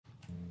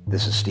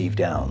This is Steve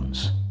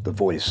Downs, the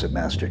voice of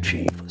Master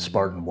Chief,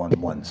 Spartan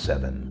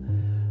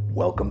 117.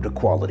 Welcome to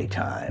Quality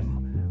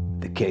Time,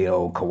 the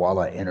KO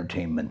Koala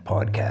Entertainment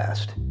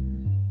Podcast.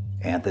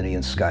 Anthony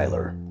and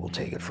Skylar will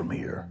take it from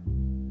here.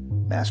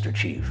 Master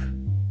Chief,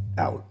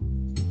 out.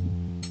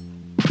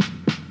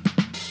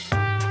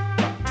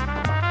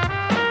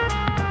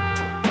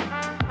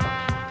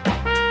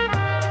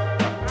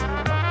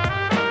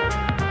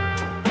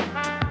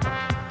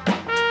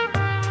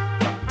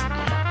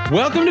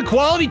 Welcome to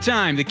Quality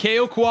Time, the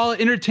KO Koala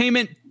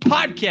Entertainment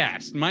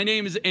Podcast. My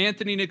name is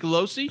Anthony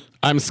Nicolosi.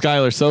 I'm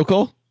Skylar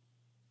Sokol.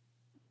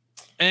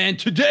 And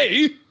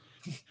today,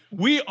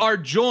 we are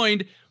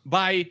joined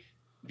by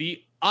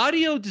the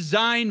audio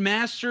design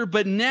master,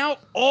 but now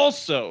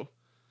also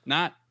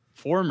not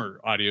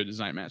former audio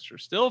design master,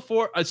 still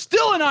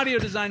an audio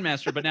design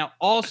master, but now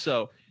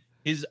also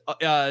his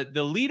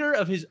the leader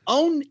of his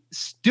own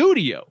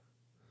studio,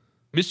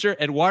 Mr.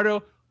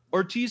 Eduardo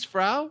Ortiz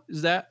Frau.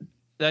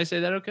 Did I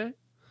say that okay?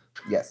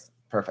 Yes,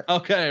 perfect.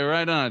 Okay,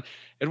 right on.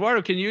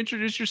 Eduardo, can you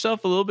introduce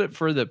yourself a little bit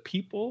for the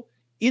people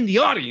in the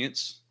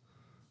audience?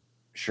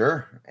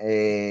 Sure.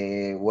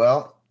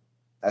 Well,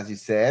 as you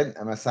said,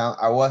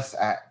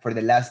 for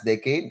the last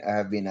decade, I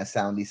have been a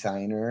sound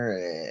designer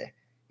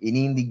in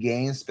indie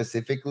games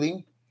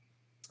specifically.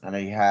 And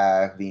I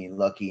have been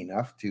lucky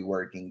enough to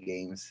work in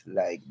games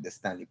like the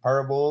Stanley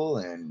Parable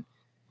and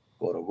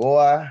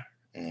Gorogoa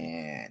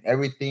and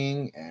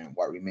Everything and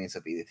What Remains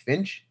of Edith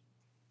Finch.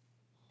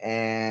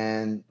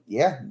 And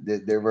yeah,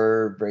 they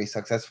were very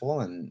successful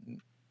and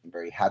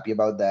very happy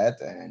about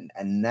that. And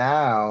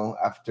now,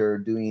 after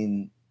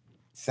doing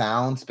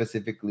sound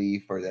specifically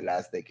for the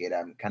last decade,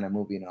 I'm kind of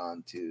moving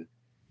on to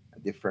a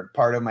different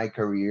part of my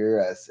career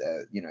as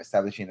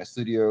establishing a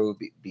studio,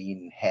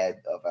 being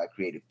head of a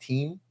creative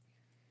team,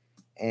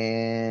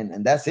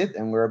 and that's it.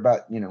 And we're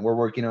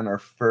working on our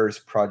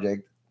first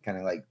project, kind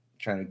of like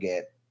trying to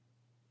get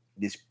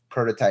this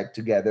prototype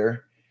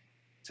together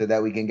so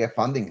that we can get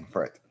funding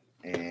for it.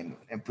 And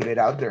put it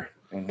out there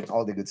and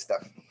all the good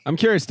stuff. I'm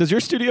curious, does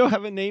your studio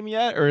have a name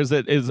yet, or is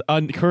it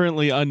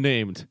currently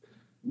unnamed?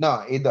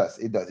 No, it does.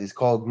 It's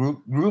called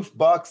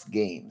Groovebox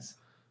Games.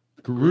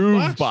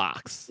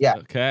 Groovebox. Yeah.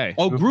 Okay.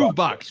 Oh,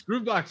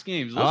 Groovebox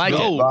Games. Let's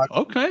go.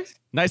 Okay.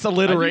 Nice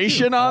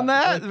alliteration on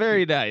that.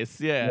 Very nice.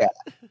 Yeah.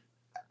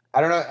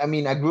 I don't know. I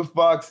mean, a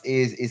Groovebox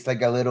is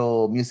like a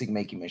little music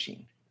making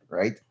machine,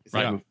 right? It's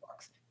right. A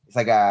Groovebox. It's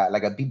like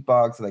a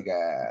beatbox, like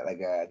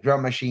a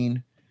drum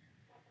machine.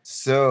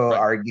 So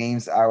our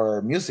games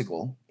are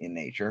musical in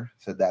nature,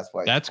 so that's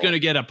why that's going to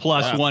get a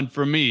 +1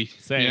 from me.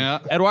 Same. Yeah.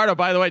 Eduardo,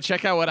 by the way,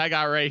 check out what I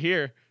got right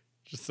here,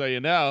 just so you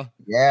know.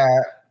 Yeah.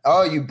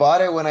 Oh, you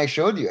bought it when I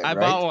showed you it, I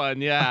bought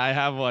one. Yeah, I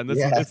have one. This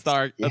is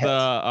the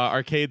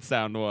arcade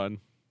sound one.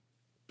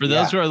 For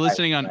those who are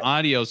listening on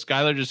audio,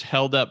 Skylar just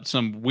held up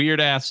some weird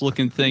ass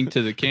looking thing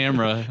to the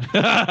camera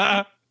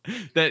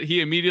that he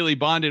immediately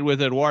bonded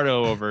with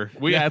Eduardo over.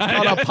 It's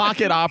called a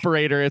pocket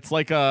operator. It's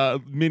like a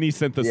mini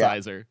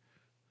synthesizer. Yeah.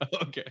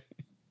 Okay.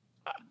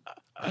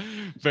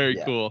 Very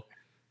cool.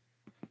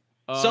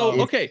 So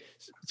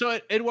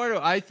Eduardo,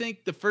 I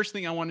think the first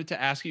thing I wanted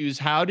to ask you is,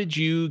 how did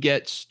you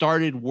get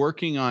started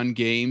working on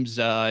games?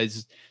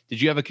 Did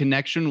you have a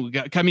connection?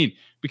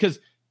 Because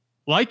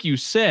like you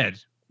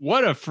said,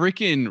 what a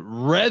freaking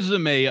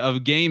resume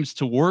of games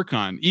to work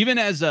on. Even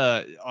as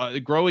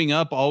growing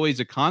up, always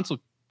a console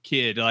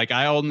kid, like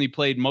I only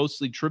played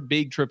mostly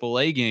big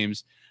AAA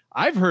games.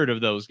 I've heard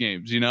of those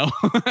games, Sure.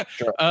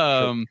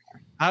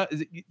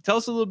 Tell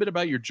us a little bit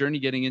about your journey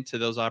getting into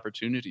those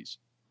opportunities.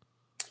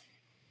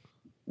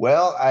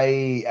 Well,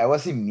 I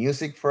was in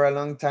music for a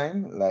long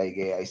time. Like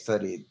I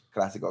studied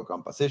classical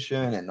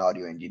composition and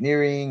audio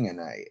engineering, and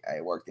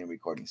I worked in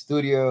recording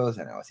studios,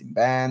 and I was in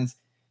bands.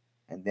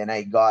 And then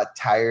I got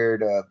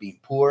tired of being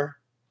poor,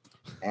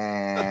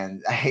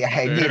 and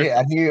I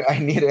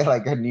needed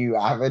like a new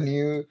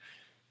avenue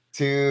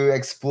to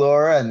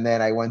explore. And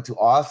then I went to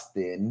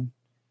Austin,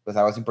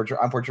 because I'm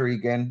Puerto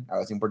Rican. I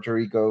was in Puerto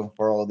Rico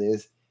for all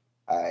this.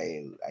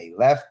 I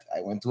left.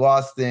 I went to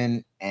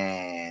Austin,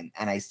 and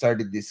I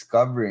started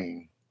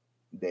discovering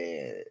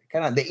the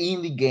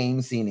indie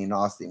game scene in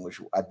Austin, which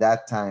at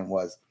that time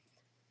was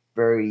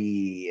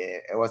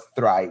it was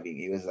thriving.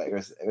 It was like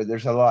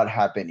there's a lot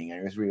happening, and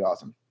it was really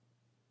awesome.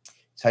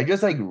 So I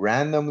just like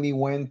randomly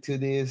went to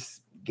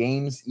this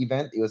games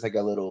event. It was like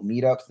a little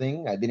meetup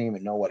thing. I didn't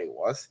even know what it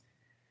was,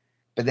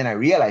 but then I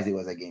realized it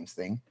was a games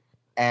thing.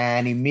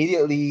 And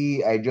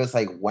immediately I just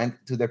like went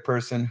to the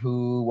person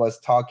who was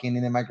talking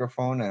in the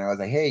microphone, and I was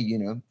like, hey,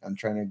 I'm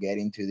trying to get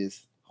into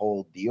this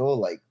whole deal.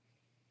 Like,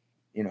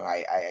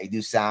 I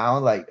do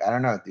sound. Like, I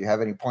don't know, do you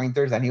have any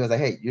pointers? And he was like,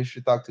 hey, you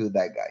should talk to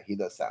that guy. He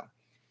does sound.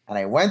 And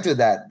I went to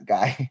that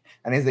guy,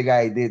 and he's the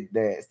guy I did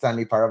the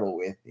Stanley Parable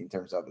with in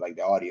terms of like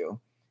the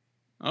audio.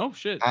 Oh,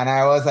 shit. And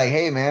I was like,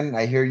 hey, man,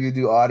 I hear you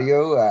do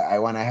audio. I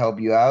want to help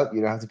you out.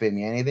 You don't have to pay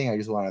me anything. I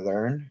just want to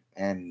learn.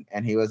 And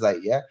he was like,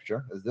 yeah,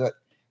 sure, let's do it.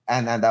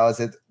 And that was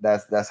it.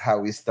 That's how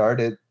we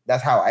started.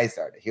 That's how I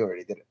started. He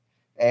already did it.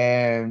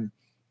 And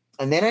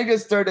then I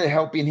just started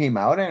helping him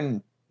out,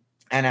 and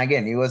And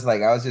again, it was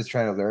like I was just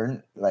trying to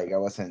learn. Like I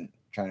wasn't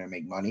trying to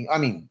make money. I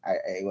mean,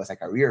 it was a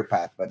career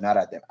path, but not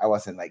at them. I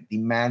wasn't like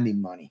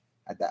demanding money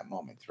at that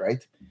moment,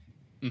 right?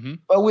 Mm-hmm.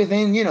 But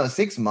within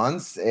 6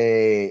 months,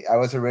 I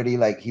was already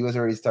like he was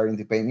already starting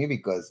to pay me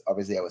because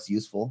obviously I was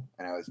useful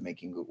and I was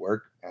making good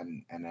work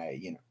and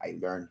I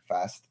learned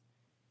fast.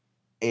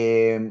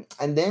 And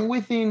then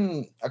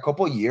within a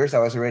couple of years, I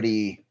was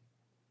already,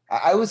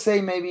 I would say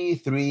maybe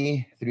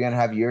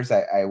 3.5 years,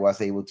 I was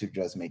able to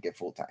just make it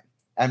full time.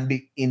 And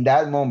in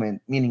that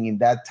moment, meaning in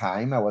that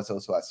time, I was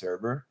also a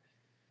server.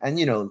 And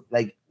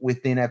like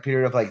within a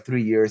period of like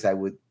 3 years, I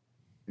would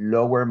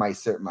lower my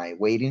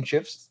waiting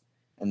shifts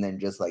and then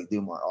just like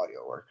do more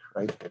audio work,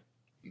 right?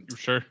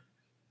 Sure.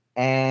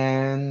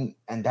 And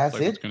that's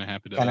like it. What's gonna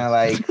happen to Kind of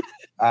us. like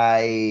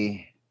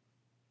I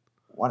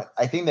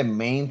think the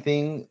main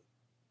thing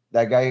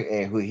that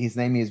guy who his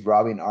name is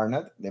Robin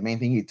Arnott, the main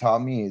thing he taught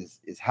me is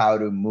how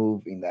to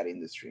move in that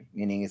industry.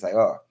 Meaning it's like,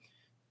 what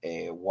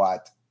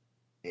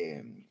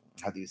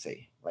how do you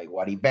say, like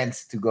what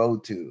events to go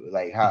to,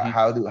 like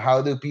how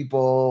do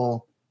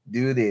people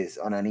do this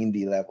on an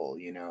indie level,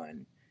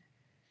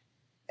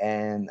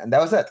 and that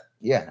was it.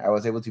 Yeah, I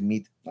was able to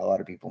meet a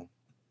lot of people.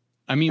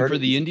 I mean, for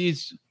the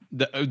indies,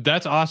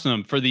 that's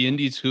awesome. For the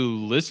indies who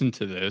listen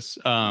to this,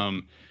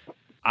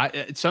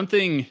 it's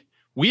something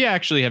we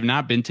actually have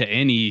not been to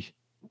any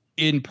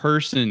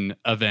in-person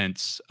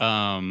events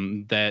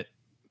that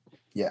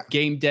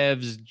game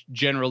devs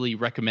generally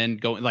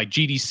recommend going, like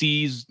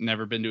GDCs.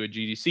 Never been to a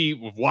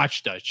GDC. We've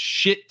watched a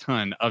shit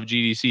ton of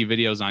GDC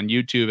videos on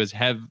YouTube, as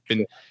have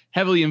been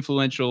heavily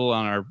influential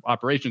on our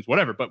operations,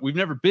 whatever, but we've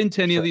never been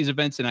to any of these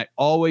events. And I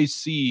always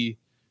see,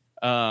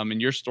 and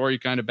your story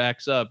kind of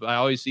backs up, I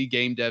always see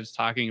game devs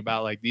talking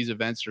about like these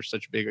events are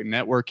such big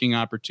networking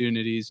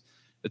opportunities,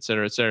 et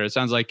cetera, et cetera. It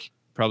sounds like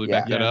probably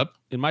back that up.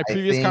 In my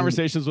previous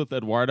conversations with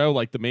Eduardo,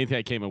 like the main thing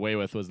I came away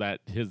with was that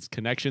his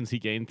connections he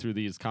gained through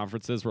these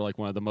conferences were like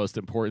one of the most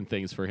important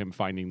things for him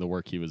finding the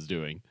work he was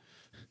doing.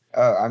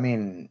 I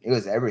mean, it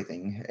was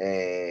everything.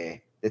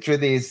 The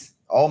truth is,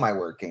 all my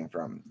work came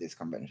from these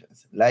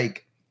conventions.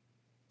 Like,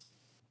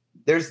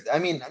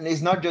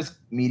 it's not just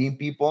meeting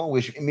people,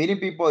 which meeting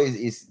people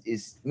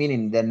is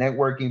meaning the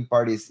networking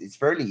part is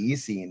fairly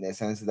easy in the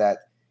sense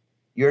that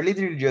you're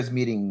literally just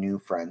meeting new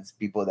friends,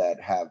 people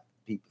that have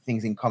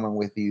things in common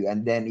with you,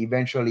 and then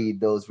eventually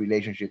those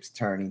relationships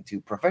turn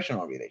into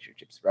professional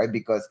relationships, right?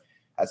 Because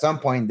at some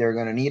point they're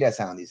going to need a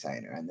sound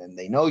designer, and then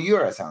they know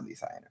you're a sound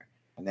designer,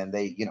 and then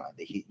they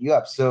hit you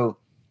up. So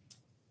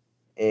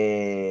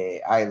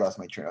I lost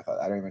my train of thought.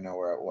 I don't even know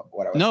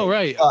what I was saying.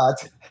 Right.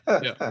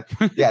 But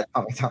yeah,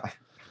 tell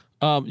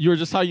me. You were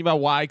just talking about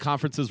why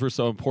conferences were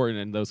so important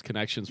and those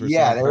connections were so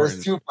important. There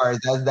was two parts.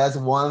 That's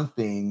one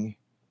thing.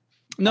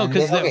 No,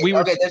 because we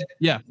were.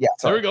 Yeah.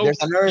 There we go.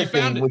 There's another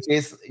thing,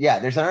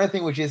 there's another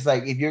thing which is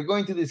like, if you're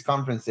going to these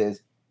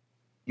conferences,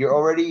 you're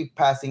already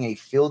passing a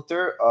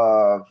filter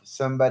of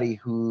somebody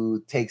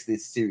who takes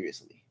this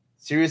seriously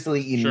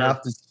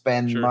enough to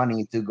spend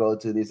money to go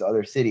to this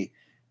other city,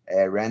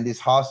 rent this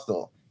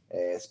hostel,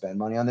 spend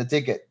money on the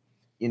ticket.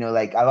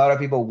 Like a lot of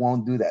people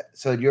won't do that.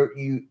 So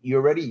you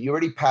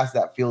already passed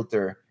that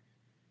filter,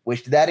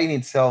 which that in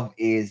itself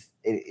is,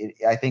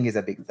 I think is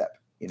a big step.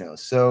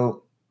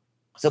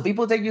 So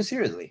people take you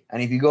seriously,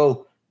 and if you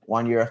go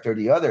one year after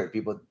the other,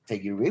 people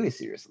take you really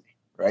seriously,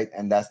 right?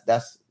 And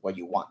that's what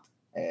you want.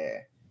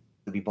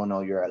 The people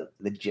know you're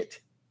legit.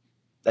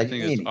 Like, I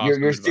think it's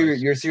awesome.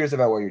 You're serious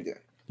about what you're doing.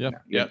 Yeah.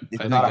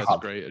 It's I not think a that's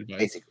hobby, great advice.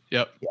 basically.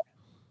 Yep. Yeah.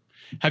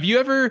 Have you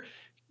ever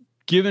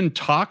given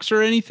talks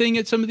or anything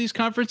at some of these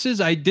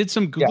conferences? I did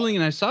some Googling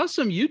and I saw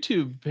some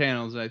YouTube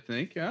panels, I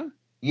think.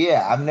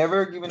 Yeah, I've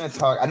never given a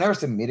talk. I never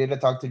submitted a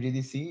talk to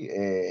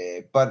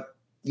GDC, but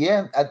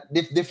yeah, at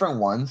different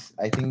ones.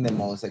 I think the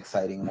most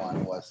exciting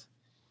one was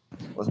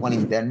one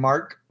in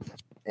Denmark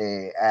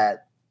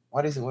at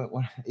what is it?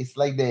 What it's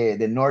like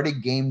the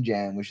Nordic Game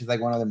Jam, which is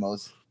like one of the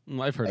most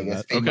I've heard of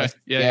that. famous,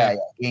 Yeah,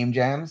 game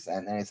jams,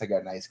 and it's like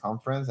a nice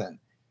conference, and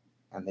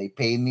they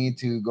paid me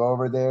to go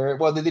over there.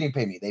 Well, they didn't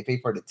pay me; they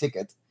paid for the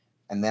ticket,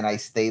 and then I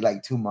stayed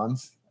like 2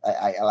 months.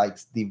 I like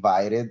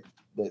divided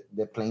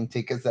the plane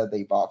tickets that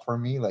they bought for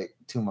me, like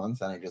 2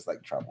 months, and I just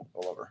like traveled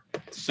all over.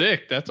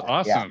 Sick! That's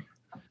awesome.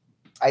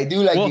 I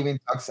do like giving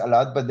talks a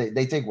lot, but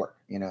they take work.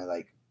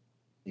 Like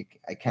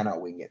I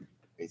cannot wing it,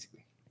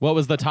 basically. What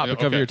was the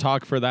topic of your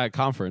talk for that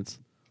conference?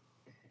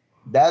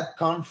 That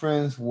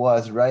conference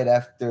was right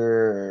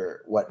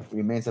after What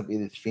Remains of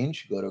Edith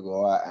Finch, Go to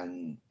Goa,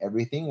 and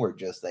everything were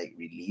just like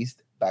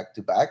released back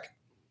to back.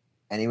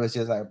 And it was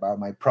just like about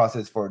my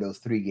process for those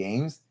 3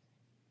 games.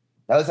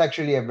 That was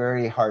actually a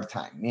very hard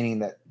time, meaning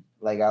that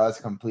like I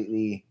was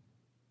completely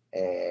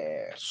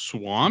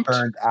swamped,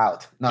 burned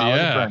out. No, I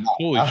wasn't burned out.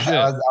 Holy shit.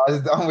 I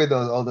was done with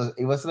all those.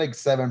 It was like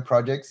 7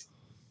 projects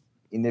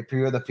in the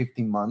period of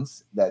 15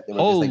 months that they were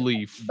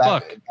Holy just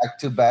fuck. back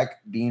to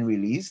back being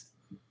released.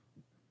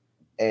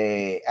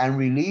 And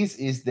release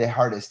is the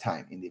hardest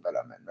time in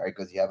development, right?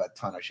 Because you have a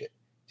ton of shit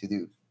to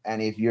do.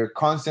 And if you're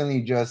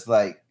constantly just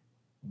like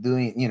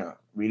doing,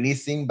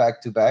 releasing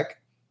back to back,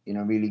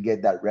 really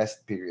get that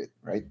rest period,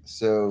 right?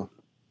 So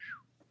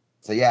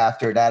yeah,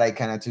 after that, I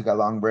kind of took a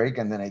long break,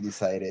 and then I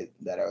decided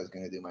that I was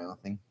going to do my own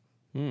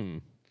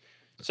thing.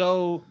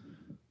 So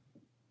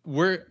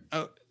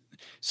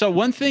so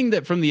one thing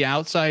that from the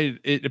outside,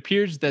 it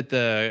appears that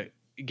the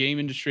game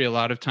industry a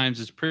lot of times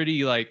is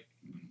pretty like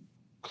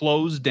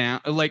closed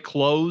down, like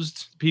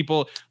closed.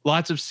 People,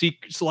 lots of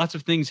secrets, lots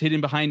of things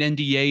hidden behind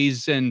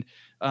NDAs, and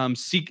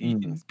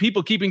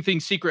people keeping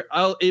things secret.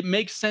 It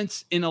makes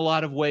sense in a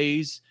lot of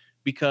ways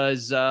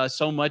because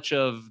so much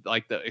of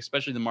like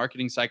especially the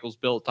marketing cycles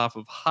built off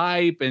of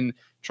hype and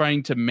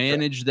trying to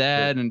manage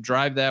that and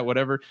drive that,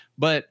 whatever.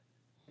 But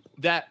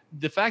that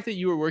the fact that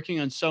you were working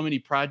on so many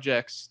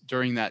projects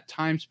during that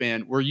time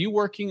span, were you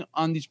working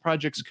on these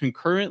projects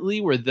concurrently?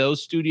 Were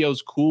those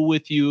studios cool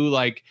with you,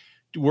 like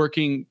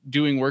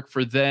doing work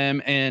for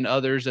them and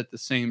others at the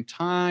same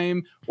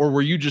time, or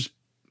were you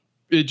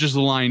it just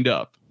lined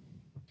up?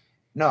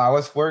 No, I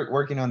was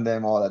working on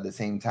them all at the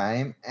same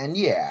time, and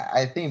yeah,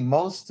 I think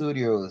most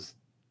studios,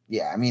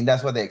 I mean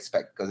that's what they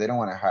expect, because they don't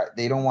want to hire,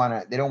 they don't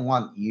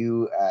want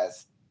you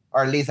as,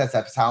 or at least as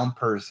a sound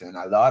person.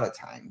 A lot of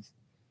times,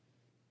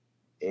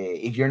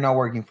 if you're not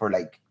working for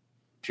like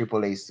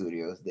AAA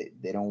studios,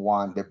 they don't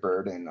want the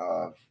burden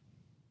of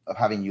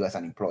having you as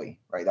an employee,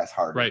 right? That's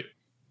hard, right?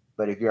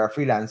 But if you're a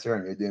freelancer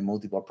and you're doing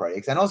multiple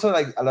projects, and also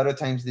like a lot of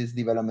times these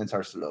developments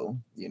are slow,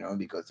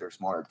 because they're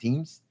smaller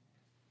teams,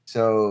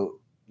 so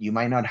you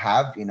might not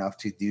have enough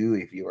to do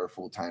if you are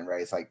full-time,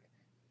 right? It's like,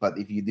 but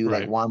if you do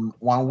like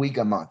one week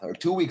a month or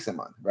 2 weeks a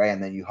month, right,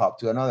 and then you hop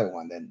to another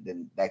one,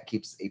 then that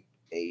keeps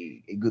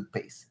a good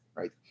pace,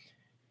 right?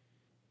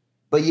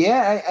 But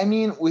yeah, I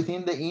mean,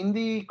 within the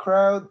indie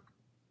crowd,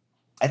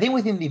 I think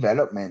within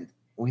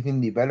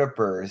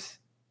developers,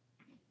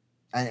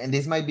 and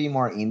this might be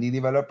more indie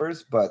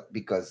developers, but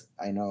because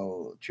I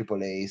know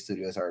AAA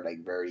studios are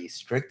like very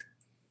strict,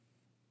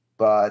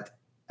 but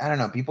I don't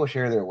know, people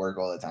share their work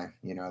all the time,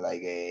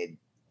 like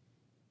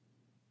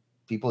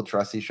people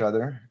trust each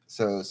other.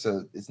 So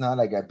it's not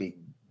like a big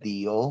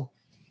deal.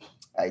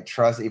 I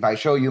trust, if I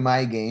show you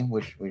my game,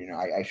 which,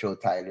 I show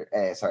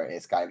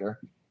Skyler,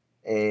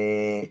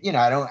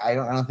 I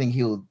don't think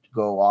he'll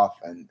go off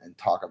and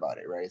talk about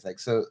it, right? It's like,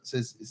 so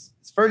it's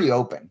fairly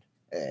open.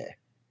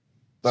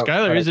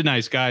 Skyler is a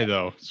nice guy,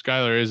 though.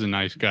 Skyler is a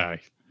nice guy.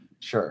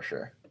 Sure.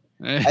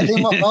 I think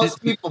most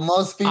people.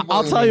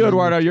 I'll tell you,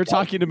 Eduardo, you're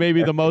talking to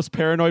maybe the most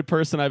paranoid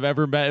person I've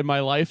ever met in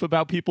my life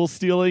about people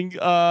stealing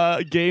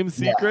game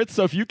secrets.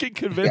 So if you can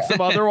convince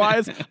them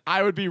otherwise,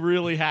 I would be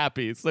really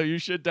happy. So you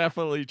should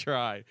definitely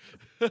try.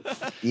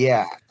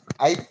 Yeah,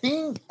 I guess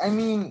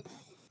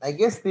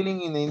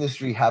stealing in the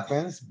industry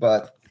happens,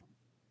 but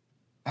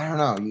I don't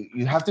know.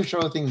 You have to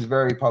show things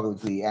very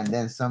publicly, and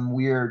then some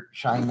weird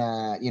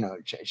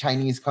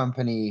Chinese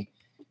company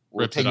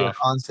will take your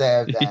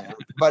concept,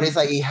 but it's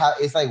like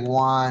it's like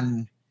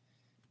one,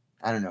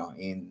 I don't know,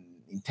 in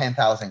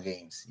 10,000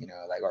 games,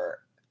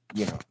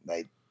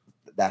 like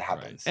that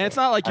happens. Right. And it's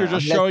not like you're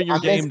just showing your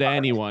game to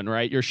anyone,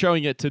 right? You're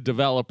showing it to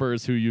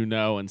developers who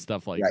and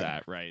stuff like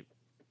that, right?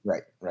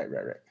 Right.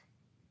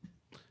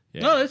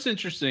 Yeah. No, that's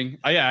interesting.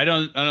 I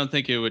don't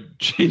think it would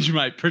change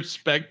my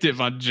perspective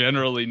on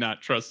generally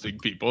not trusting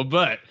people,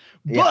 but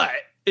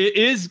it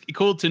is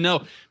cool to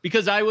know,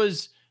 because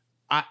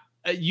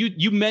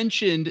you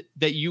mentioned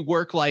that you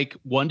work like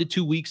 1 to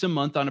 2 weeks a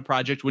month on a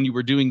project when you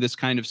were doing this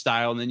kind of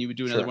style, and then you would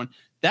do another one.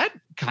 That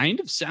kind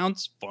of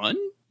sounds fun,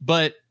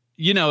 but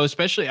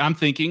especially I'm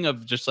thinking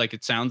of just like,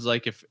 it sounds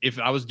like if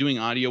I was doing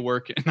audio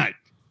work and I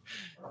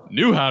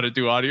knew how to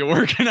do audio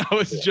work and I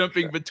was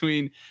jumping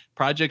between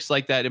projects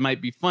like that, it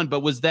might be fun.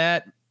 But was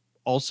that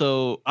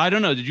also, I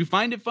don't know, did you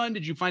find it fun?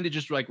 Did you find it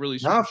just like really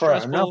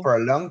stressful? No, for a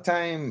long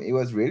time it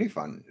was really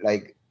fun.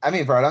 Like, I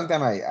mean, for a long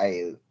time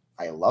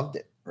I loved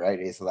it, right?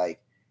 It's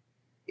like,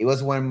 it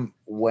was when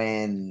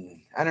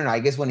I don't know, I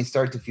guess when it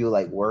started to feel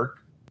like work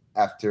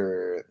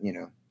after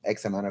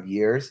X amount of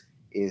years,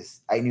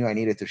 is I knew I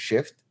needed to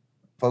shift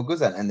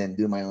focus and then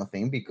do my own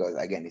thing, because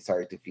again, it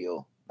started to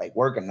feel like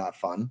work and not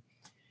fun.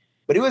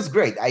 But it was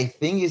great. I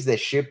think it's the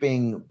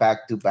shipping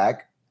back to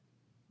back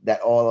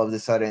that all of a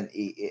sudden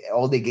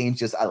all the games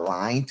just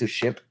aligned to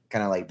ship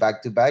kind of like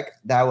back to back.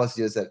 That was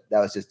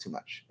just too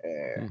much.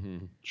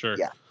 Sure.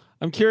 Yeah.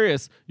 I'm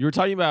curious. You were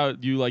talking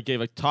about, you like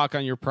gave a talk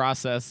on your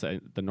process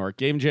at the North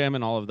Game Jam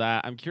and all of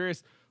that. I'm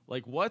curious,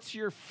 like, what's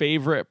your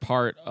favorite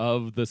part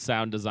of the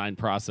sound design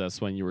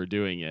process when you were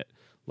doing it?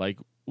 Like,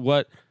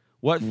 what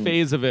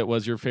phase of it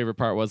was your favorite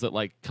part? Was it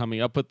like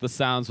coming up with the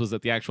sounds? Was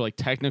it the actual like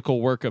technical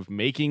work of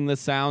making the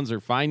sounds or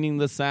finding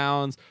the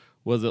sounds?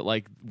 Was it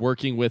like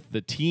working with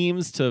the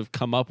teams to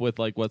come up with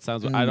like what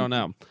sounds? I don't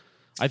know.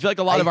 I feel like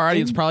a lot of our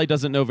audience probably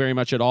doesn't know very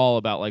much at all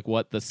about like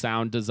what the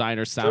sound design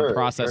or sound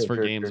process for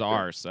games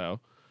are. So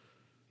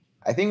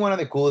I think one of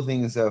the cool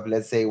things of,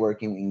 let's say,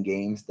 working in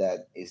games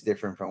that is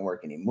different from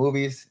working in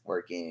movies,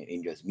 working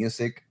in just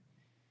music,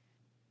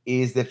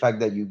 is the fact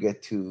that you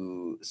get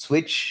to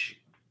switch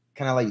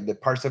kind of like the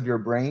parts of your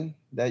brain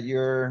that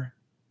you're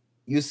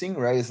using,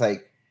 right? It's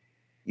like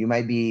you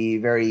might be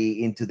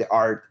very into the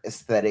art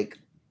aesthetic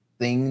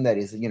thing that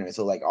is,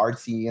 so like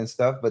artsy and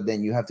stuff, but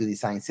then you have to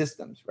design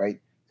systems,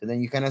 right? So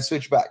then you kind of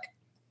switch back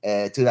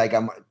to like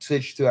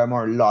switch to a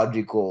more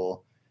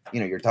logical,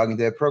 you're talking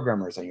to the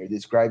programmers and you're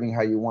describing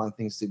how you want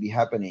things to be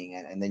happening,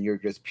 and then you're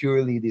just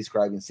purely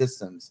describing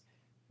systems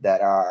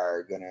that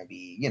are gonna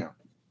be,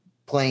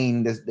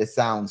 playing the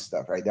sound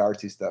stuff, right? The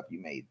artsy stuff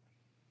you made.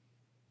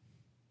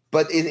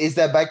 But it's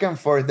that back and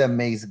forth that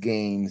makes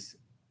games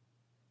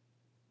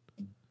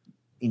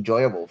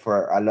enjoyable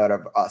for a lot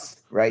of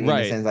us, right? In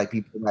the sense, like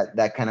people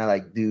that kind of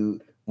like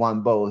do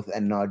want both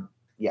and not,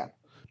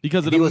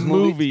 because in a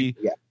movie,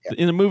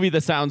 in a movie,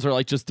 the sounds are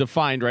like just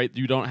defined, right?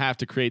 You don't have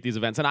to create these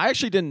events. And I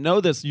actually didn't know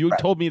this. You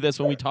told me this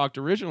when we talked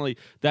originally,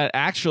 that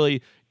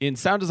actually in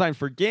sound design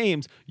for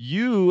games,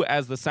 you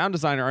as the sound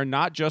designer are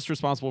not just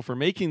responsible for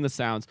making the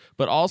sounds,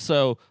 but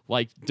also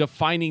like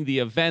defining the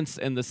events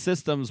and the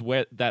systems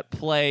that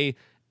play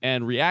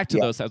and react to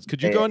those sounds.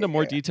 Could you go into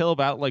more detail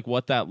about like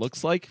what that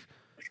looks like?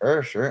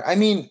 Sure. I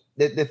mean,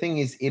 the thing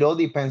is, it all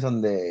depends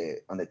on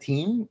the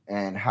team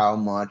and how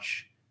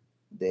much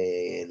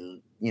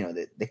the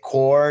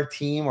core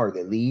team or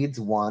the leads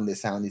want the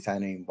sound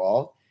designer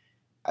involved.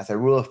 As a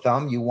rule of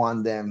thumb, you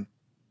want them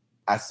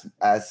as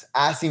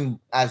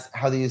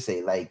how do you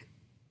say, like,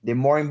 the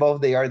more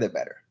involved they are, the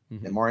better.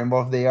 Mm-hmm. The more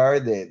involved they are,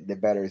 the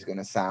better it's going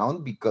to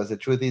sound, because the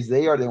truth is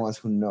they are the ones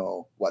who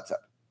know what's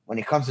up when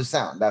it comes to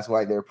sound. That's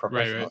why they're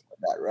professionals at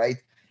that, right?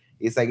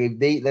 It's like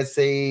let's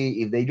say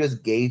if they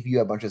just gave you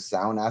a bunch of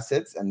sound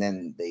assets and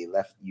then they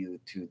left you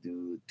to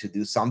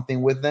do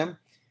something with them,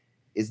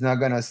 it's not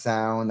going to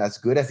sound as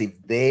good as if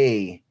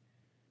they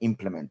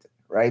implement it,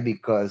 right?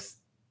 Because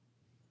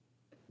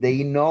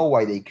they know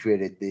why they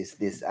created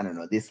this I don't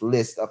know, this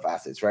list of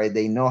assets, right?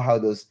 They know how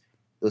those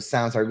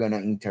sounds are going to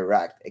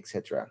interact,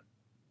 etc.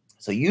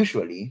 So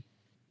usually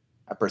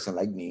a person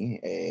like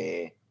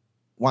me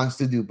wants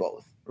to do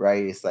both,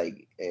 right? It's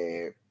like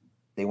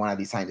they want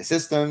to design the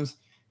systems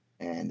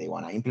and they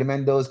want to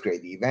implement those,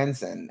 create the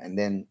events, and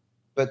then,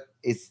 but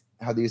it's,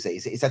 how do you say,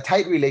 it's a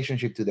tight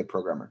relationship to the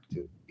programmer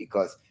too,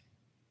 because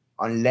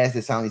unless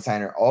the sound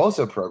designer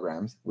also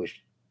programs,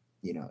 which,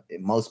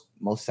 most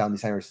sound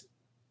designers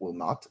will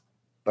not,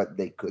 but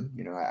they could.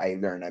 I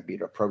learned a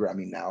bit of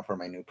programming now for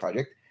my new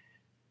project.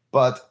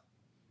 But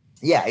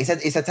yeah,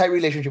 it's a tight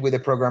relationship with the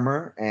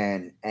programmer,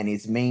 and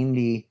it's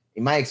mainly,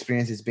 in my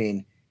experience, it's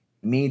been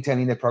me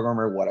telling the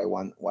programmer what I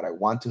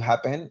want to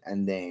happen,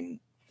 and then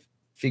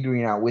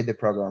figuring out with the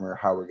programmer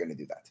how we're going to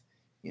do that.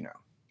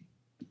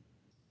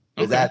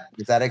 Does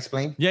that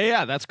explain?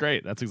 Yeah, that's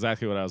great. That's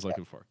exactly what I was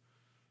looking for.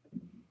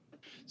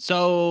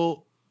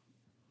 So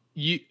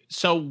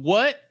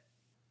what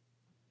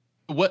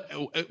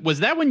was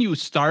that when you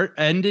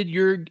ended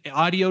your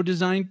audio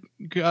design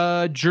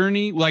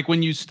journey? Like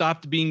when you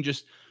stopped being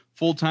just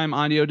full-time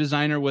audio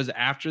designer, was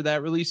after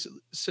that release?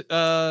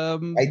 I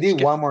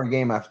did one more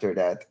game after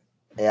that.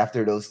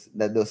 After those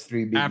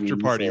three big After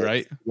Party,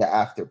 right? Yeah,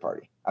 After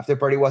Party. After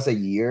Party was a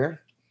year,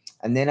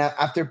 and then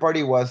After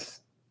Party was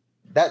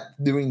that.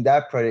 During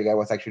that project, I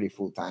was actually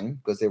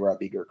full-time because they were a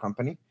bigger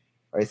company.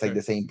 Right? It's like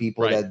the same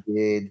people that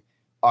did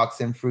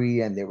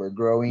Oxenfree, and they were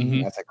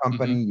growing as a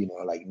company.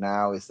 Mm-hmm. Like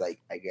now it's like,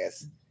 I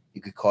guess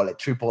you could call it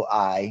triple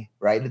I,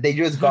 right? They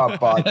just got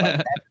bought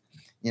by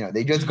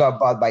they just got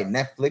bought by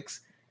Netflix.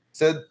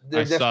 So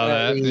they're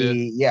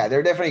definitely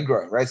they're definitely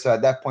growing, right? So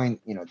at that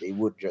point, they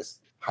would just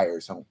hire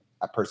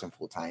a person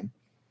full-time.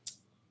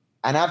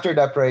 And after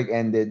that project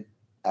ended,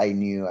 I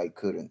knew I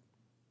couldn't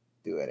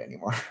do it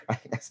anymore. I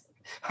guess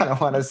I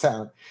don't want to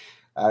sound,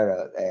 I don't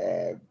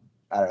know,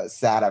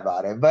 sad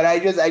about it, but I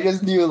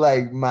just knew,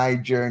 like, my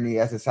journey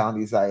as a sound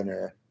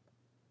designer,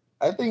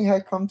 I think,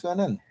 had come to an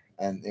end,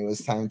 and it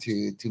was time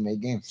to make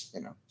games.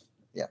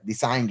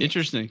 Design games.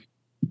 Interesting.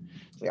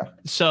 Yeah.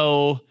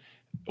 So,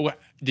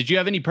 did you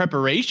have any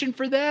preparation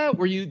for that?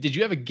 Did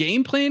you have a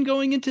game plan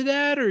going into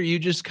that, or you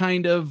just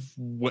kind of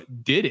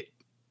did it?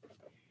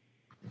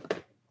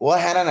 Well,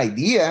 I had an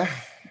idea.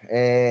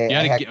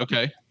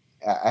 Okay.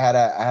 I had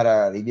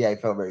an idea I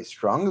felt very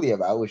strongly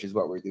about, which is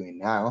what we're doing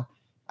now.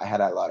 I had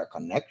a lot of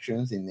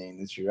connections in the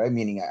industry, right?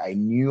 Meaning I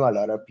knew a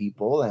lot of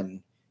people,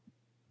 and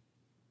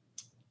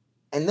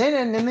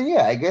then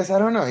yeah, I guess, I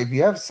don't know, if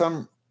you have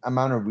some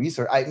amount of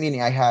resource.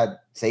 Meaning I had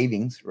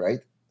savings, right?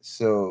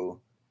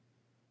 So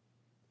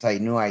I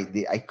knew I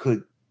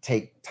could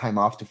take time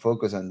off to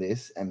focus on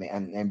this and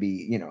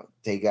be,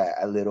 take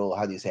a little,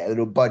 how do you say, a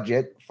little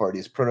budget for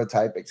this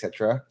prototype,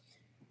 etc.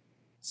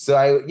 So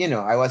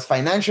I was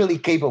financially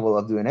capable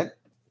of doing it.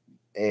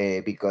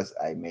 Because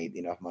I made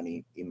enough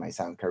money in my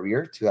sound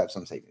career to have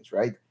some savings,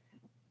 right?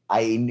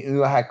 I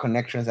knew I had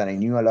connections, and I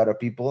knew a lot of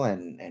people,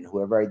 and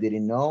whoever I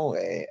didn't know,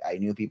 I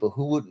knew people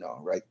who would know,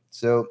 right?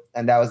 So,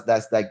 and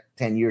that's like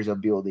 10 years of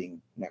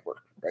building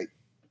network, right?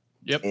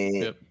 Yep.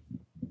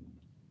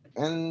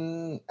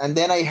 And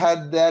then I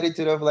had the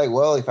attitude of like,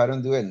 well, if I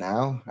don't do it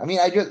now, you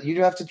just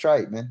have to try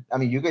it, man.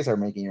 You guys are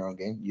making your own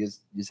game. You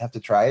just have to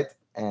try it,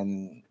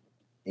 and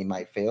it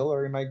might fail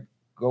or it might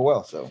go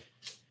well. So.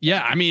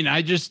 Yeah,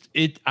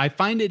 I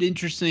find it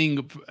interesting.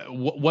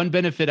 One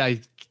benefit I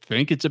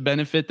think it's a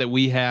benefit that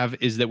we have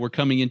is that we're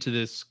coming into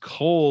this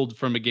cold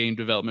from a game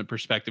development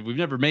perspective. We've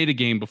never made a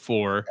game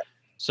before,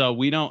 so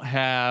we don't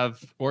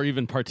have or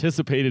even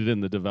participated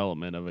in the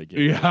development of a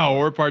game.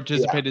 or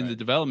participated in the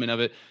development of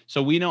it.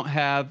 So we don't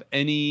have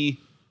any,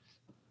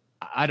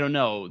 I don't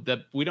know,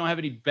 that we don't have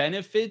any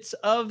benefits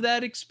of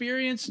that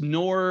experience,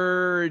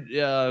 nor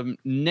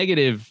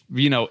negative,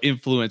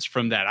 influence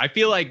from that. I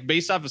feel like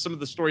based off of some of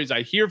the stories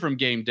I hear from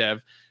game dev,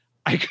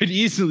 I could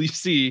easily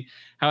see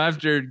how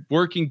after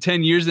working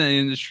 10 years in the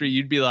industry,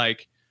 you'd be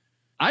like,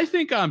 I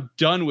think I'm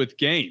done with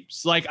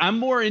games. Like, I'm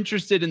more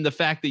interested in the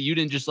fact that you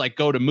didn't just like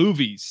go to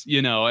movies,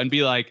 and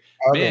be like,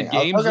 man,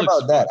 games.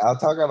 I'll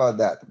talk about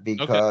that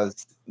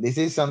because this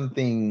is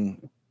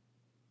something.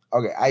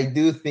 Okay, I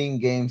do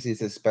think games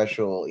is a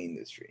special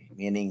industry,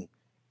 meaning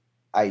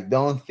I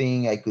don't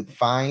think I could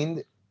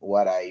find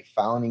what I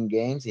found in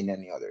games in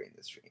any other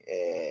industry.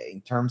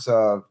 In terms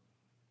of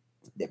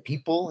the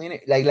people in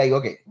it, like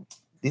okay,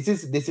 this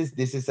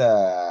is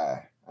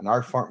an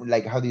art form,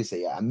 like, how do you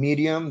say, a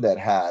medium that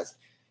has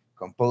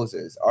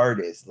composers,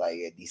 artists,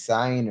 like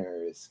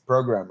designers,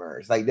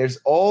 programmers, like there's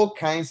all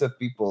kinds of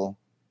people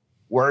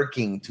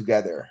working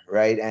together,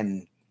 right?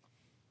 And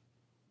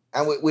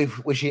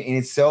which in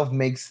itself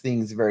makes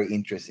things very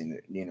interesting,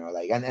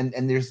 like,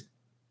 and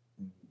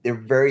they're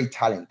very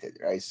talented,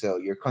 right? So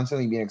you're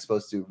constantly being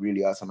exposed to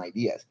really awesome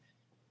ideas.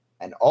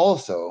 And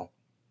also,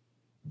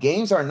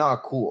 games are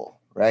not cool,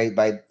 right?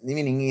 By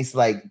meaning, it's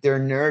like they're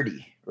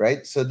nerdy,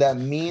 right? So that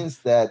means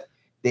that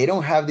they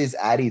don't have this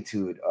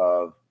attitude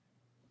of,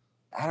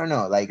 I don't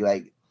know, like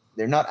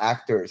they're not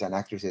actors and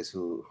actresses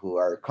who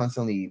are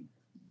constantly,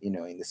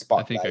 in the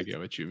spotlight. I think I get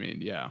what you mean.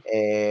 Yeah.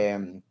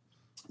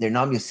 They're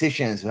not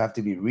musicians who have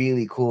to be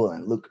really cool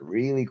and look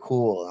really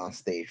cool on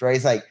stage, right?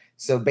 It's like,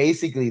 so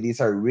basically these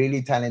are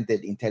really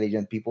talented,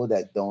 intelligent people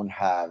that don't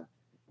have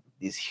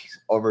this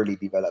overly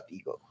developed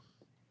ego.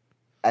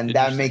 And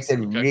that makes it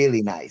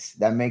really nice.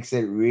 That makes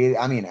it really,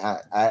 I mean,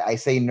 I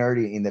say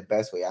nerdy in the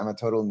best way. I'm a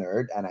total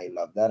nerd and I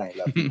love that. I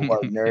love people who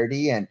are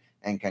nerdy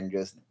and can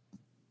just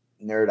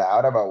nerd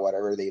out about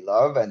whatever they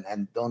love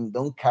and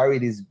don't carry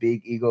this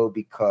big ego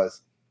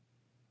because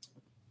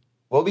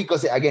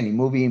again, in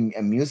movie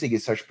and music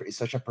is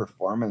such a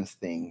performance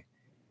thing.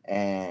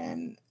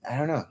 And I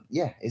don't know.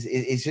 Yeah,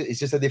 it's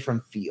just a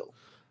different feel.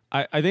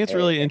 I think it's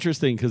really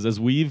interesting because as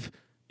we've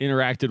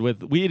interacted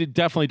with, we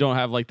definitely don't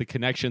have like the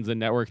connections and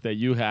network that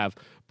you have,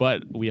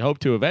 but we hope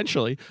to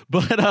eventually.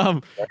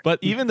 But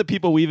even the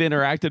people we've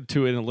interacted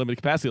to in a limited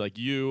capacity, like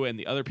you and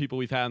the other people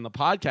we've had on the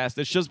podcast,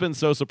 it's just been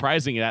so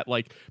surprising that,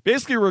 like,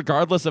 basically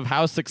regardless of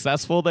how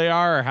successful they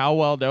are or how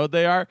well known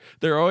they are,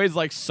 they're always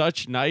like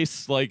such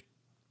nice, like,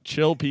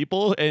 chill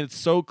people, and it's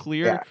so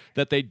clear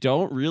that they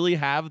don't really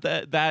have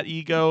that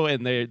ego,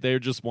 and they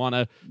just want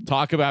to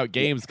talk about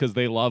games because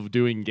they love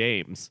doing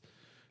games.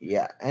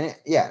 And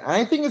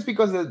I think it's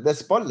because the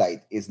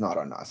spotlight is not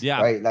on us,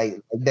 right?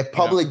 Like the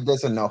public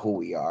doesn't know who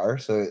we are,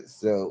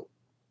 so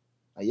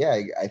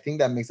I think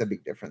that makes a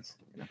big difference.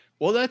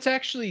 Well, that's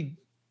an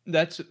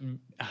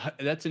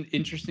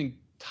interesting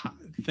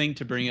thing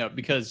to bring up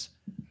because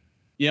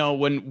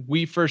when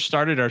we first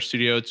started our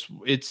studio,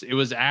 it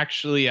was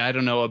actually, I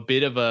don't know, a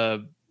bit of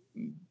a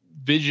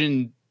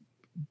vision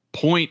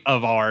point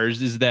of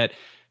ours is that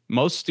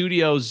most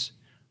studios,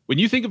 when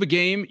you think of a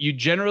game,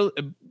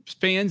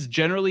 fans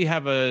generally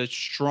have a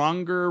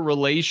stronger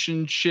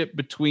relationship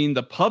between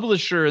the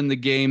publisher and the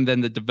game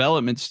than the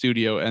development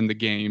studio and the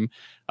game.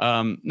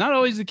 Not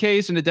always the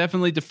case, and it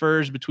definitely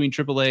differs between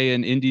AAA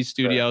and indie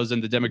studios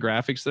and the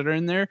demographics that are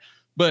in there.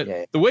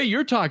 But the way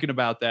you're talking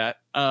about that,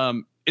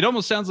 it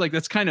almost sounds like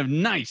that's kind of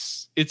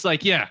nice. It's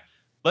like,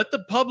 let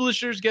the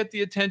publishers get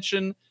the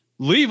attention.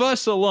 Leave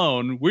us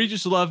alone. We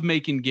just love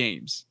making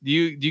games. Do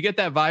you get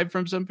that vibe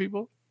from some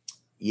people?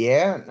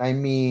 Yeah, I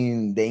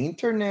mean, the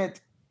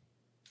internet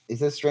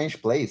is a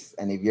strange place,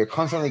 and if you're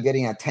constantly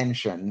getting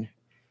attention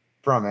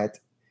from it,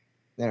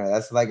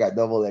 that's like a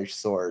double-edged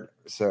sword.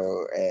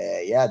 So,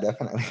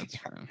 definitely,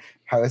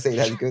 I would say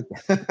that's good.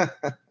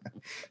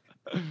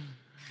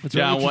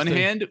 On one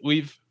hand,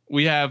 we've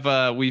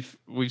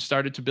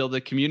started to build a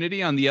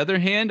community. On the other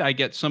hand, I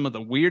get some of the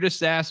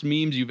weirdest ass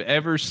memes you've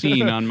ever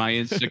seen on my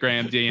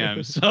Instagram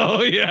DMs. So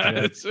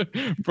it's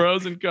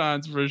pros and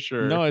cons for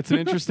sure. No, it's an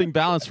interesting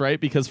balance, right?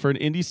 Because for an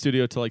indie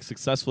studio to like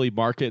successfully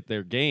market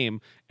their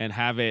game and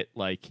have it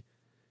like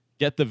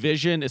get the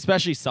vision,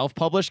 especially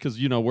self-published, because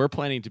we're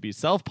planning to be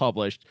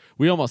self-published,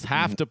 we almost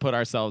have to put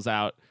ourselves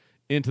out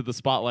into the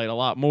spotlight a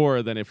lot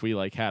more than if we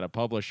like had a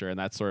publisher, and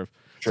that's sort of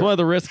it's one of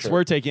the risks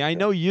we're taking. I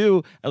know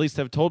you at least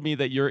have told me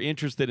that you're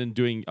interested in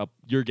doing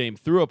your game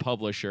through a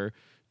publisher.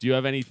 Do you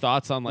have any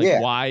thoughts on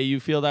why you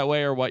feel that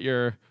way, or what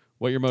your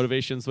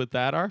motivations with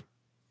that are?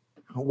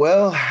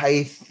 Well,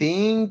 I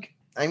think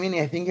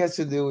it has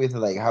to do with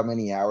like how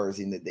many hours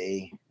in the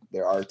day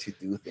there are to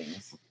do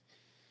things,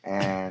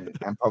 and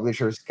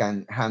publishers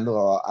can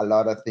handle a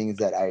lot of things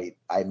that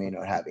I may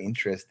not have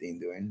interest in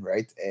doing.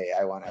 Right?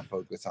 I want to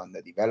focus on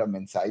the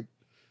development side.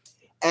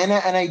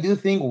 and I do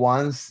think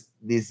once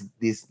this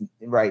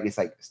right, it's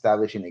like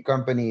establishing a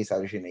company,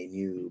 establishing a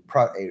new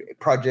a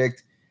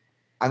project.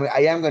 I mean,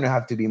 I am going to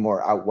have to be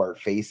more outward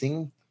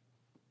facing,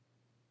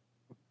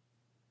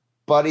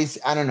 but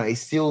I don't know,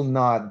 it's still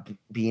not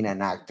being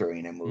an actor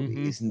in a movie.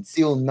 Mm-hmm. It's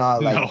still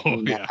not like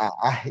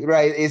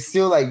right. It's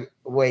still like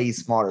way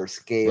smaller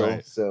scale.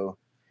 Right. So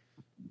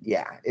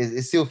yeah,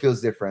 it still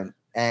feels different.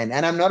 And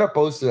I'm not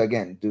opposed to,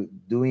 again,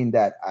 doing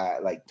that,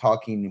 like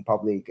talking in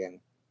public,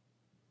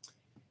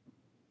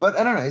 but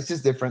I don't know, it's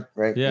just different,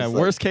 right? Yeah, it's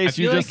worst like, case,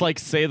 you just like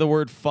say the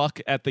word fuck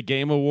at the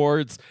Game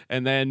Awards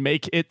and then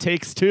make It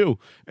Takes Two.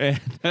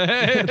 And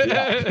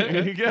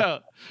there you go.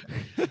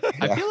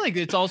 I feel like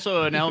it's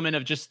also an element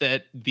of just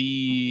that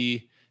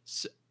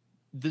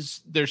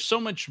there's so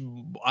much,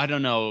 I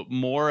don't know,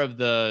 more of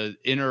the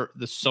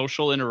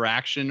social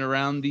interaction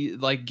around the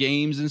like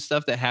games and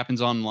stuff that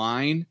happens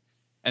online,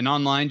 and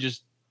online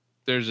just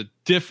there's a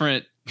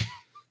different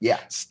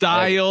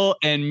style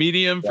and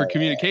medium for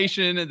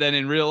communication than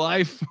in real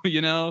life, you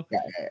know.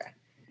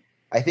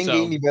 I think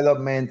game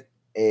development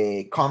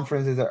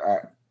conferences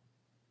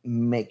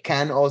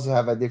can also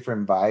have a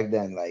different vibe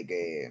than like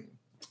a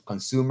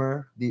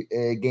consumer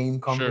game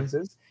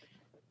conferences,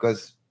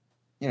 because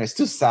you know, it's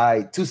two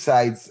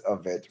sides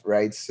of it,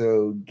 right?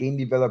 So game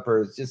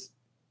developers just,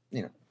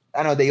 you know,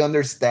 I know they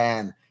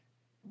understand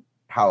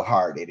how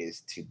hard it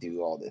is to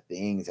do all the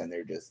things, and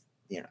they're just,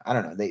 you know, I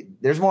don't know,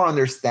 there's more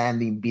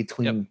understanding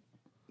between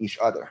each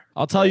other.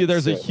 I'll tell you,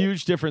 there's a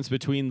huge difference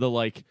between the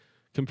like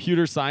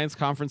computer science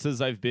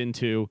conferences I've been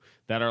to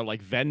that are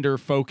like vendor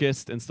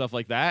focused and stuff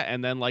like that,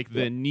 and then like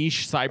the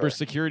niche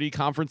cybersecurity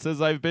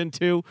conferences I've been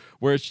to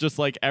where it's just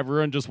like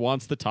everyone just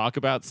wants to talk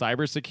about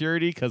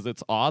cybersecurity because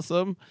it's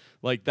awesome,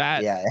 like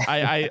that.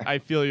 I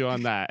feel you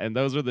on that, and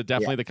those are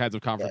definitely the kinds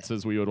of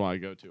conferences we would want to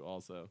go to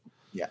also.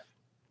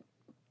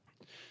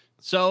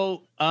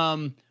 So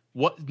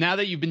what, now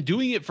that you've been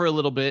doing it for a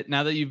little bit,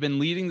 now that you've been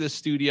leading the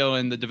studio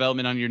and the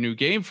development on your new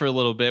game for a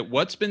little bit,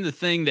 what's been the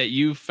thing that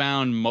you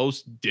found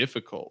most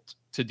difficult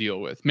to deal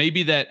with?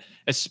 Maybe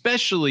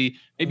especially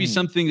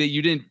something that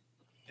you didn't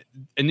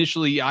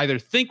initially either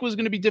think was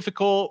going to be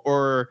difficult,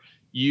 or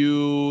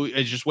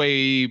it's just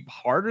way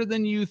harder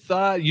than you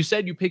thought. You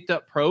said you picked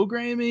up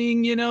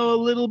programming, you know, a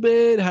little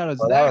bit. How does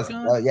that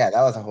go? That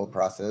was a whole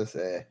process.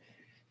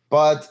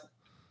 But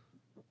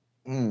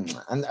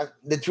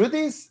the truth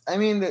is, I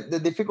mean, the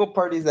difficult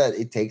part is that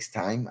it takes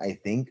time. I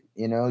think,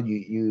 you know,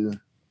 you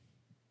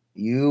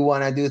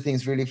want to do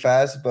things really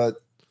fast, but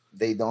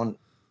they don't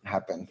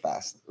happen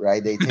fast,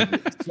 right? They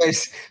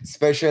take,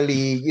 especially,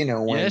 you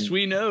know, when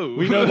we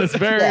know this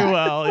very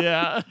well.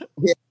 Yeah,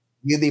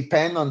 you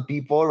depend on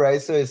people,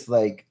 right? So it's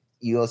like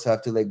you also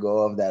have to let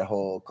go of that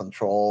whole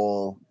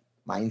control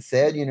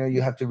mindset. You know,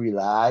 you have to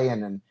rely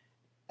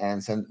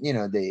and some, you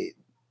know,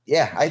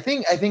 I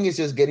think it's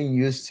just getting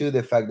used to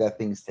the fact that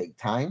things take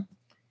time,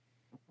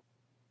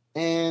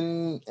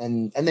 and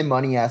the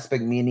money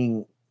aspect,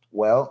 meaning,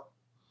 well,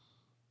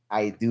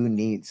 I do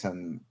need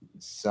some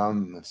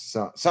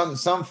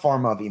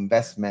form of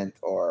investment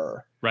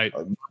or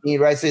money,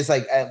 right? So it's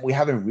like we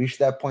haven't reached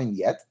that point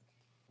yet,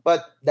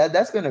 but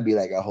that's going to be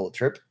like a whole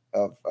trip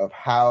of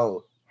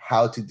how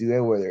to do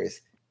it, whether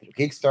it's through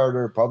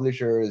Kickstarter,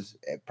 publishers,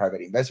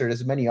 private investors.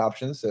 There's many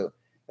options, so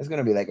that's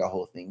going to be like a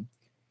whole thing.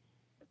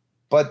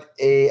 But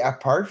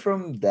apart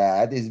from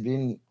that, it's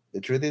been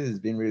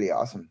really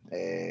awesome.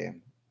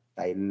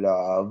 I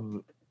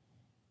love,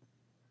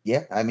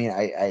 I mean,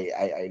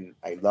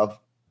 I love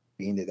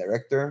being the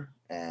director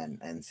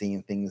and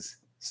seeing things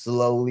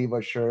slowly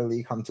but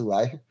surely come to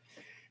life.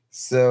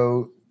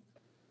 So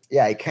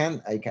yeah, I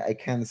can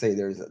say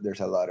there's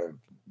a lot of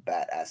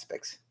bad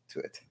aspects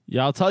to it.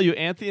 Yeah, I'll tell you,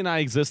 Anthony and I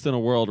exist in a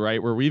world,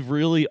 right, where we've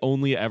really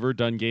only ever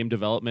done game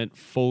development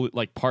full,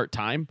 like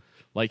part-time,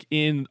 like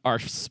in our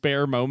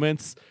spare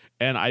moments.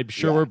 And I'm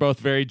sure we're both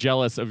very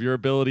jealous of your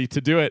ability to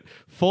do it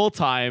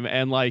full-time.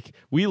 And like,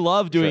 we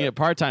love doing it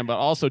part-time, but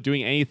also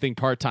doing anything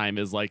part-time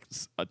is like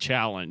a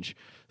challenge.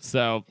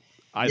 So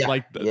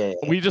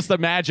we just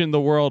imagine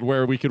the world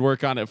where we could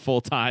work on it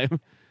full-time.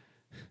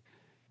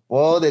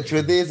 Well, the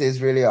truth is,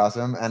 it's really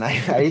awesome, and I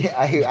hope it's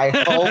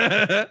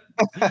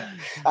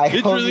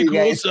hope really you cool.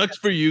 guys, Sucks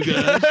for you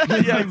guys.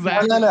 Yeah,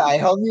 exactly. No. I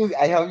hope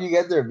you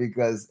get there,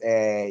 because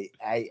I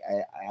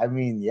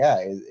mean,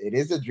 it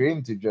is a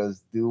dream to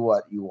just do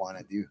what you want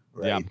to do,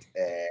 right?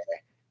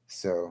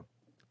 So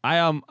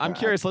I'm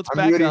curious. Let's I'm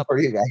back rooting up for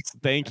you guys.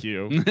 Thank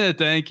you.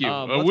 Thank you.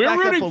 We're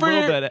rooting for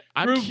you. bit.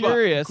 I'm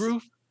curious.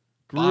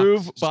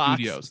 Groovebox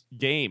Studios.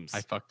 Games.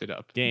 I fucked it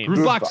up. Games.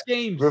 Groovebox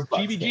Games.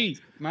 Groovebox GVG.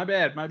 Games. My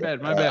bad.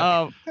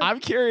 I'm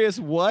curious,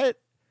 what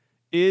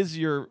is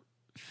your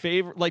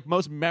favorite, like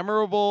most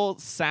memorable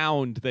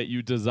sound that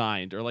you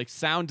designed, or like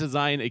sound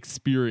design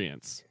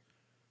experience?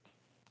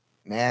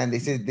 Man,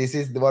 this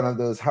is one of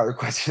those hard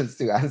questions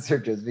to answer,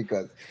 just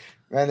because,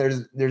 man,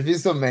 there's been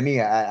so many.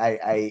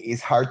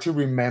 It's hard to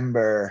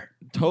remember.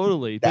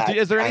 Totally. But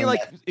is there any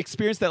like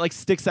experience that like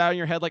sticks out in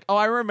your head? Like, oh,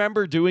 I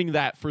remember doing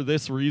that for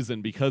this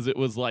reason, because it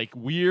was like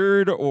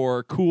weird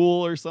or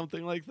cool or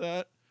something like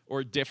that?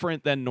 or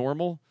different than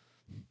normal?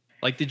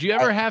 Like, did you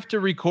ever have to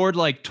record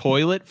like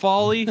toilet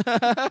folly?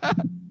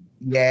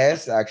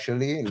 Yes,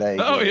 actually, like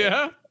Oh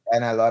yeah.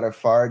 and a lot of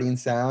farting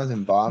sounds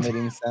and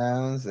vomiting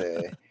sounds.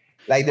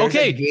 Like there's a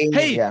Okay. game.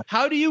 Hey, Yeah.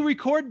 how do you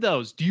record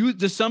those?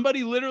 Does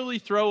somebody literally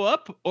throw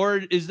up,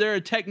 or is there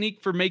a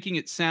technique for making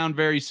it sound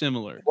very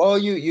similar? Well,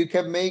 you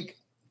can make,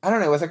 I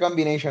don't know, it was a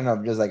combination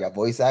of just like a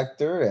voice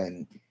actor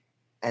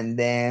and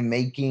then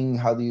making,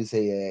 how do you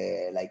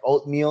say, like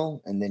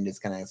oatmeal, and then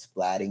just kind of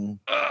splatting,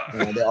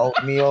 the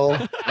oatmeal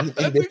in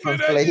That's a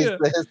different good idea.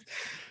 places.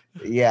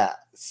 Yeah.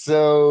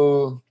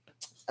 So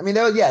I mean,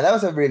 that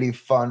was a really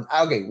fun.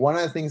 Okay, one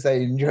of the things I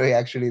enjoy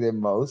actually the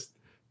most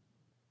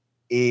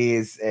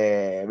is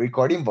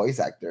recording voice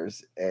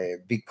actors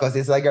because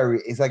it's like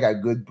a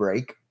good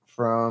break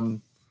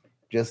from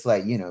just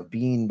like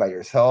being by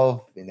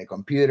yourself in the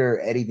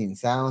computer, editing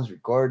sounds,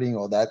 recording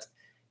all that,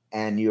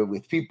 and you're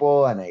with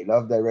people. And I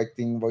love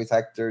directing voice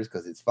actors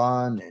because it's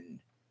fun, and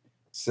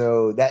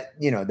so that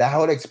that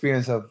whole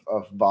experience of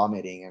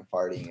vomiting and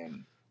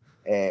farting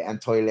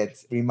and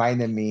toilets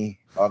reminded me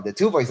of the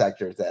two voice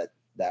actors that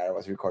I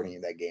was recording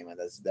in that game, and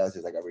that was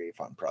just like a really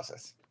fun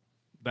process.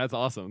 That's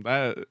awesome.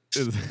 That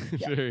is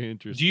very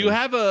interesting. Do you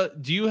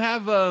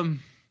have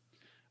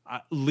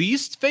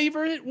least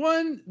favorite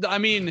one? I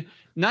mean,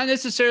 not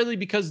necessarily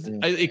because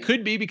it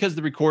could be because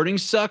the recording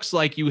sucks,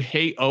 like you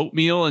hate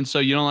oatmeal and so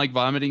you don't like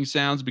vomiting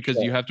sounds because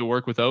you have to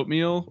work with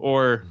oatmeal,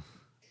 or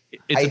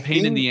it's a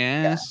pain in the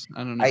ass. I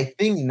don't know. I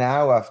think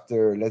now,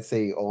 after let's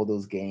say all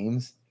those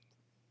games,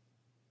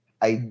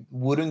 I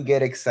wouldn't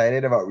get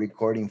excited about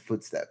recording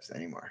footsteps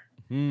anymore.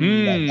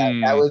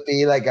 That would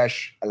be like a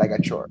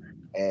chore,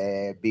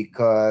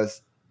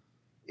 because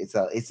it's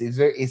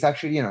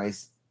actually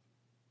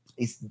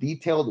it's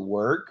detailed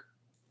work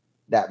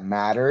that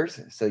matters.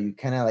 So you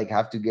kind of like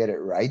have to get it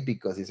right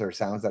because these are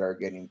sounds that are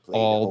getting played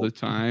all the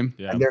time.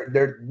 Yeah. And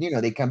they're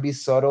they can be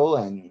subtle,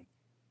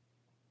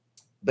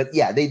 but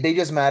yeah, they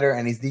just matter,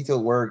 and it's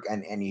detailed work,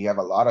 and you have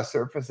a lot of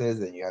surfaces,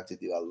 and you have to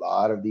do a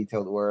lot of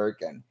detailed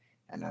work, and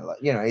a lot,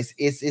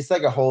 it's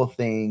like a whole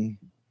thing.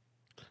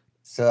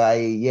 So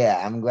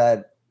I'm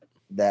glad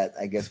that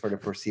I guess for the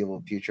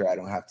foreseeable future I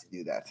don't have to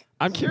do that.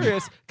 I'm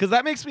curious because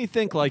that makes me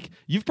think, like,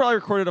 you've probably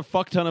recorded a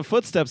fuck ton of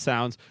footstep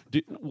sounds.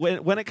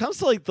 When it comes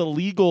to like the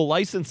legal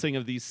licensing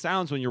of these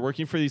sounds, when you're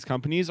working for these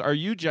companies, are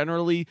you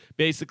generally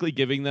basically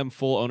giving them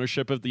full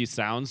ownership of these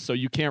sounds so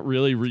you can't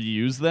really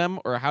reuse them,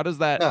 or how does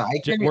that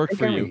work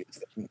for you?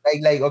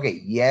 Like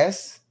okay,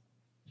 yes,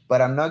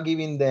 but I'm not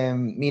giving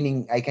them,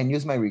 meaning I can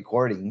use my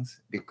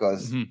recordings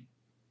because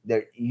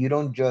you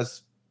don't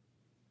just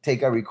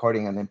take a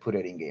recording and then put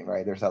it in game,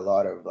 right? There's a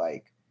lot of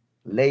like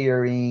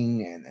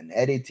layering and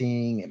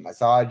editing and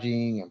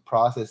massaging and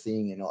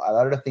processing, a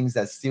lot of the things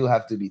that still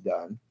have to be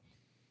done.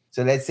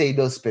 So let's say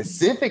those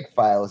specific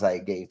files I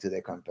gave to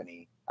the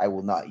company, I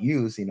will not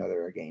use in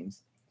other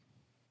games,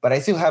 but I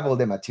still have all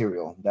the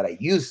material that I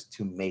used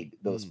to make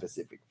those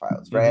specific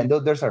files, right? And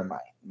those are mine,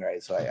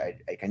 right? So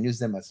I can use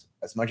them as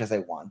much as I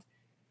want.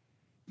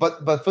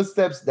 But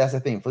footsteps, that's the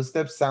thing.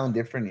 Footsteps sound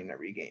different in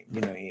every game.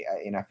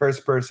 In a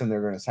first person,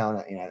 they're going to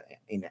sound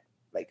in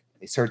like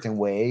a certain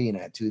way. In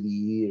a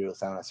 2D, it'll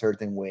sound a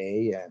certain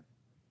way. And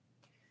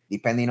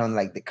depending on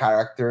like the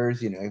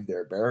characters, if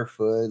they're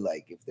barefoot,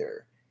 like if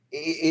they're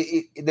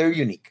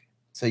unique.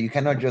 So you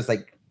cannot just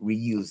like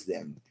reuse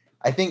them.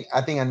 I think,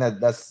 and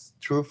that's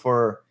true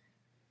for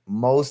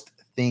most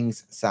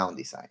things sound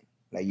design.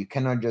 Like you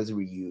cannot just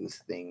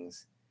reuse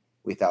things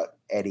without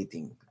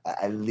editing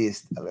at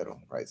least a little,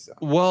 right? So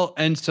well,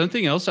 and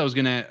something else I was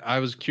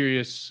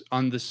curious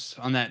on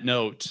that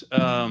note.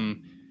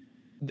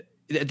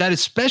 That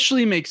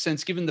especially makes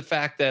sense given the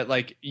fact that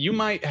like you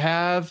might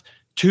have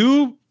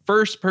two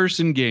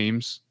first-person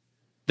games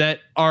that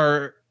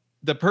are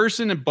the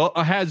person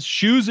has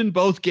shoes in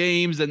both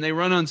games and they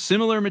run on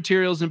similar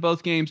materials in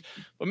both games,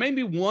 but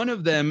maybe one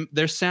of them,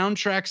 their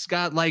soundtrack's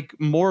got like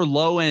more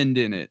low end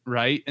in it,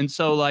 right? And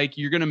so like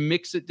you're gonna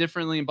mix it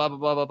differently and blah blah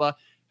blah blah blah.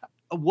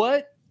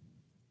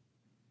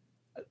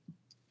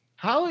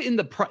 How in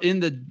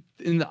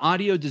the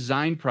audio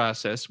design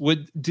process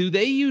do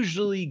they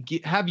usually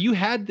have you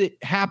had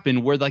that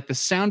happen where like the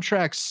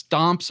soundtrack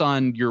stomps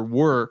on your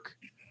work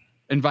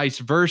and vice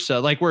versa,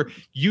 like where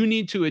you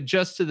need to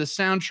adjust to the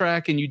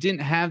soundtrack and you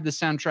didn't have the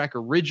soundtrack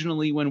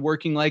originally when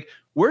working? Like,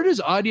 where does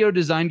audio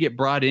design get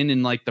brought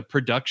in like the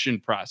production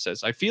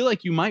process? I feel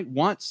like you might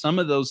want some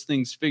of those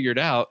things figured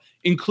out,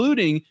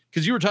 including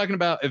because you were talking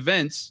about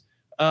events.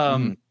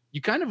 You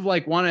kind of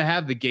like want to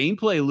have the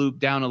gameplay loop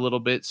down a little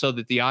bit so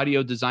that the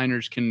audio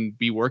designers can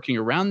be working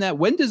around that.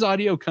 When does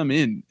audio come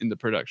in the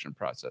production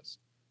process?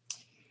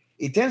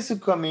 It tends to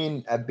come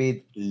in a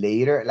bit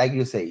later. Like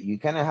you say, you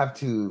kind of have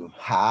to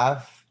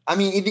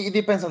it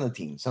depends on the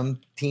team.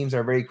 Some teams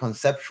are very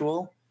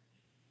conceptual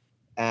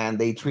and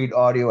they treat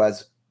audio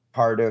as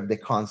part of the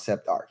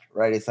concept art,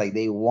 right? It's like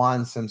they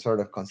want some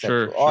sort of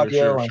conceptual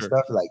audio and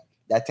stuff like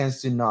that.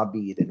 Tends to not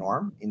be the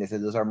norm. In the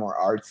sense, those are more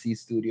artsy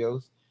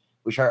studios,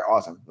 which are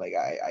awesome. Like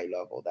I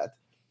love all that.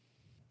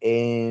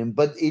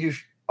 But it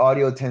is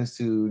audio tends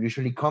to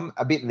usually come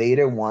a bit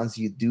later once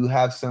you do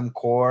have some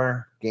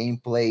core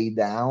gameplay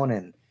down,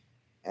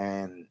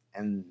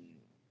 and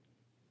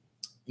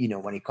you know,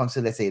 when it comes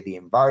to, let's say, the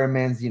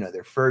environments, you know,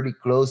 they're fairly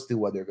close to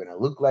what they're going to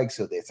look like,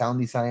 so the sound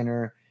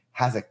designer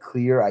has a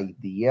clear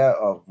idea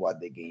of what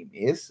the game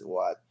is,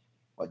 what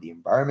the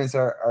environments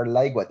are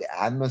like, what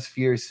the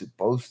atmosphere is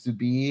supposed to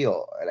be,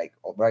 or like,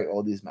 right,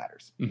 all these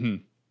matters. Mm-hmm.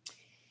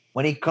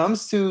 When it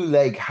comes to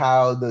like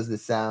how does the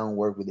sound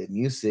work with the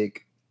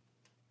music,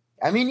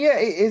 I mean, yeah,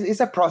 it's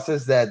a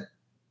process that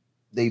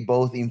they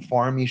both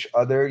inform each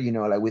other, you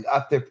know, like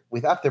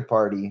with After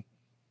Party.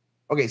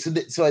 Okay, so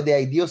the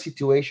ideal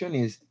situation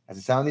is, as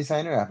a sound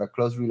designer, I have a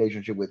close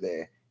relationship with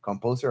the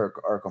composer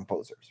or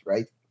composers,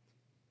 right?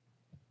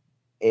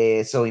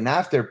 So in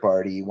After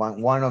Party,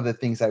 one of the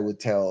things I would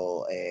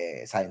tell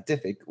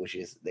Scientific, which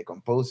is the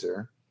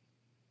composer,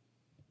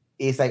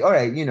 is like, all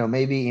right, you know,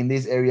 maybe in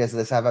these areas,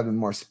 let's have a bit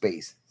more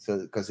space. So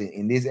because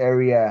in this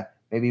area,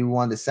 maybe we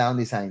want the sound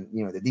design,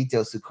 you know, the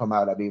details to come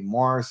out a bit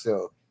more.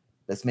 So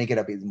let's make it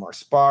a bit more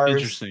sparse.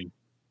 Interesting.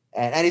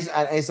 And it's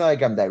not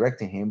like I'm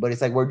directing him, but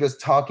it's like we're just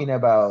talking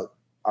about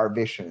our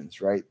visions,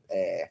 right?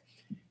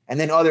 And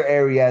then other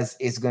areas,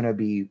 it's gonna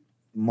be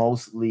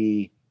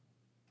mostly,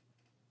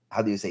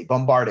 how do you say,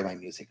 bombarded by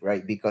music,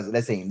 right? Because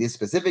let's say in these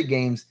specific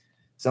games,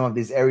 some of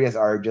these areas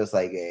are just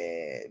like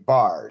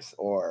bars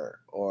or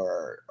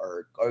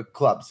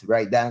clubs,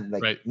 right? Then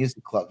like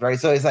music clubs, right?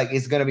 So it's like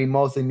it's gonna be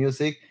mostly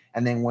music,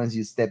 and then once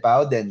you step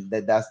out, then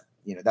that's,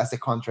 you know, that's the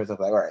contrast of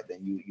like, all right, then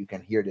you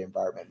can hear the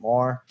environment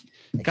more.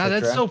 God,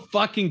 that's so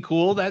fucking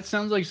cool. That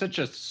sounds like such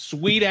a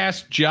sweet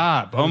ass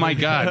job. Oh my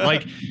God.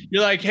 Like,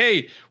 you're like,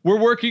 hey, we're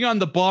working on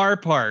the bar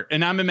part.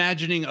 And I'm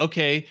imagining,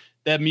 okay,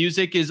 that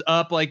music is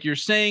up, like you're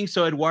saying.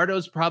 So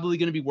Eduardo's probably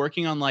going to be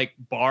working on like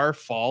bar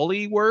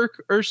foley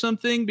work or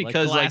something,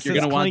 because like you're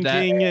going to want that.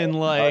 And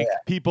like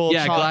people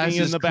talking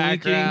in the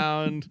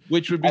background,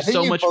 which would be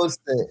so much.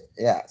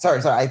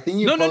 Sorry. I think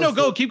you. No,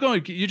 go. Keep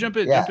going. You jump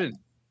in. Jump in.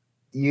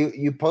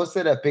 You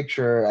posted a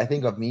picture, I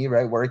think, of me,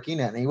 right, working,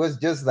 and it was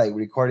just like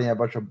recording a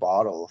bunch of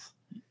bottles.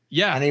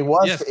 Yeah, and it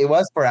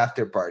was for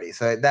After Party.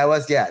 So that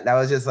was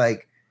just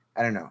like,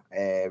 I don't know,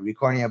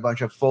 recording a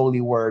bunch of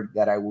Foley work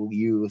that I will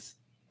use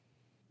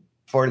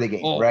for the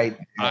game, right?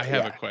 I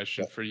have a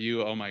question for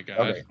you. Oh my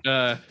God.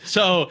 Okay.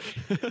 So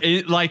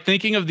like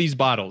thinking of these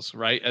bottles,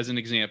 right, as an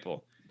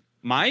example,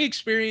 my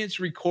experience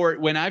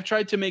when I've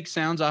tried to make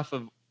sounds off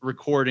of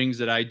recordings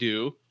that I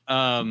do,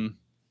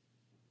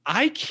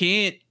 I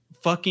can't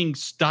fucking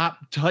stop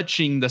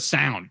touching the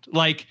sound.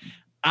 Like,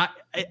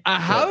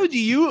 how do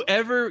you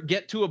ever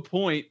get to a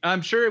point?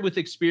 I'm sure with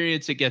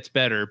experience it gets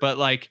better, but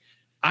like,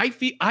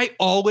 I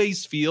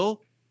always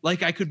feel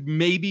like I could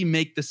maybe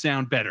make the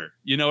sound better.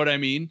 You know what I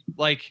mean?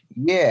 Like,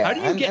 how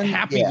do you get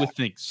happy with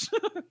things?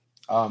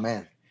 Oh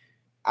man,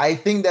 I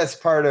think that's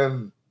part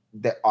of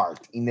the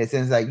art, in the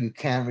sense that you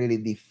can't really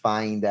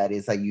define that.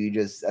 It's like you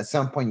just, at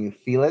some point you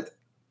feel it.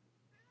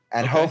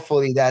 And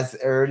hopefully that's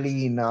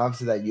early enough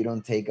so that you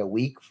don't take a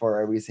week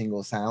for every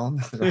single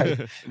sound.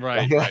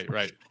 Right.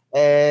 right.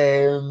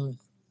 I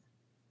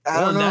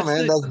don't know,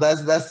 man.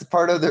 That's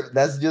part of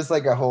that's just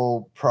like a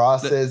whole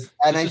process.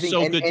 And I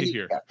think good to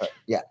hear.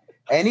 Yeah.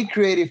 Any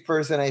creative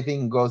person, I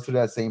think, goes through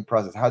that same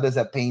process. How does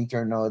a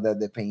painter know that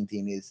the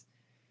painting is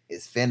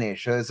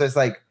finished? So it's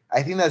like,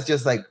 I think that's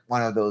just like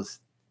one of those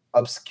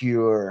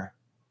obscure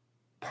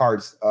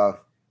parts of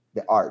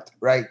the art,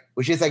 right?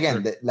 Which is,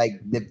 again,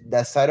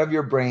 the side of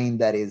your brain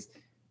that is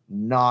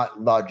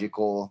not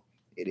logical,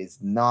 it is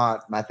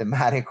not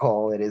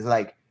mathematical, it is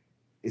like,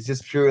 it's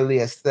just purely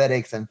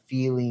aesthetics and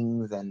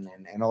feelings and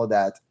all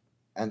that,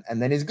 and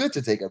then it's good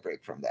to take a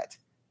break from that,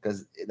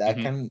 because that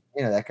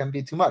can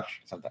be too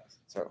much sometimes.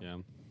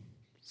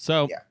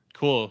 So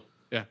Cool.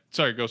 Yeah,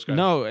 sorry, go Scott.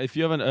 No, if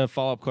you have a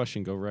follow-up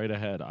question, go right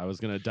ahead. I was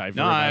going to divert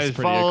us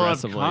pretty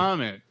aggressively.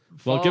 Comment.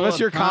 Well, give us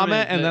your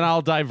comment and then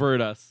I'll divert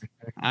us.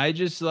 I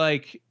just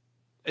like,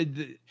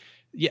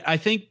 I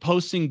think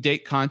posting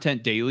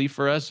content daily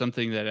for us,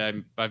 something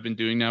that I've been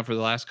doing now for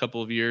the last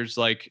couple of years,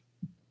 like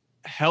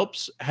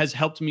has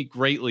helped me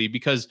greatly,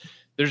 because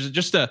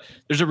there's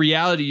a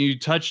reality, you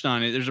touched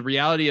on it. There's a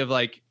reality of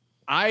like,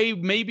 I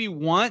maybe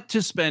want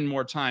to spend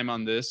more time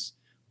on this,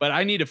 but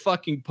I need to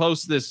fucking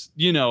post this,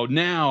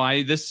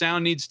 now this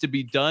sound needs to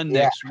be done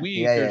next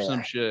week or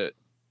some shit.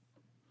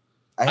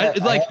 I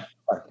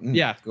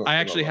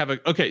actually have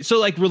so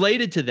like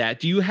related to that,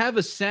 do you have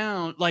a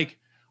sound, like,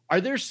 are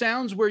there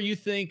sounds where you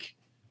think,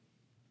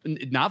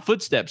 not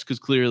footsteps, because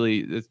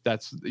clearly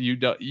that's you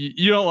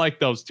don't like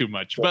those too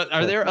much, but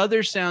are there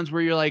other sounds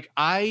where you're like,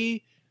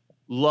 I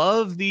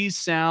love these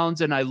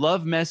sounds and I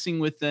love messing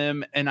with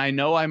them, and I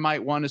know I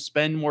might want to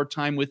spend more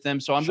time with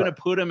them, so I'm going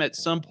to put them at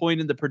some point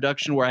in the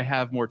production where I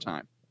have more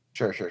time?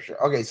 Sure.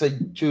 Okay, so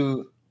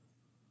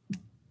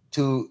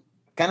to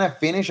kind of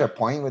finish a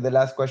point with the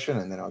last question,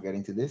 and then I'll get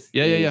into this.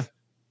 Yeah.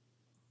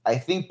 I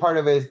think part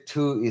of it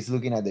too is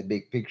looking at the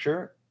big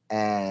picture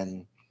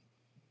and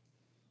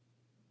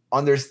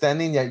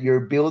understanding that you're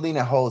building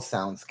a whole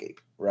soundscape,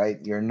 right?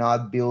 You're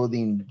not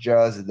building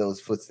just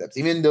those footsteps,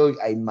 even though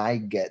I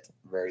might get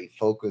very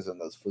focused on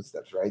those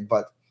footsteps, right?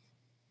 But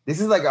this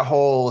is like a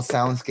whole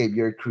soundscape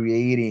you're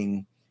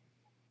creating,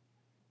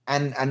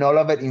 and all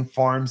of it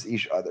informs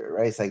each other,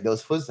 right? It's like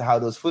how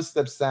those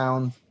footsteps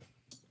sound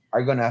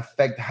are going to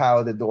affect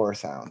how the door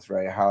sounds,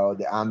 right? How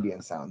the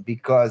ambient sound,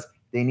 because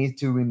they need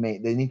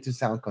to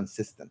sound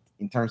consistent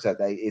in terms of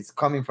that it's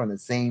coming from the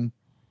same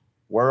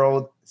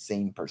world,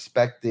 same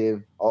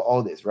perspective,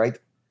 all this, right?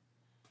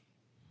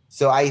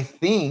 So I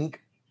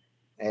think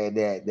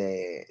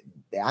the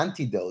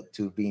antidote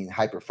to being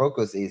hyper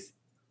focused is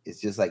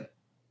just like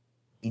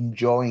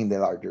enjoying the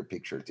larger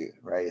picture too,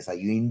 right? It's like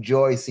you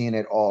enjoy seeing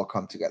it all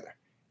come together.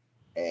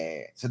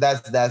 So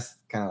that's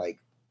kind of like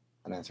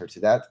an answer to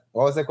that.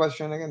 What was the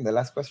question again? The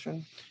last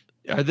question?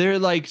 Are there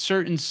like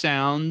certain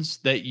sounds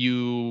that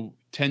you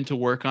tend to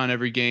work on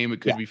every game? It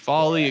could be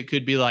Folly. It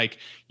could be like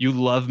you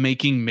love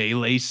making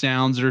melee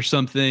sounds or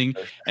something.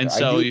 Sure. And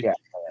so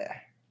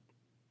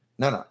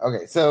No.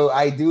 Okay. So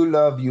I do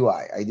love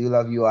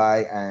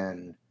UI.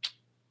 And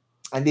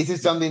this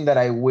is something that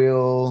I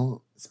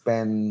will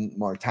spend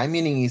more time,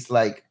 meaning is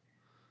like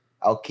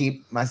I'll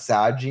keep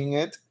massaging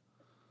it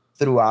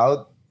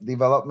throughout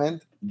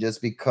development,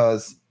 just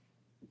because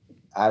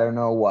I don't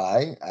know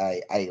why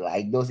I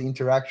like those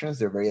interactions.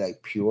 They're very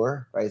like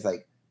pure, right? It's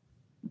like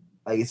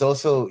it's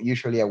also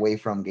usually away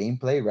from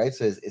gameplay, right?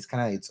 So it's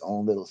kind of its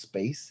own little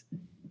space,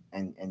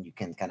 and you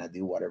can kind of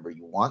do whatever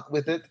you want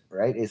with it,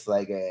 right? It's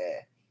like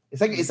a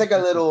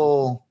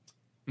little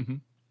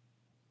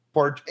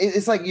portrait.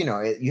 It's like,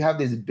 you have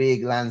this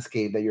big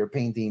landscape that you're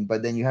painting,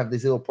 but then you have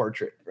this little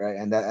portrait, right?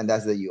 And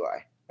that's the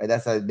UI, right?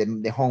 That's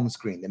the home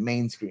screen, the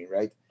main screen,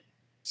 right?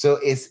 So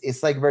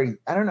it's like very,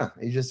 I don't know.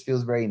 It just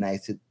feels very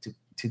nice to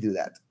do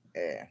that.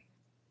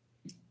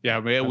 Yeah,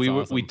 man,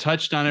 we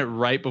touched on it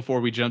right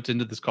before we jumped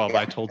into this call. But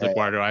I told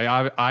Eduardo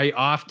I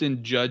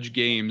often judge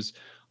games.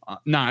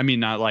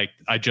 Not like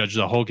I judge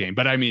the whole game,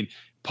 but I mean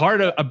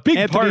a big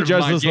Anthony part of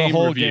judges my game the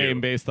whole review,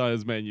 game based on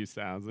his menu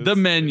sounds. The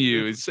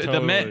menus,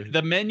 totally...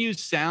 the menu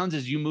sounds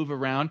as you move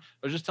around.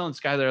 I was just telling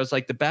Skylar, I was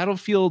like, the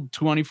Battlefield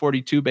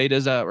 2042 beta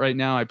is out right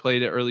now. I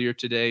played it earlier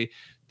today.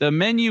 The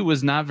menu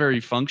was not very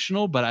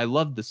functional, but I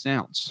loved the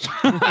sounds.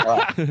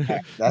 That's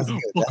good. Like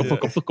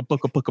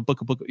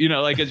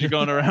as you're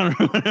going around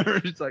or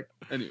whatever. It's like,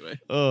 anyway.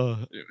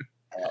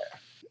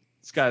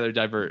 Skylar,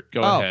 divert.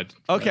 Go ahead.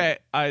 Okay,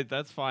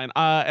 that's fine.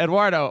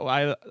 Eduardo,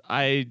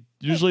 I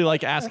usually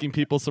like asking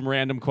people some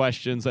random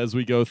questions as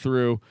we go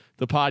through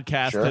the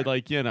podcast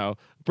to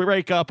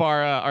break up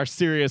our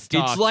serious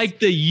talks. It's like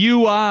the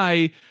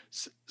UI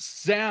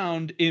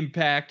sound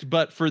impact,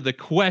 but for the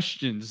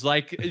questions.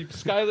 Like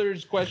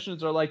Skylar's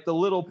questions are like the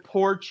little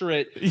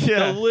portrait,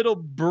 the little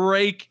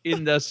break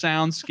in the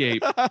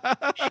soundscape.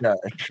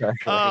 Sure.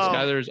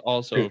 Skylar is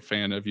also a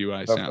fan of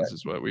UI sounds,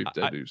 is what we've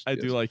deduced. I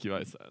do like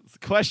UI sounds.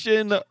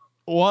 Question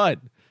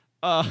 1.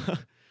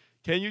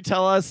 Can you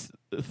tell us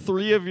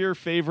 3 of your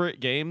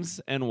favorite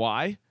games and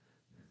why?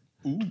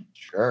 Ooh,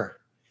 sure.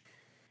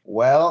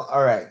 Well,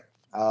 all right.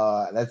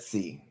 Let's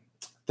see.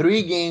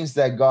 3 games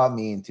that got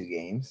me into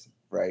games.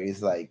 Right,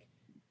 it's like,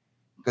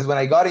 because when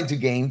I got into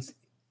games,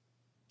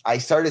 I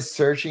started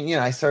searching.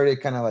 I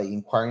started kind of like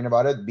inquiring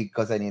about it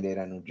because I needed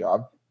a new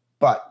job.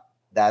 But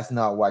that's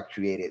not what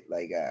created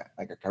like a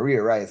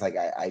career, right? It's like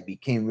I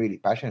became really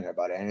passionate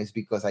about it, and it's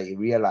because I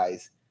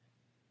realized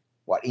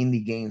what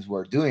indie games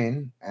were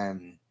doing,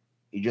 and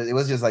it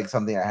was just like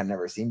something I had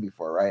never seen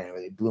before, right? And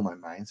it blew my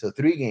mind. So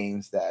 3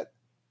 games that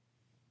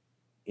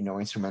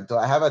instrumental.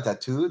 I have a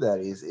tattoo that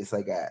it's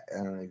like I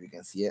don't know if you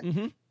can see it,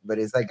 but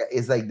it's like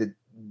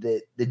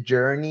the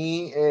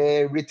Journey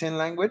written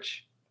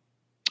language.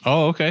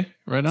 Oh, okay,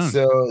 right on.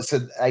 So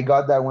I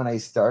got that when I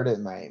started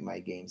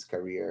my games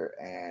career,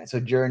 and so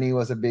Journey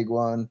was a big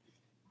one.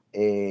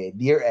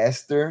 Dear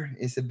Esther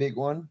is a big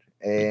one,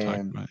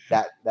 and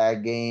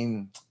that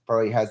game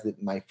probably has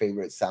my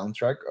favorite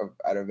soundtrack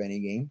out of any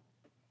game.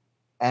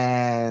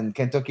 And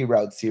Kentucky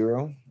Route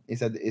Zero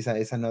is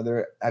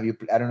another. I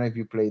don't know if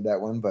you played that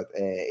one, but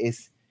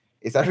it's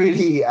a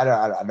really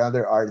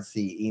another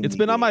artsy. It's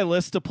been on my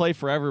list to play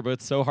forever, but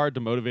it's so hard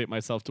to motivate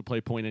myself to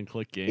play point and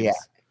click games.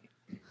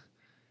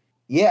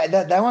 Yeah.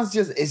 That one's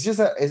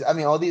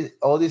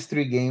all these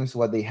 3 games.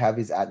 What they have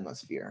is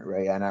atmosphere,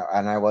 right?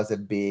 And I was a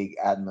big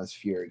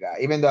atmosphere guy,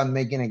 even though I'm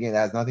making a game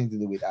that has nothing to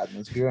do with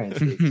atmosphere, and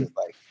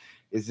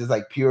it's just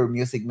like pure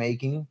music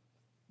making.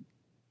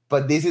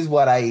 But this is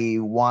what I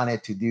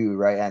wanted to do,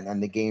 right?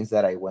 And the games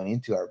that I went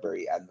into are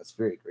very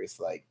atmospheric.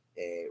 It's like,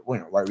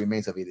 What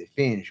Remains of Edith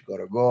Finch,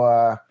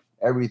 Gorogoa,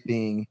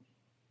 everything.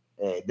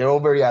 They're all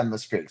very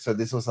atmospheric. So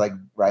this was like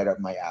right up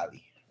my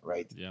alley,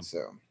 right? Yeah.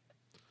 So,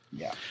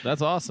 yeah.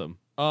 That's awesome.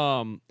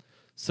 Or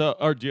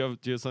do you have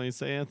something to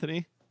say,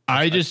 Anthony?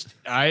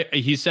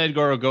 He said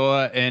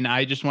Gorogoa, and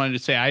I just wanted to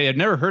say I had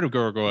never heard of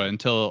Gorogoa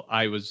until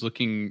I was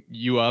looking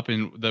you up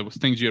and the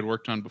things you had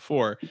worked on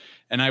before.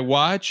 And I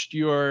watched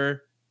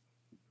your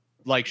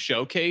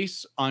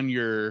showcase on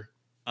your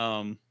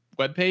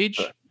webpage,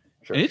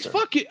 Sure, It's sure.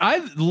 fucking.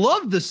 I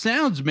love the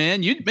sounds,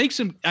 man. You'd make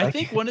some. I Like-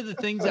 think one of the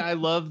things that I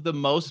love the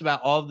most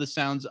about all of the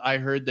sounds I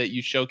heard that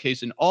you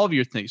showcase in all of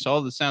your things, all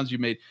of the sounds you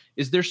made,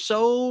 is they're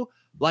so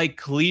like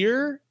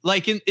clear,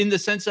 like in the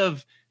sense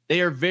of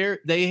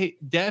they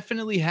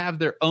definitely have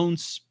their own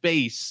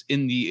space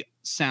in the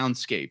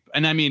soundscape.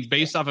 And I mean,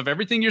 based off of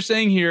everything you're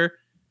saying here,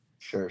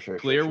 Sure.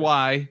 clear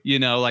why,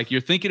 like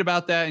you're thinking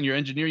about that and you're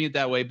engineering it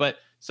that way. But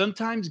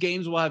sometimes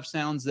games will have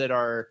sounds that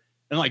are,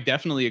 and like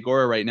definitely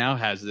Agora right now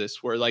has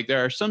this, where like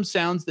there are some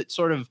sounds that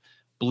sort of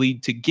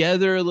bleed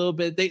together a little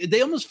bit.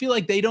 They almost feel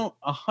like they don't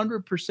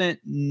 100%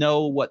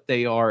 know what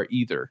they are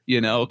either,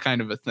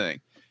 kind of a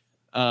thing.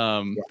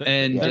 And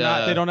they're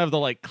not. They don't have the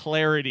like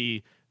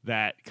clarity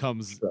that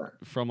comes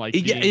from like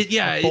there's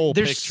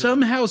picture.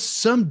 somehow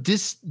some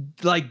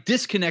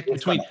disconnect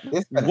between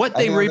what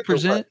they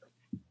represent.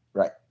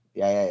 Right.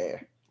 Yeah.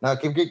 No,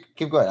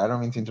 keep going. I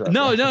don't mean to interrupt.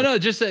 No.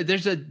 Just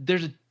there's a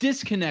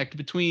disconnect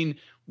between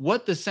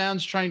what the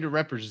sound's trying to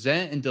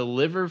represent and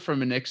deliver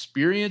from an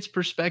experience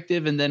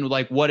perspective, and then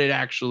like what it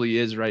actually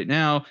is right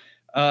now.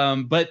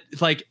 But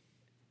like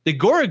the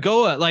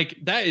Gorogoa, like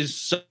that is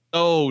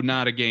so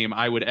not a game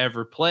I would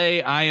ever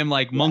play. I am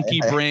like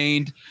monkey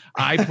brained.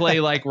 I play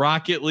like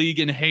Rocket League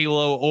and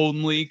Halo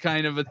only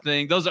kind of a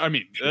thing. Those are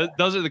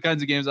the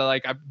kinds of games I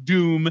like.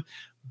 Doom.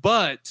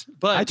 But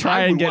I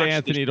try and get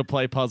Anthony to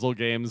play puzzle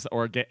games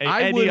or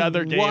any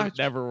other game. It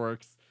never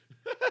works.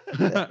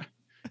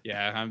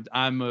 Yeah,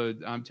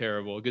 I'm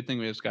terrible. Good thing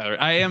we have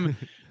Skylar.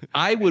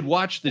 I would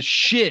watch the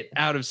shit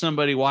out of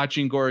somebody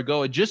watching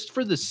Gorogoa just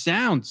for the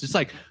sounds. It's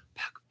like,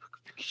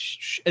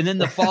 and then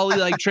the foley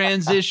like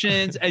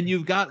transitions, and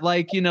you've got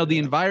like the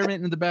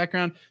environment in the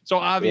background. So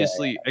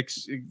obviously,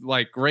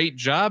 like great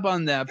job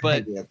on that.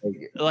 But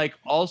like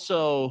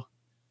also,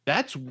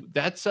 that's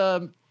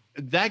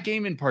that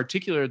game in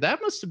particular,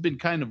 that must have been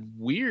kind of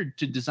weird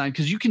to design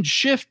because you can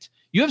shift.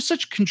 You have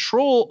such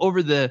control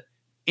over the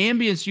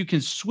ambience you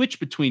can switch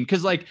between.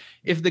 Because like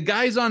if the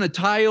guy's on a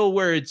tile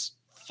where it's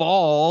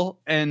fall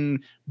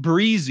and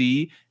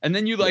breezy, and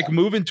then you like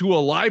move into a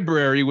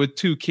library with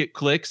 2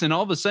 clicks, and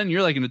all of a sudden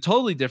you're like in a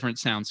totally different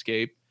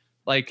soundscape.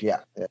 Like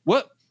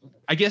what?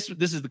 I guess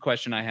this is the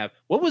question I have.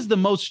 What was the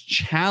most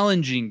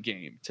challenging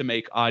game to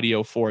make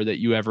audio for that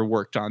you ever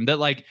worked on? That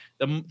like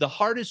the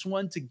hardest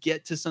one to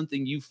get to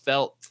something you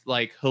felt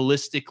like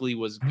holistically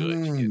was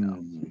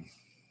good,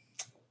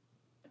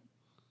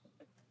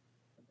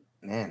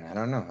 Man, I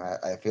don't know.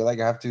 I feel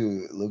like I have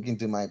to look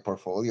into my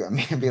portfolio and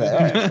be like, all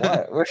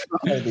right, what's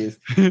wrong with this?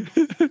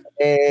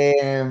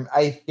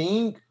 I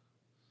think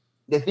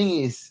the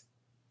thing is,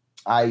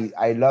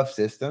 I love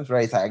systems,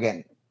 right? It's like,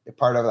 again, the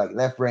part of like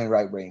left brain,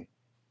 right brain.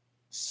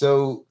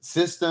 So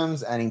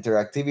systems and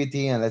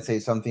interactivity, and let's say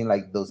something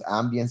like those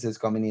ambiances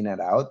coming in and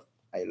out,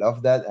 I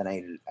love that, and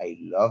I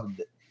love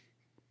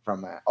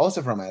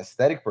also from an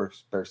aesthetic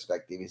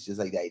perspective. It's just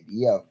like the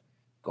idea of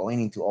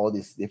going into all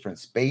these different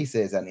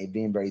spaces and it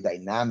being very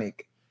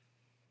dynamic.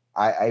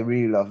 I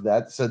really love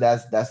that. So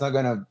it's not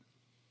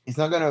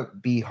gonna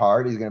be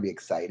hard. It's gonna be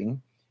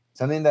exciting.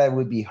 Something that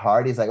would be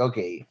hard is like,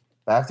 okay,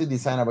 I have to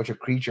design a bunch of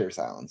creature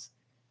sounds.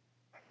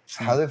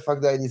 How the fuck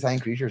do I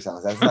design creature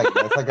sounds? That's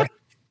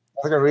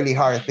like a really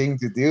hard thing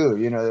to do.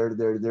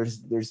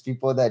 There's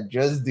people that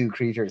just do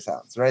creature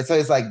sounds, right? So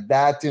it's like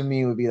that to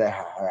me would be like,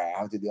 all right, I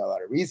have to do a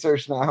lot of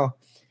research now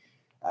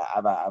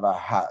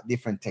about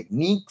different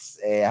techniques.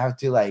 I have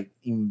to like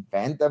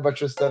invent a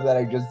bunch of stuff that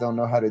I just don't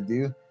know how to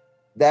do.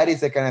 That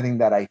is the kind of thing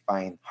that I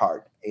find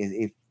hard.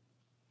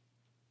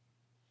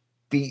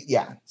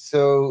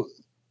 So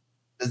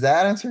does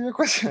that answer your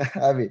question?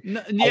 I mean,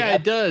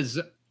 it does.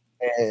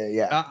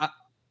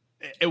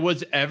 It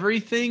was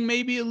everything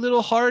maybe a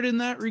little hard in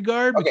that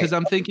regard because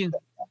I'm thinking.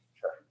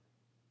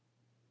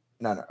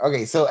 No.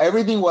 Okay, so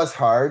everything was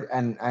hard,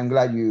 and I'm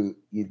glad you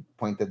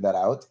pointed that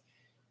out.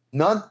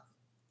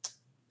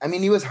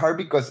 It was hard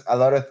because a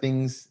lot of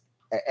things,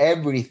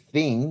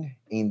 everything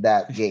in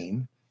that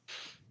game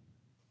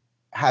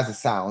has a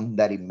sound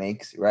that it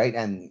makes, right?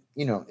 And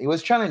it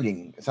was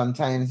challenging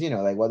sometimes.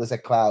 Like what does a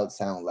cloud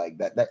sound like?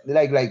 That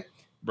like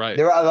right.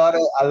 There are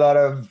a lot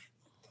of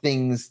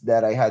things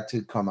that I had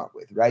to come up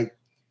with, right?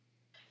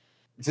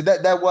 So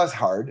that was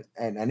hard,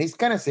 and it's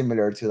kind of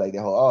similar to like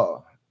the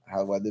whole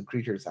what do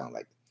creatures sound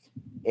like,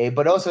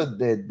 but also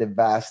the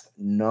vast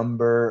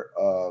number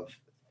of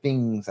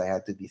things I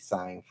had to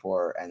design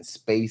for and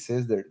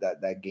spaces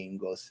that game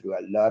goes through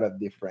a lot of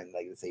different,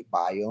 like let's say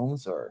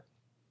biomes or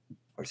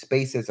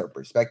spaces or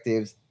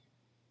perspectives,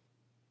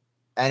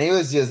 and it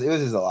was just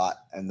a lot,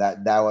 and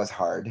that was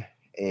hard.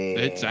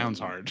 It sounds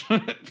hard.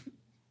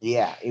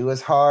 Yeah, it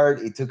was hard.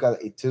 It took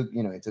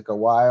a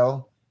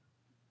while.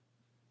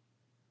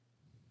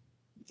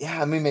 Yeah,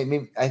 I mean,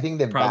 maybe I think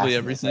that probably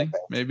everything,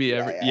 maybe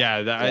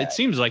it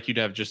seems like you'd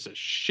have just a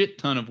shit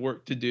ton of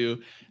work to do,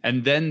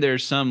 and then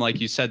there's some, like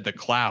you said, the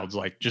clouds.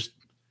 Like, just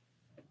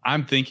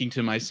I'm thinking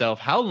to myself,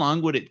 how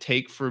long would it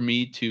take for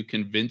me to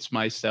convince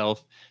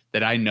myself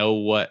that I know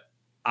what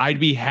I'd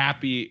be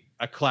happy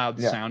a cloud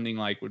sounding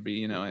like would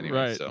be? Anyway.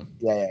 Right. So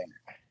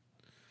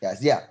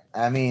yeah.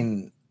 I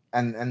mean,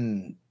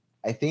 and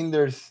I think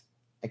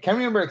I can't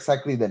remember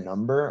exactly the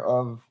number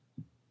of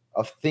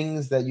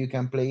things that you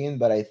can play in,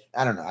 but I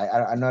don't know.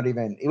 I'm not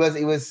even. It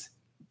was.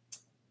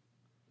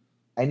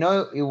 I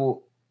know it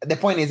will. The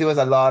point is, it was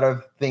a lot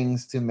of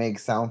things to make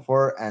sound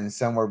for, and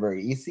some were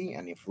very easy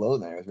and it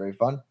flowed and it was very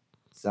fun.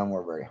 Some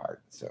were very hard.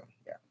 So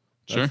yeah.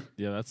 Sure.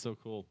 Yeah, that's so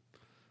cool.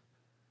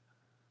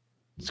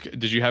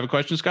 Did you have a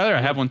question, Skylar?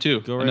 I have one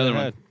too. Go right ahead.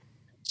 One.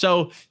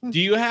 So, do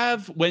you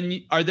have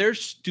are there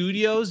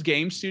studios,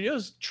 game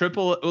studios,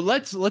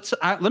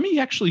 let me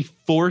actually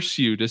force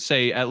you to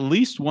say at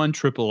least one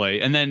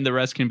AAA, and then the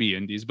rest can be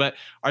indies. But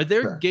are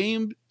there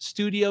game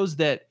studios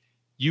that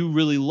you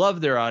really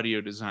love their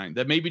audio design,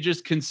 that maybe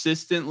just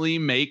consistently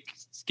make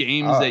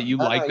games that you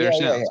like their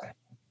sounds?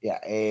 Yeah.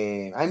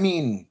 I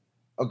mean,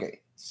 okay.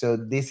 So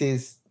this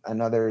is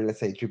another, let's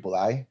say,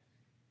 AAA.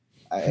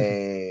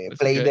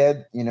 Play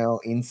Dead,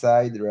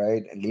 Inside,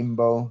 right?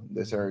 Limbo.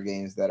 Those are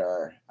games that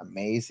are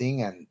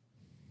amazing, and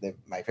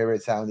my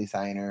favorite sound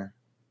designer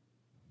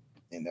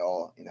in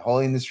the whole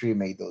industry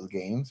made those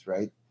games,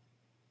 right?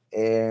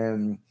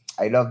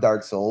 I love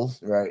Dark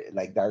Souls, right?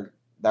 Like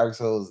Dark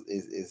Souls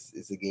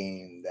is a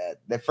game that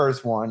the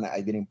first one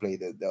I didn't play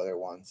the other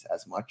ones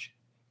as much,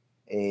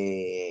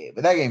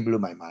 but that game blew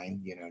my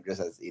mind,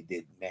 just as it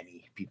did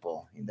many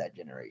people in that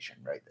generation,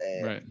 right?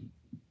 Right.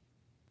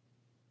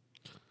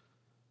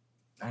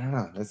 I don't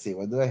know. Let's see.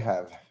 What do I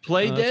have?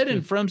 Play Dead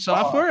and From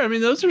Software. I mean,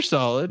 those are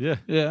solid. Yeah.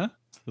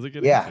 Those are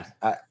good. Yeah.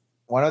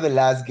 One of the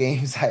last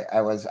games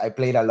I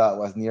played a lot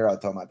was Nier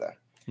Automata.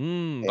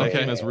 That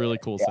game has really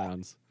cool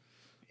sounds.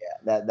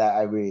 Yeah, that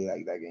I really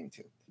like that game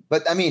too.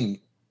 But I mean,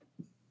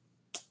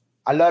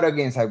 a lot of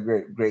games have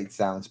great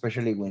sound,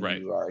 especially when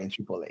you are in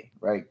AAA,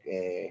 right?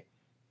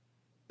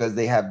 Because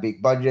they have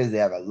big budgets, they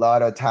have a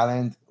lot of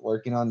talent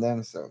working on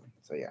them. So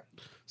yeah.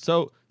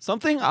 So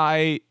something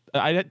I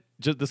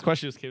this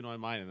question just came to my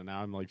mind, and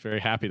now I'm like very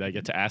happy that I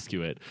get to ask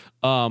you it.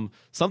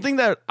 Something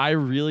that I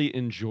really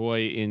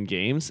enjoy in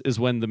games is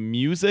when the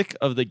music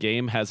of the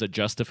game has a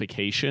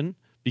justification,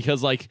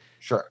 because like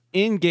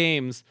in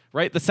games,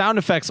 right, the sound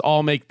effects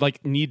all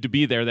need to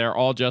be there. They're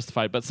all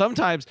justified. But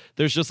sometimes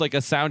there's just like a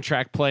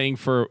soundtrack playing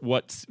for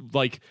what's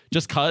like,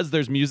 just cause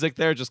there's music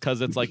there, just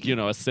cause it's like, a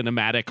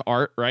cinematic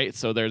art, right?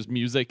 So there's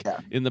music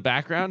in the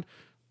background.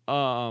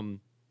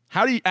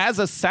 How do you, as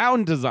a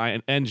sound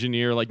design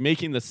engineer, like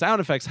making the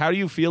sound effects, how do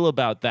you feel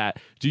about that?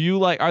 Do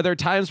you are there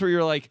times where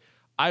you're like,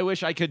 I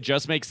wish I could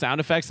just make sound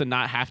effects and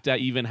not have to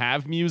even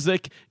have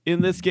music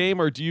in this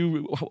game? Or do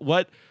you,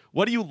 what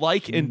do you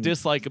like and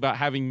dislike about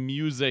having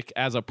music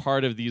as a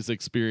part of these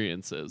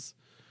experiences?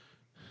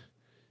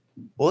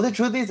 Well, the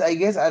truth is, I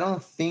guess I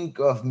don't think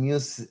of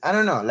music. I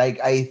don't know. Like,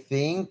 I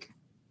think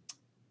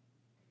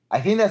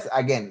that's,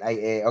 again,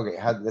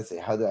 let's say,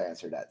 how do I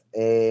answer that?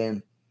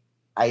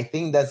 I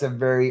think that's a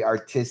very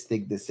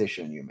artistic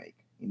decision you make,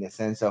 in the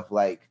sense of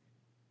like,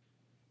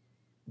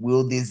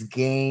 will this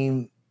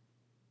game,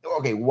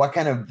 what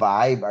kind of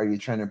vibe are you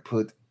trying to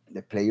put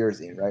the players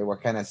in, right?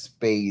 What kind of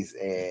space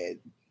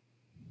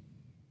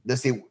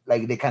does it,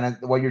 like, the kind of,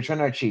 what you're trying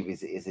to achieve,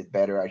 is it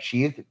better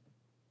achieved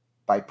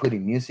by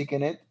putting music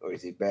in it, or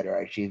is it better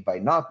achieved by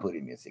not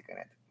putting music in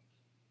it?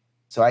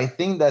 So I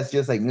think that's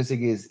just like, music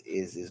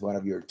is one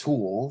of your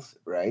tools,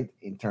 right,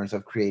 in terms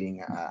of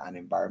creating an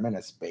environment,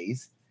 a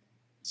space.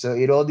 So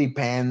it all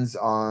depends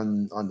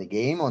on the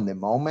game, on the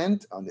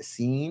moment, on the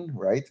scene,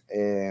 right?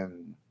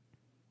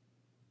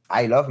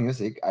 I love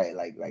music. I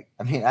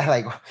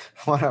like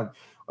one of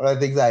the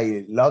things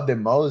I love the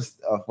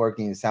most of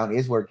working in sound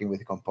is working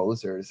with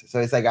composers.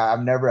 So it's like,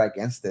 I'm never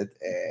against it.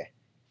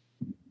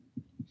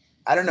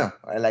 I don't know.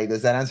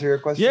 Does that answer your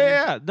question?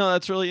 Yeah. No,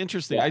 that's really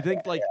interesting. I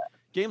think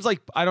games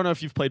like, I don't know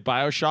if you've played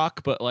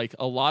BioShock, but like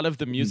a lot of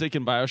the music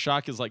in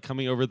BioShock is like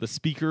coming over the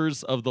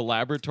speakers of the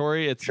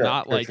laboratory. It's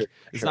not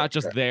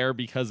just there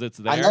because it's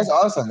there. And that's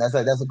awesome. That's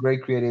a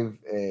great creative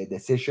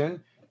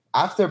decision.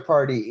 After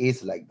Party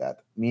is like that,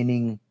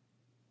 meaning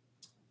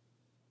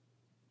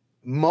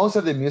most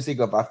of the music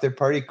of After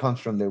Party comes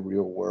from the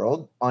real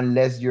world,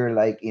 unless you're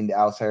like in the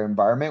outside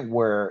environment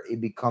where it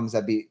becomes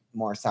a bit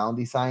more sound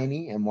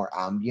designy and more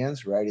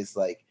ambience, right? It's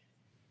like,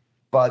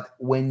 but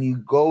when you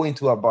go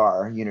into a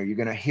bar, you're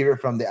going to hear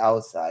it from the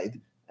outside.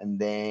 And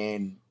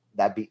then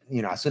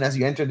as soon as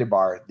you enter the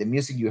bar, the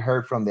music you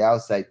heard from the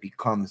outside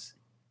becomes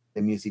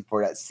the music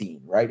for that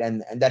scene, right?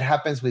 And that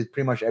happens with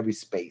pretty much every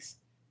space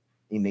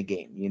in the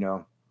game,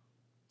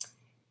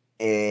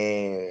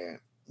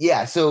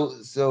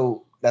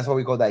 So that's what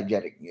we call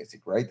diegetic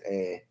music, right?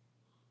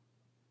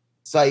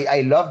 So I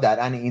love that.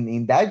 And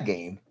in that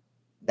game,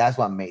 that's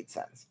what made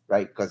sense,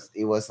 right? Because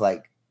it was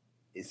like,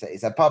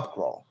 it's a pub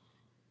crawl.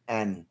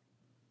 And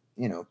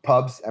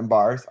pubs and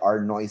bars are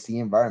noisy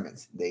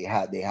environments. They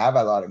have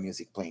a lot of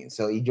music playing,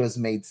 so it just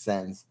made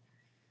sense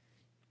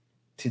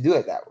to do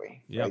it that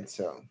way, right?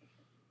 So,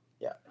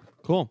 yeah,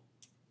 cool,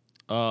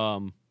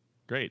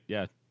 great,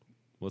 yeah.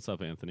 What's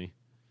up, Anthony?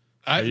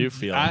 How are you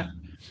feeling?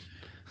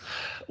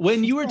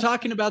 When you were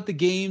talking about the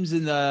games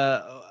and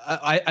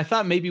I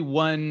thought maybe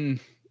one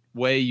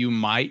way you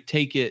might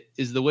take it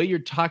is the way you're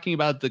talking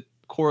about the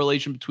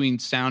correlation between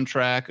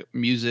soundtrack,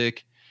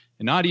 music,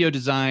 and audio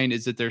design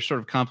is that they're sort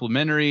of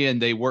complementary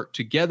and they work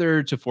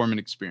together to form an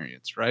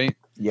experience, right?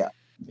 Yeah.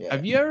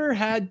 Have you ever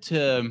had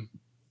to,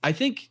 I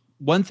think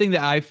one thing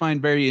that I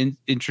find very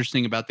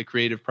interesting about the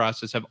creative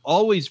process, I've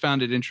always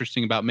found it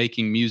interesting about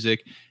making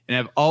music, and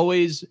I've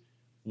always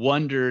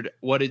wondered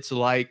what it's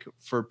like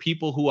for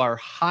people who are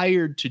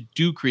hired to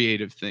do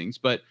creative things.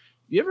 But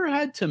you ever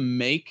had to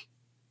make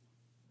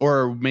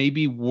or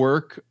maybe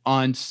work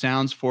on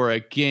sounds for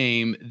a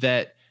game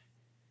that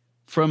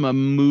from a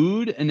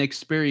mood and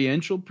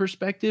experiential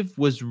perspective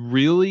was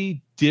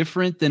really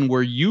different than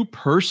where you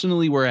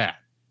personally were at?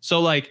 So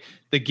like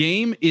the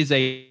game is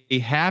a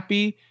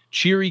happy,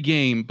 cheery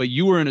game, but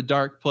you were in a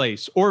dark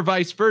place, or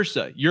vice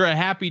versa. You're a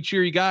happy,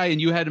 cheery guy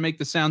and you had to make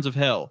the sounds of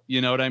hell.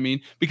 You know what I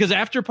mean? Because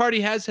After Party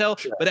has hell,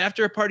 but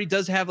After Party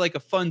does have like a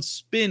fun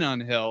spin on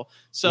hell.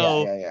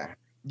 So,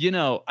 you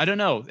know, I don't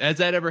know. Has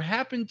that ever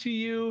happened to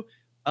you?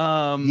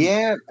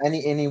 Yeah, and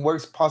it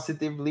works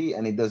positively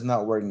and it does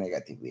not work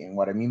negatively. And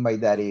what I mean by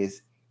that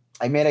is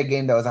I made a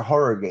game that was a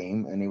horror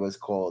game and it was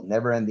called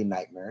Never Ending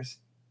Nightmares.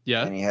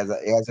 Yeah. And it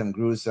has some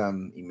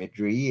gruesome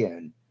imagery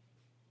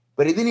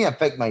but it didn't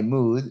affect my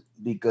mood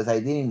because I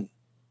don't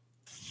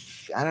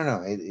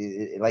know,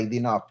 it like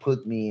did not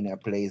put me in a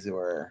place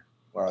where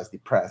I was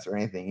depressed or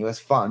anything. It was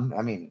fun.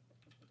 I mean,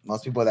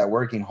 most people that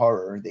work in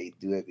horror, they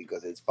do it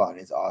because it's fun,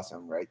 it's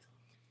awesome, right?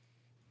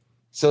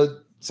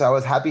 So I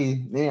was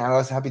happy. I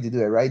was happy to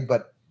do it, right?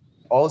 But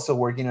also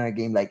working on a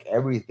game like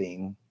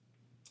Everything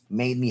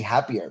made me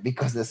happier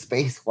because the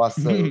space was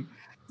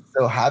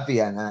so happy,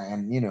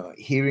 and you know,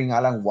 hearing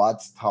Alan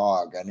Watts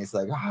talk, and it's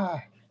like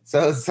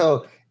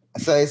so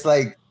it's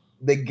like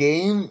the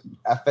game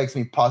affects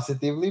me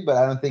positively, but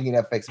I don't think it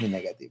affects me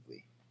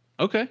negatively.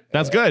 Okay,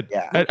 that's good.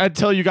 Yeah,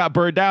 until you got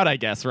burned out, I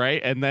guess, right?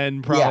 And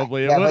then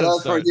probably but that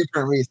was for a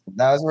different reason.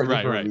 That was for a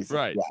different reason.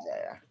 Right.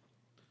 Yeah.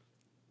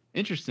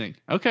 Interesting.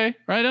 Okay,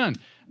 right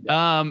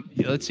on.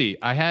 Let's see.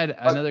 I had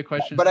another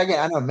question. But again,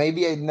 I don't know.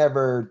 Maybe I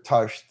never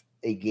touched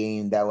a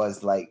game that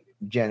was like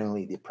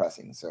genuinely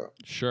depressing. So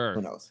sure,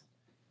 who knows?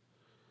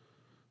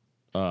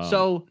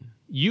 So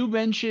you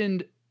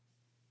mentioned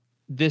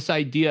this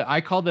idea. I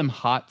call them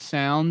hot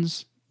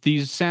sounds.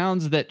 These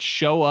sounds that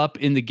show up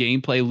in the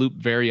gameplay loop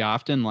very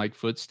often, like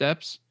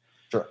footsteps.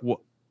 Sure.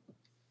 What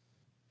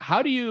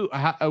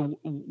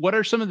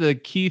are some of the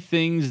key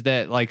things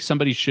that like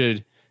somebody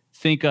should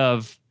think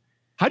of?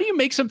 How do you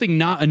make something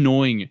not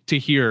annoying to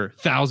hear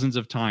thousands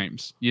of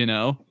times? You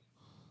know,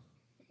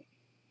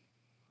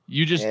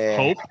 you just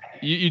hope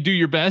you do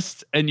your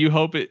best and you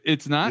hope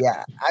it's not.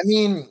 Yeah. I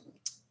mean,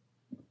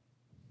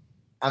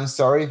 I'm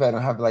sorry if I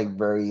don't have like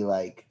very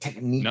like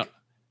technique. No.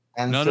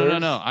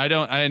 I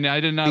don't. I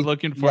did not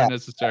looking for it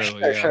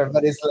necessarily. Sure.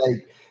 But it's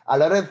like a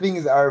lot of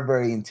things are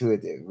very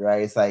intuitive,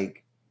 right? It's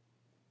like,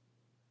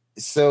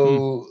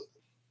 so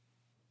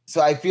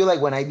I feel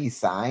like when I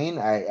design,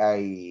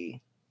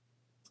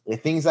 the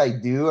things I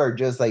do are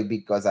just like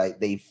because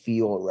they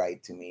feel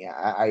right to me.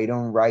 I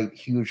don't write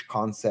huge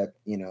concept,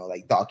 you know,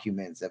 like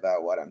documents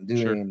about what I'm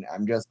doing. Sure.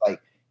 I'm just like,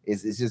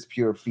 it's just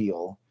pure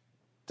feel.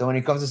 So when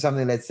it comes to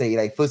something, let's say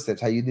like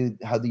footsteps, how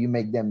do you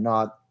make them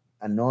not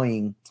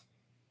annoying?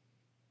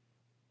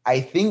 I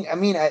think, I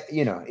mean,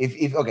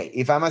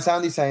 if I'm a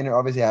sound designer,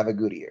 obviously I have a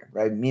good ear,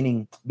 right?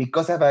 Meaning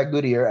because I have a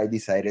good ear, I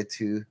decided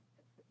to,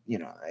 you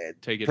know,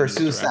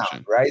 pursue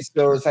sound, right?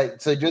 So it's like,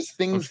 so just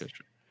things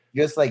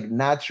just like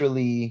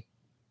naturally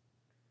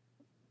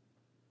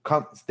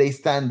they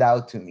stand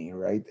out to me,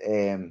 right?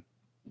 And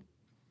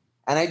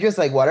I just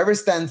like whatever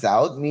stands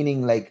out,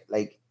 meaning like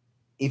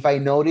if I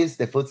notice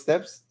the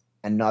footsteps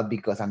and not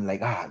because I'm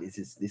like,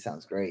 this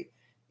sounds great.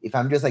 If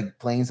I'm just like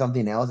playing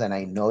something else and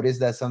I notice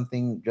that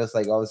something just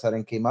like all of a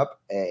sudden came up,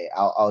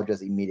 I'll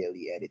just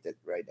immediately edit it,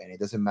 right? And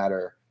it doesn't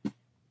matter,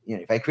 you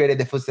know, if I created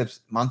the footsteps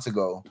months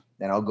ago,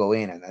 then I'll go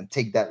in and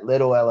take that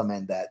little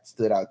element that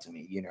stood out to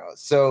me, you know?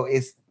 So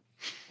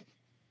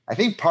I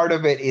think part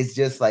of it is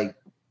just like,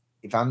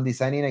 if I'm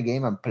designing a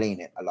game, I'm playing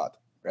it a lot,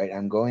 right?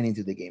 I'm going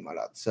into the game a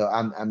lot. So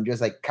I'm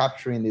just like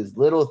capturing these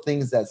little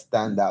things that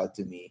stand out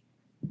to me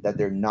that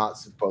they're not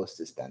supposed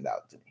to stand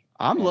out to me.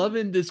 I'm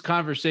loving this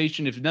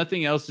conversation. If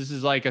nothing else, this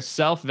is like a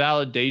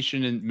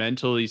self-validation and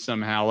mentally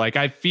somehow. Like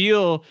I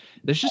feel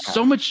there's just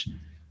so much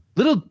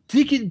little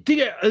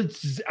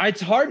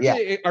it's hard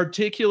to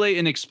articulate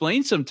and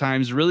explain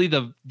sometimes really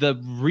the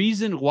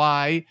reason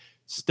why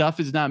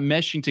stuff is not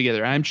meshing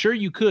together. I'm sure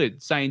you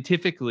could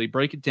scientifically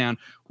break it down.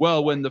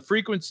 Well, when the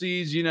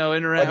frequencies, you know,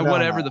 interact,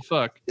 whatever the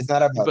fuck. It's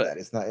not about that.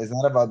 It's not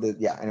about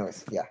the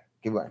anyways. Yeah.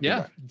 Keep going.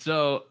 Yeah.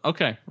 So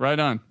okay, right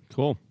on.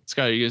 Cool.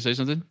 Scott, you gonna say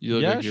something? You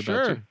look like you're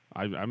sure. about to.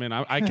 I mean,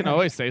 I can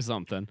always say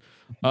something.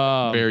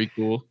 Very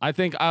cool. I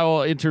think I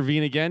will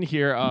intervene again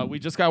here. We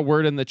just got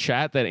word in the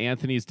chat that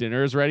Anthony's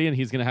dinner is ready and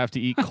he's going to have to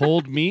eat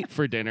cold meat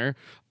for dinner.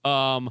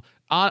 On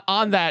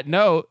that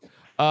note,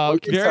 we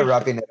can start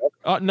wrapping it up.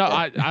 No,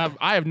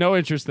 I have no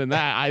interest in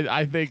that.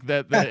 I think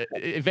that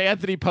if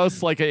Anthony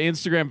posts like an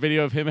Instagram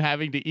video of him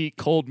having to eat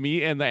cold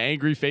meat and the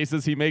angry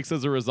faces he makes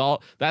as a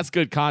result, that's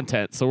good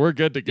content. So we're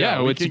good to go.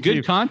 Yeah, it's a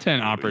good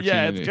content opportunity.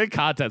 Yeah, it's good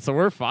content. So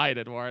we're fine,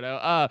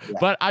 Eduardo.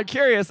 But I'm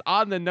curious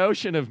on the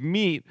notion of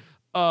meat.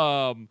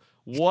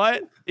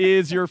 What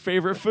is your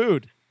favorite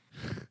food?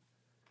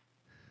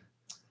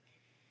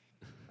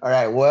 All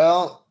right.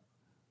 Well,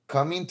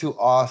 coming to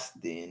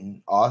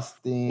Austin,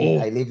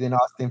 I lived in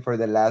Austin for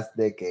the last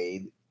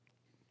decade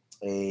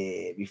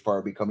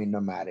before becoming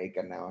nomadic,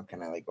 and now I'm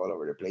kind of like all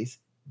over the place.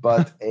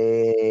 But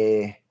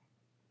I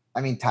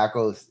mean,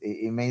 tacos.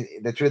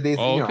 The truth is,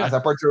 as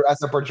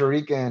a Puerto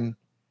Rican,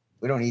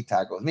 we don't eat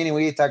tacos. Meaning,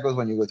 we eat tacos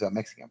when you go to a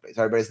Mexican place,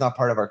 right? But it's not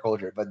part of our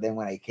culture. But then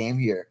when I came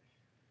here,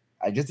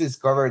 I just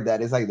discovered that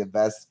it's like the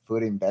best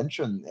food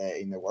invention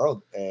in the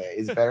world.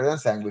 It's better than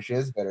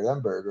sandwiches, better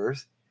than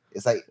burgers.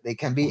 It's like they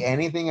can be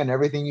anything and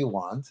everything you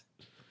want.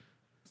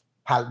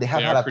 They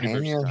have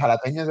jalapenos.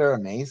 Jalapenos are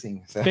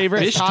amazing. So.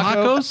 Favorite fish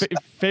tacos?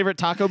 Favorite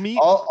taco meat?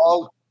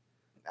 All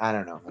I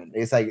don't know, man.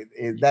 It's like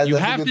you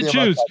have to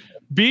choose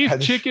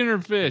beef, chicken, or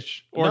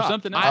fish, or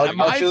something else.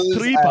 Mine's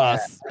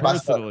tripas,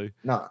 personally.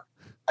 No,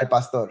 al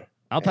pastor.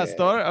 Al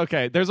pastor?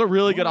 Okay. There's a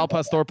really good al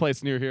pastor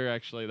place near here,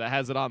 actually, that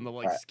has it on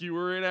the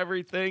skewer and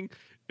everything.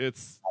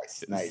 It's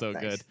nice, so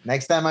good.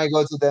 Next time I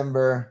go to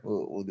Denver,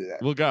 we'll do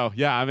that. We'll go.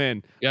 Yeah, I'm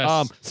in.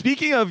 Yes.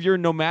 Speaking of your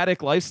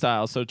nomadic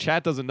lifestyle, so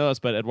chat doesn't know this,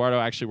 but Eduardo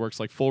actually works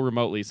like full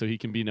remotely, so he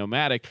can be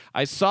nomadic.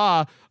 I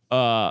saw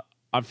on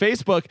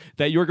Facebook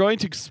that you're going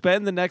to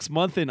spend the next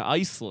month in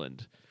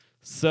Iceland.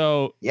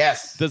 So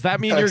yes, does that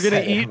mean you're going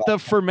to eat the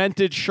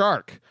fermented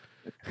shark?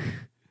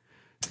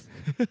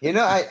 I've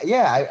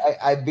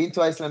been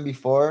to Iceland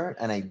before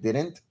and I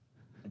didn't.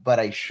 But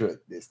I should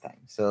this time.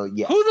 So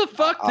yeah. Who the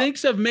fuck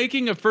thinks of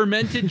making a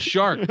fermented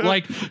shark?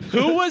 Like,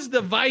 who was the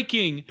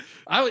Viking?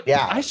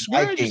 I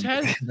swear I just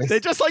had.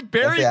 They just like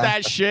buried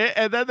that shit,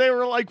 and then they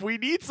were like, "We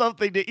need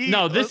something to eat."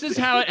 No, this is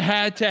how it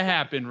had to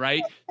happen,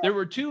 right? There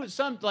were two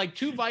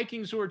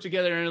Vikings who were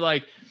together, and they're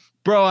like,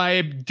 "Bro,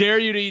 I dare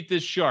you to eat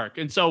this shark."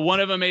 And so one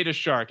of them ate a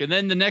shark, and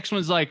then the next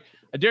one's like,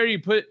 "I dare you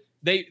to put."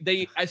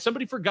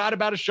 Somebody forgot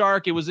about a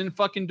shark. It was in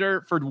fucking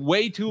dirt for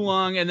way too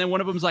long. And then one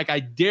of them's like, I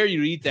dare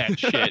you to eat that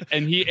shit.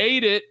 And he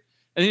ate it.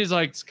 And he's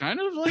like, it's kind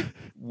of like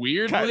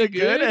weirdly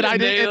good.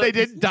 And they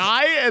didn't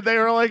die. And they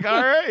were like,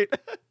 all right.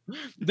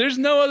 There's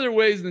no other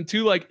ways than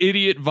two like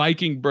idiot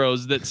Viking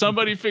bros that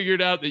somebody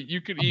figured out that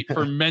you could eat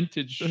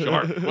fermented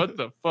shark. What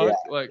the fuck?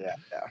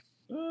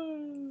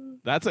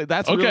 That's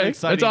okay, really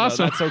exciting. That's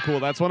awesome. That's so cool.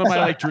 That's one of my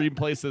like dream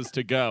places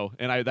to go.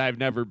 And I've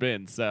never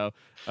been. So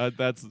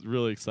that's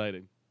really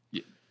exciting.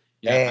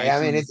 Yeah,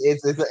 I mean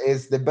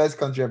it's the best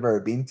country I've ever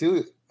been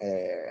to.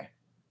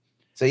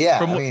 So yeah,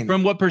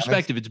 from what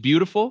perspective? It's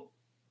beautiful.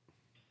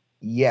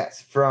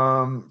 Yes,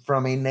 from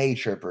a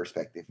nature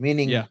perspective,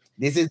 meaning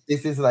this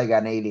is like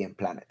an alien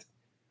planet,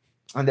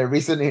 and the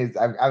reason is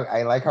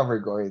I like how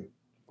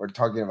we're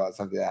talking about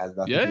something that has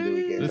nothing to do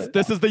with games.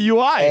 This is the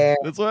UI.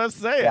 That's what I'm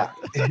saying.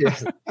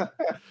 Yeah.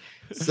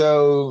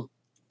 So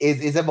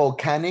it's a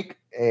volcanic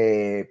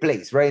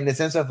place, right? In the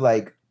sense of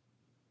like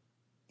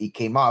it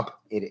came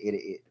up,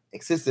 it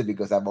existed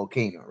because of a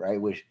volcano,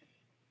 right?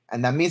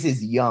 And that means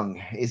it's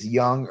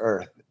young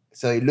Earth.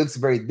 So it looks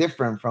very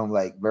different from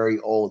like very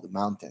old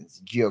mountains,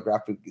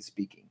 geographically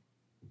speaking.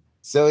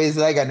 So it's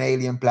like an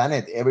alien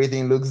planet.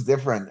 Everything looks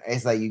different.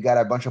 It's like you got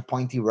a bunch of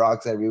pointy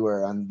rocks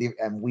everywhere and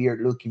weird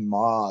looking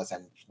moss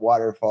and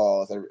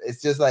waterfalls. It's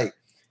just like,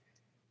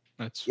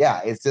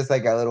 it's just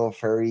like a little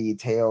fairy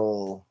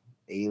tale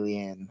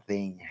alien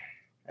thing.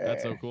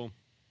 That's so cool.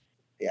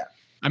 Yeah.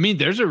 I mean,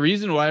 there's a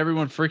reason why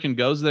everyone freaking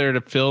goes there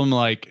to film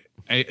like,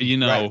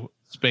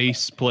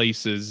 space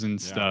places and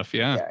stuff.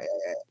 Yeah.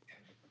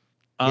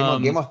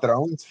 Game of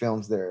Thrones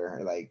films there.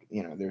 Like,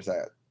 there's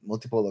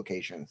multiple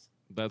locations.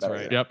 That's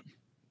right. Yep.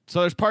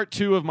 So there's part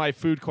 2 of my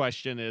food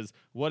question is,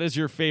 what is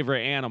your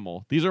favorite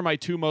animal? These are my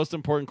 2 most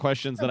important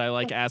questions that I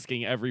like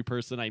asking every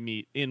person I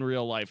meet in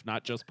real life,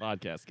 not just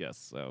podcast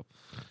guests. So.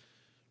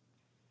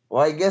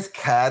 Well, I guess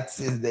cats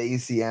is the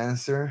easy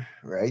answer,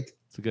 right?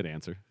 It's a good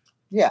answer.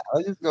 Yeah,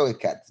 let's just go with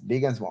cats,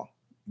 big and small,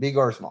 big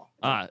or small.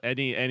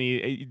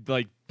 Any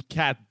like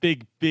cat,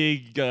 big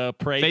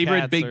prey.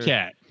 Favorite big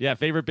cat. Yeah,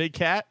 favorite big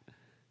cat.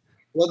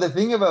 Well, the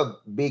thing about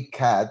big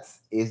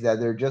cats is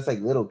that they're just like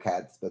little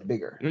cats but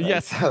bigger. Right?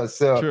 Yes,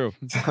 so true.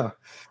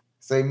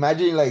 So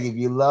imagine like if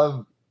you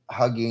love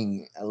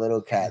hugging a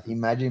little cat,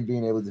 imagine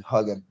being able to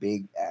hug a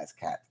big ass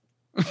cat.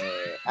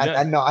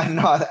 I'm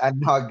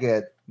not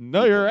good.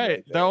 No, you're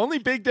right. The only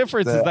big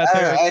difference is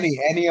that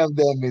any of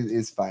them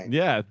is fine.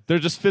 Yeah, they're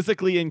just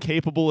physically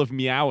incapable of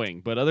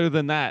meowing, but other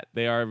than that,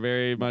 they are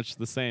very much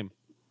the same.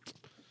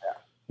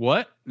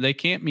 What? They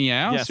can't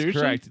meow? Yes,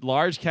 seriously? correct.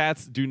 Large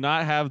cats do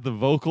not have the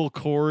vocal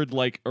cord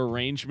like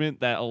arrangement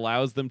that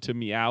allows them to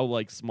meow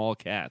like small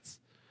cats.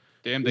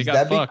 Damn, they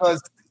got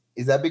fucked.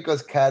 Is that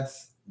because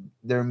cats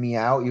their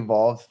meow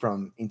evolved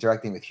from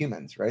interacting with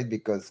humans, right?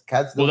 Because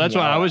cats don't Well, that's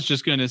what meow. I was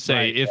just gonna say.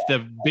 Right. If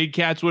the big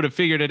cats would have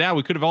figured it out,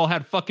 we could have all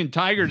had fucking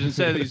tigers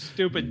instead of these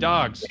stupid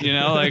dogs. You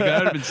know, like that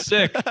would have been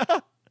sick.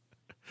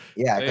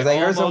 Yeah, They because I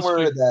heard almost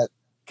somewhere fig- that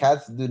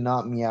cats do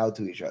not meow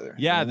to each other.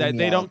 Yeah, only that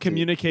they meow don't to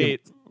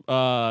communicate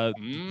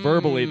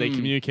verbally. They Mm.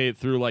 communicate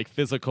through like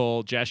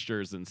physical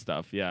gestures and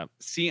stuff. Yeah.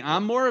 See,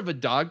 I'm more of a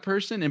dog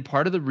person, and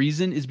part of the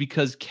reason is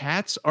because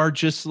cats are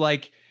just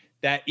like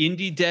that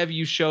indie dev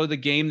you show the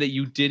game that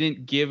you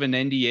didn't give an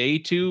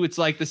NDA to. It's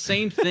like the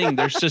same thing.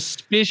 They're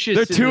suspicious.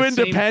 They're in too the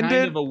same independent.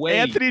 kind of a way.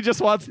 Anthony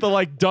just wants the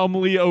like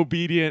dumbly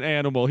obedient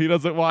animal. He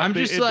doesn't want I'm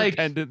the just like-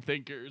 independent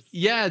thinkers.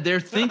 Yeah, they're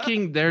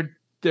thinking they're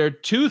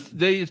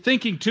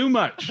thinking too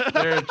much.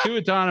 They're too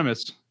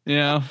autonomous. You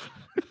know.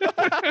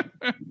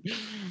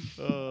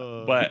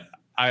 But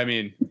I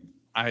mean,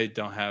 I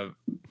don't have.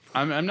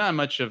 I'm not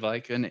much of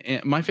like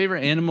my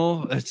favorite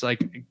animal. It's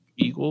like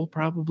eagle,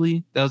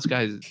 probably. Those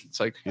guys. It's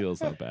like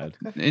feels not bad.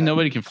 and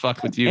nobody can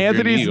fuck with you. if you're an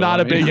Anthony's eagle. not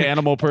I a big mean,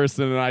 animal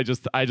person, and I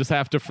just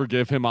have to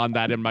forgive him on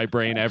that in my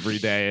brain every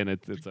day, and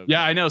it's okay.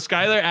 Yeah, I know.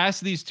 Skylar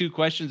asked these two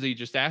questions that he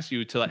just asked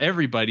you to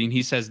everybody, and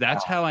he says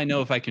that's how I know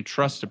if I can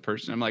trust a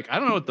person. I'm like, I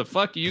don't know what the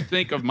fuck you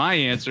think of my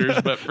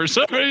answers, but for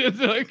some reason, it's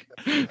like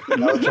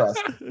No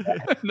trust.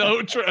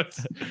 no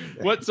trust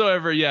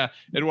whatsoever. Yeah,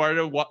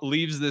 Eduardo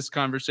leaves this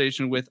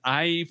conversation with,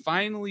 I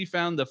finally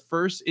found the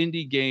first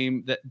indie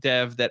game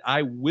dev that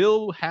I will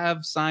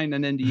have signed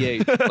an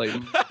NDA to play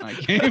my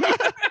game.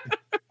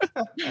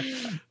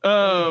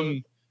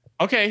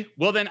 Okay,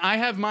 well then I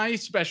have my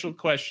special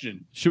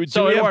question. Should we,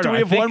 So, do we Eduardo, I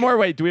have one think- more?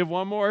 Wait, do we have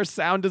one more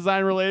sound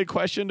design related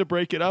question to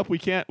break it up? We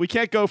can't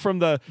go from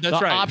the That's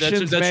right.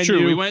 options That's menu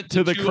true. We went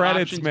to the two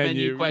credits options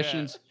menu.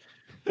 questions.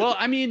 Well,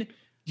 I mean,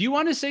 do you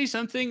want to say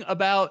something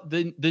about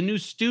the new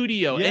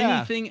studio? Yeah.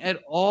 Anything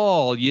at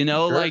all? You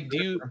know, Sure, like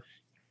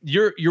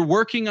sure. you're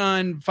working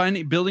on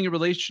building a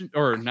relation,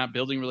 or not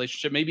building a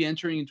relationship, maybe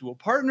entering into a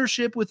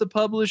partnership with a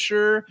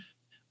publisher.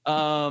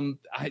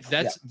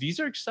 These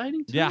are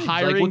exciting times. Yeah, Like,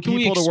 hiring what can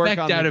we people to work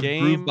expect on out the of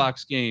game.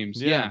 Groovebox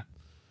Games? Yeah.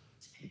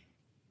 Yeah.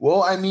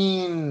 Well, I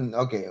mean,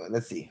 okay,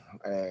 let's see.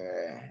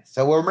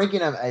 So we're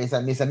making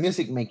it's a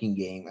music making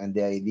game, and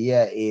the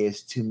idea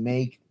is to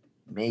make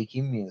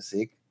making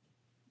music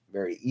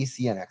very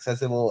easy and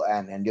accessible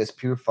and just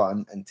pure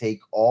fun, and take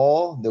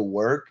all the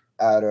work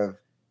out of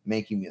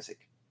making music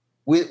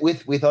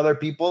with other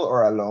people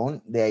or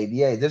alone. The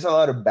idea is there's a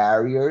lot of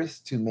barriers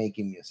to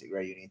making music,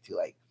 right? You need to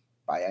like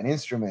buy an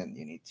instrument,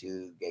 you need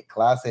to get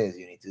classes,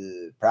 you need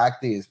to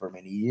practice for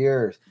many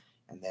years,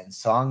 and then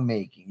song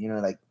making,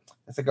 like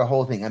it's like a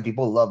whole thing, and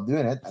people love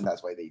doing it, and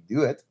that's why they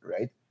do it,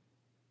 right?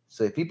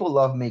 So if people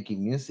love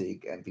making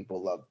music and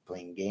people love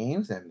playing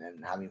games and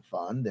having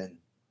fun, then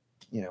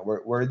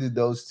where do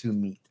those two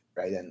meet,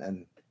 right?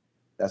 And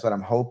that's what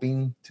I'm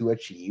hoping to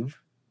achieve.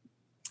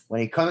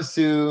 When it comes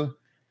to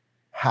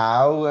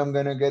how I'm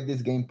gonna get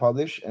this game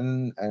published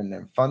and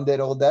funded,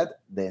 all that,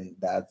 then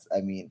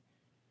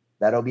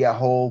that'll be a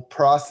whole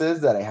process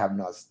that I have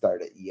not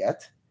started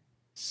yet.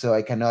 So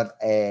I cannot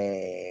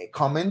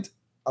comment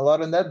a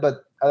lot on that,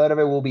 but a lot of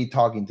it will be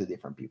talking to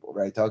different people,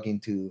 right? Talking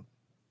to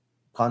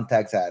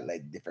contacts at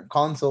like different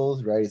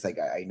consoles, right? It's like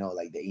I know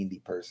like the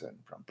indie person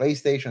from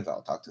PlayStation, so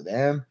I'll talk to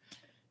them.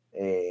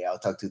 I'll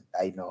talk to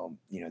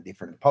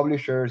different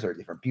publishers or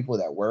different people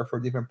that work for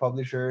different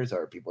publishers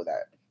or people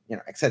that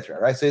etc.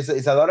 Right? So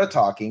it's a lot of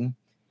talking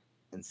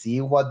and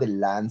seeing what the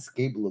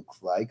landscape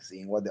looks like,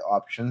 seeing what the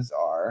options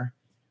are.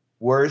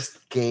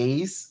 Worst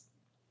case,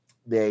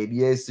 the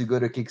idea is to go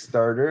to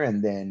Kickstarter,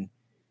 and then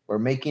we're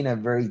making a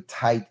very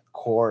tight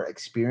core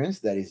experience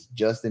that is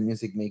just the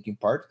music making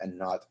part and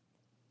not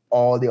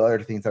all the other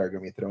things that are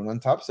going to be thrown on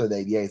top. So the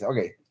idea is,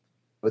 okay,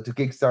 go to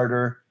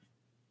Kickstarter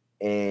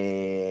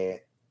and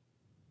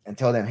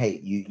tell them, hey,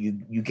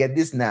 you get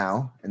this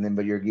now, and then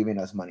but you're giving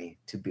us money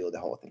to build the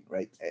whole thing,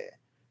 right?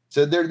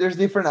 So there's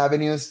different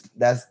avenues.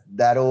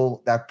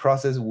 That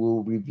process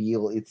will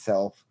reveal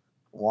itself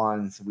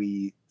once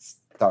we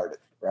start it,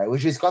 right?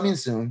 Which is coming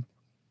soon,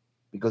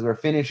 because we're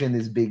finishing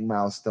this big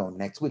milestone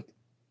next week.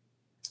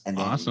 And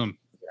then, Awesome.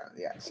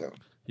 Yeah. So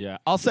Yeah,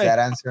 I'll does say that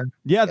answer.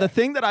 Yeah, the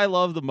thing that I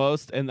love the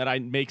most and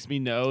that makes me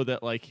know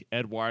that like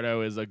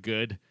Eduardo is a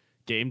good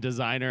game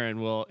designer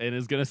and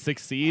is gonna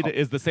succeed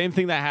is the same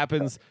thing that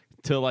happens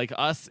to like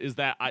us, is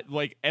that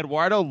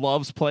Eduardo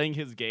loves playing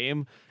his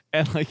game.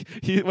 And like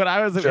when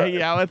I was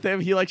hanging out with him,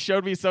 he like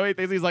showed me so many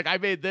things. He's like, I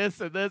made this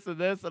and this and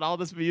this and all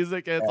this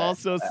music, and it's all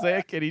so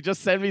sick. And he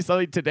just sent me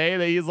something today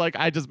that he's like,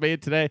 I just made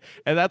it today.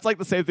 And that's like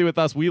the same thing with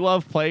us. We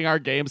love playing our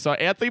game. So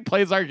Anthony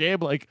plays our game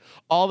like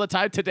all the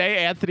time.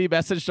 Today, Anthony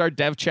messaged our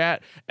dev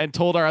chat and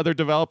told our other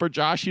developer,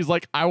 Josh, he's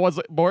like, I was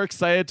more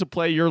excited to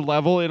play your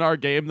level in our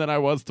game than I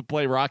was to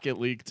play Rocket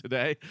League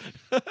today.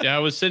 Yeah, I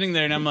was sitting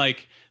there and I'm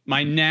like,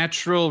 my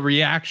natural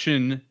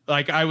reaction,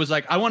 like I was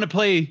like, I want to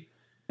play,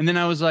 and then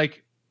I was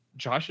like,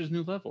 Josh's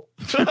new level.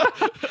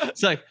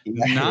 It's like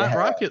not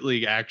Rocket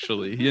League,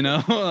 actually,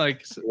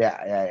 like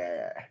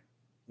Yeah.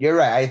 You're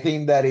right. I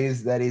think that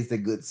is the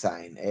good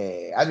sign.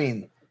 I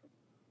mean,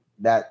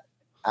 that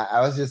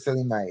I was just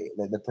telling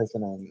the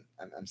person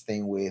I'm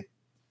staying with.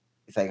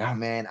 It's like, oh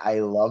man, I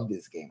love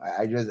this game.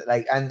 I just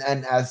like, and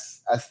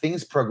as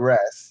things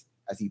progress,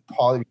 as you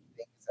polish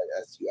things,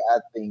 as you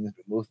add things,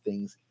 remove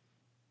things,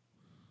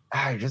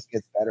 it just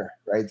gets better,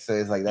 right? So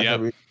it's like that's a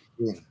really good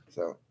feeling.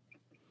 So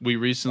we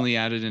recently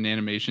added an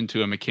animation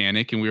to a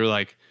mechanic, and we were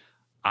like,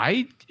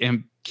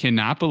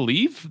 cannot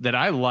believe that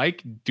I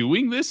like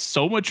doing this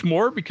so much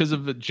more because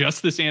of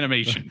just this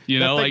animation. You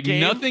know, like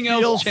nothing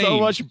else changed. So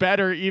much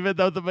better, even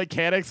though the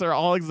mechanics are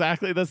all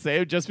exactly the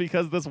same, just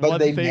because this but one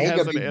they thing make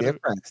has a big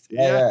difference.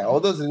 Yeah. All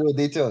those little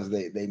details,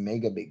 they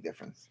make a big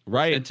difference.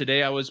 Right. And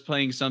today I was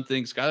playing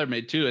something Skylar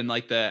made too, and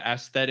like the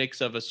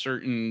aesthetics of a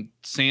certain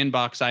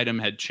sandbox item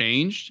had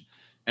changed.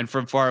 And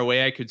from far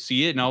away, I could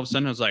see it, and all of a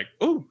sudden, I was like,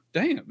 "Oh,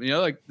 damn! You know,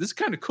 like this is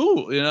kind of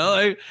cool." You know,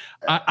 like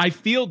I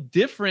feel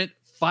different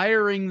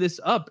firing this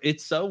up.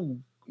 It's so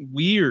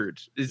weird.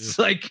 It's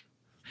like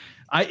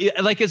I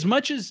like, as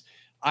much as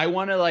I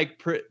want to like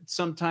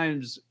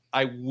sometimes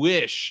I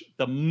wish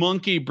the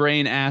monkey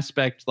brain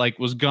aspect like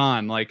was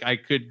gone. Like I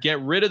could get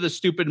rid of the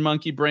stupid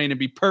monkey brain and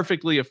be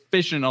perfectly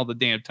efficient all the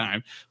damn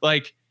time.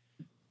 Like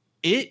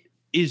it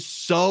is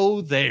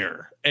so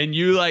there, and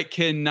you like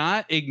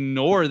cannot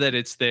ignore that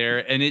it's there,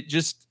 and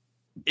it's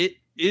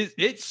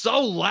so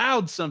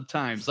loud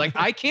sometimes. Like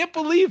I can't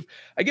believe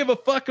I give a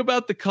fuck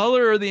about the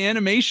color or the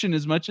animation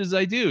as much as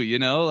I do, you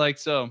know, like,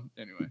 so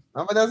anyway.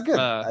 No, but that's good.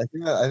 I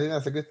think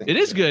that's a good thing. It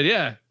is good.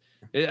 Yeah.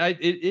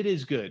 It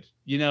is good.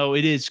 You know,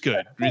 it is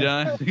good. You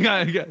know, you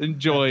gotta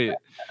enjoy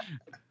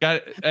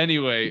it.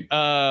 Anyway.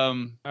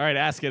 All right.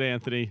 Ask it,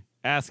 Anthony.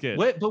 Ask it.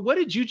 But what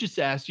did you just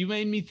ask? You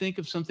made me think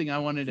of something I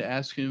wanted to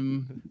ask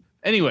him.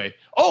 Anyway.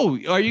 Oh,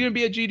 are you going to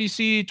be at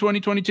GDC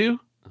 2022?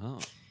 Oh.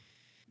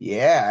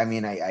 Yeah. I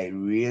mean, I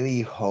really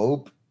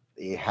hope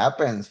it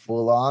happens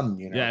full on,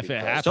 you know. Yeah, if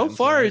it happens. So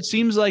far, it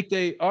seems like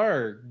they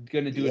are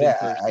going to do it in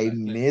person. I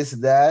miss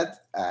that.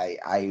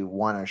 I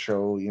want to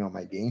show, you know,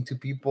 my game to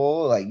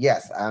people. Like,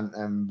 yes,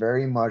 I'm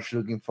very much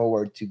looking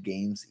forward to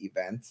games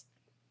events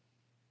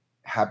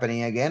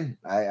happening again.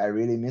 I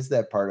really miss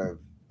that part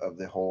of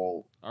the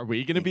whole. Are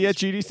we going to be at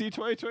GDC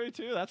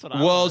 2022? That's what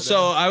I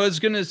I was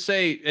going to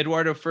say,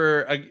 Eduardo,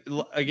 for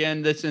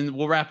again,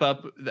 we'll wrap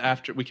up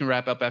after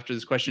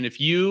this question.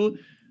 If you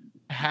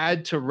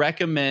had to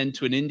recommend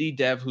to an indie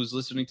dev who's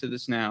listening to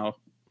this now,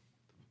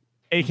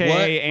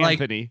 AKA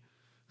Anthony.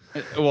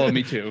 Well,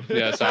 me too.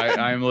 Yes,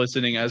 I'm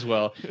listening as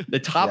well. The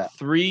top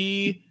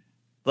 3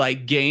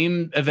 like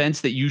game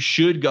events that you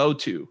should go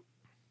to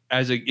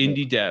as an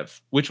indie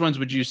dev, which ones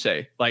would you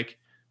say? Like,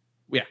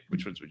 yeah,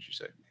 which ones would you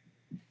say?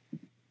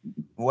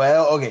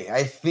 Well, okay,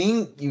 I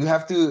think you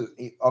have to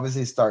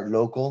obviously start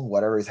local,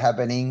 whatever is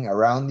happening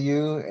around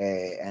you,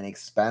 and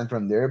expand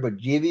from there. But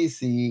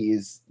GDC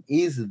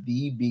is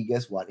the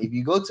biggest one. If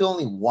you go to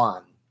only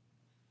one,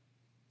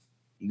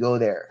 you go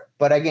there.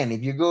 But again,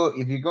 if you're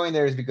going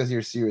there, it's because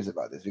you're serious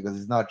about this, because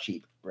it's not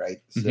cheap, right?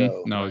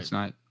 So no, it's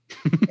not.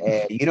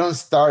 You don't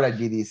start at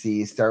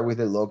GDC. Start with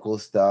the local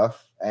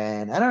stuff,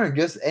 and I don't know,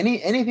 just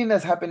anything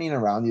that's happening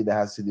around you that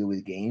has to do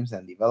with games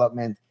and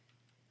development.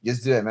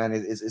 Just do it, man.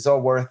 It's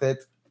all worth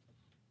it.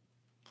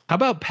 How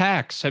about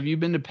PAX? Have you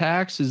been to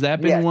PAX? Has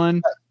that been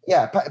one?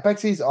 Yeah,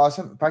 PAX is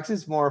awesome. PAX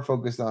is more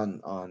focused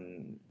on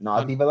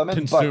not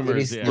development, but it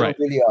is still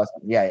really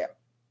awesome. Yeah.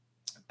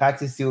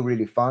 PAX is still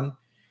really fun.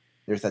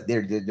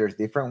 There's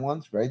different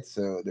ones, right?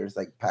 So there's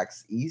like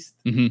PAX East.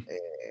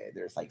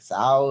 There's like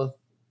South,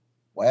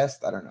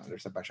 West. I don't know.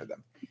 There's a bunch of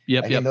them.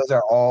 I think those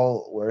are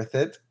all worth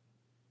it.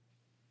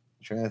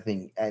 I'm trying to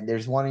think. And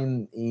there's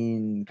one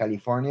in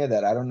California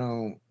that I don't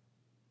know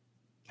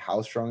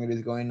how strong it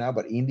is going now,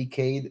 but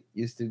Indiecade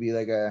used to be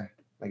like a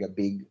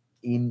big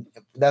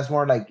that's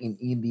more like in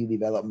indie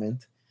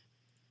development.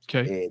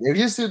 Okay. There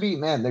used to be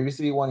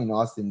one in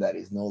Austin that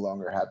is no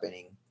longer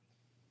happening.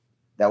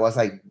 That was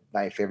like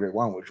my favorite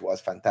one, which was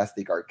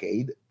Fantastic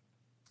Arcade,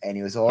 and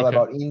it was all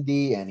about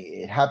indie, and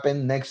it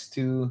happened next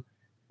to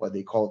what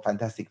they call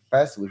Fantastic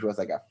Fest, which was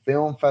like a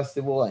film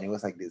festival, and it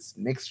was like this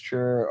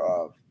mixture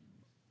of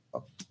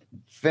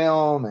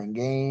film and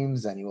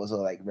games, and it was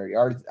like very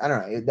art. I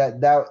don't know, it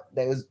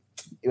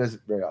was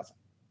very awesome.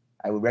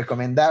 I would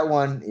recommend that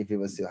one if it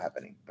was still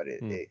happening, but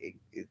it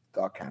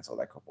got canceled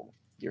a couple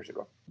years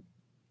ago.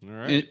 All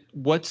right.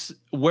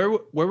 Where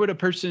would a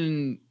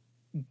person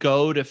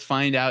go to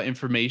find out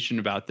information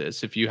about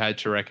this if you had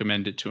to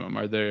recommend it to them?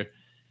 Do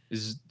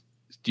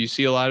you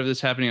see a lot of this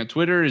happening on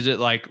Twitter? Is it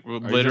like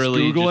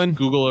literally just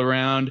Google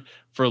around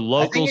for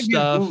local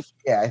stuff?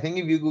 I think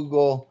if you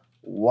Google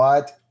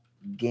what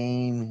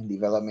game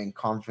development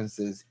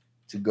conferences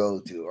to go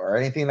to or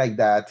anything like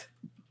that,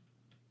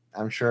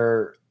 I'm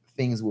sure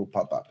things will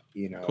pop up,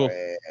 you know. Cool.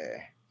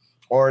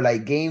 Or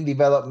like game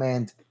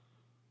development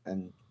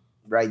and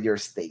write your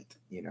state,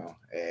 you know,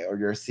 or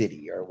your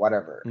city or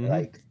whatever.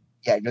 Like,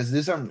 just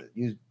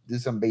do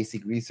some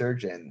basic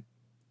research, and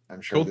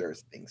I'm sure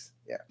there's things.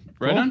 Yeah.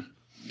 Right on.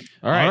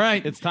 All right. All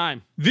right. It's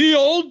time. The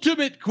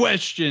ultimate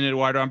question,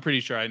 Eduardo. I'm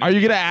pretty sure I know. Are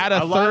you going to add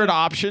a lot third of-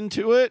 option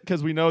to it?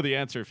 Because we know the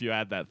answer if you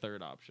add that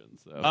third option.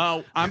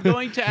 So I'm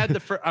going to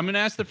add I'm going to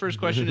ask the first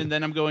question, and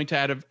then I'm going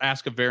to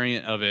ask a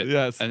variant of it.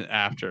 Yes. And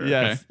after.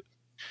 Yes. Okay?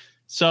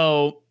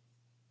 So,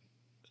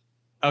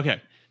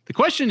 okay. The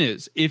question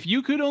is, if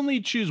you could only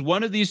choose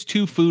one of these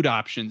two food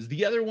options,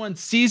 the other one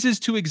ceases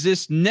to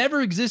exist,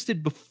 never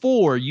existed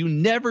before, you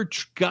never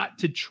got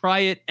to try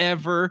it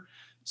ever.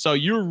 So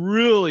you're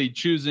really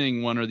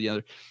choosing one or the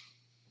other.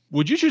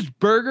 Would you choose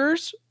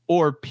burgers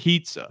or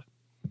pizza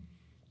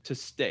to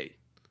stay?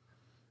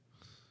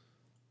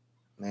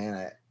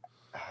 Man,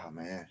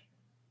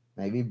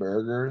 maybe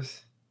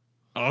burgers.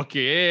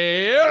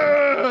 Okay.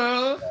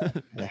 Yeah.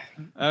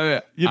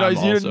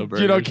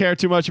 you don't care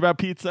too much about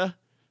pizza?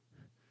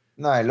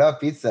 No, I love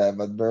pizza,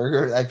 but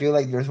burgers, I feel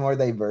like there's more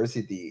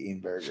diversity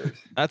in burgers.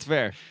 That's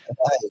fair.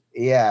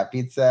 Yeah,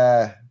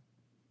 pizza,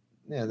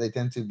 they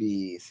tend to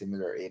be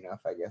similar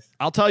enough, I guess.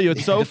 I'll tell you,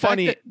 it's so The fact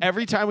funny. that-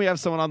 Every time we have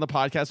someone on the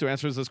podcast who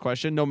answers this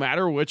question, no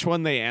matter which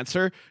one they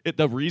answer,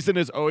 the reason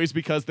is always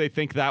because they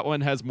think that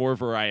one has more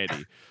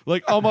variety.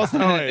 Like almost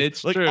always.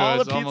 It's like true, all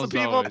the it's pizza almost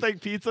people always.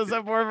 think pizzas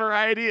have more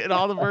variety, and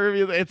all the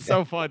burgers. It's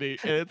so funny.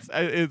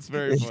 It's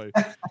very funny.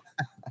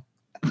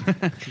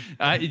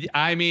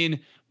 I mean,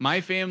 my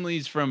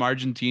family's from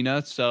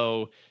Argentina,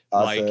 so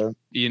Awesome.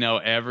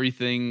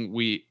 everything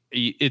we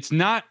eat, it's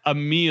not a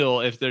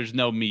meal if there's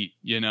no meat.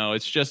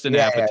 It's just an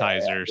Yeah,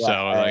 appetizer.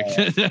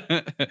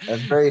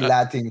 That's very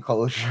Latin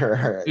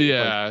culture.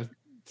 Yeah.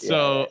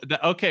 So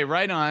okay,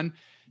 right on.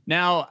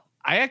 Now,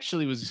 I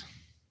actually was.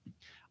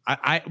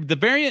 The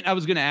variant I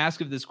was going to ask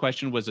of this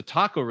question was a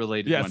taco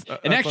related one. And that's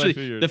what I actually,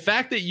 figured. the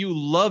fact that you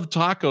love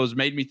tacos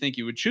made me think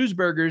you would choose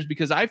burgers,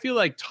 because I feel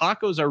like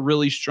tacos are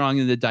really strong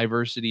in the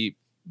diversity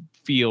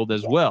field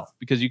as well,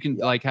 because you can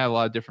have a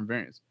lot of different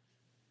variants.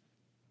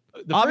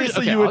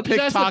 Obviously, you would pick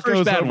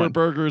tacos over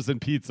burgers and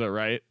pizza,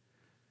 right?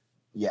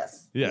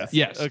 Yes.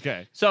 Yes.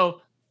 Okay.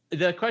 So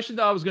the question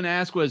that I was going to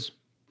ask was,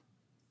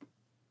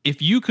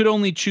 if you could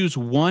only choose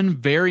one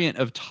variant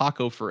of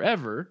taco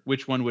forever,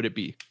 which one would it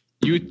be?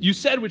 You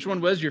said which one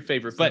was your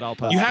favorite, but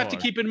you have to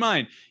keep in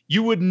mind,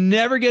 you would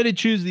never get to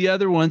choose the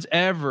other ones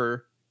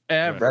ever.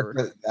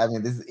 Breakfast. I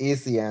mean, this is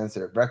easy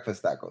answer.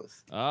 Breakfast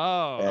tacos.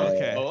 Oh,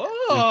 okay.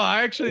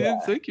 I actually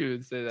didn't think you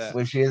would say that.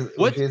 Which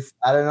is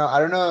I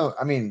don't know.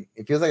 I mean,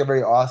 it feels like a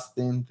very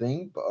Austin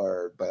thing,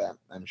 but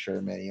I'm sure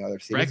many other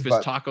cities.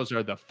 Breakfast tacos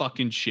are the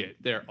fucking shit.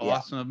 They're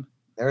awesome.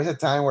 There was a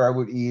time where I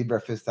would eat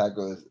breakfast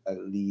tacos at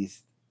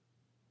least.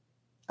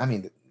 I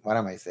mean, what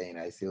am I saying?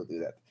 I still do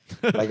that.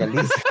 Like at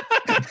least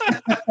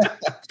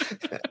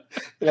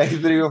like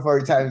 3 or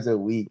 4 times a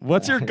week.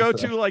 What's your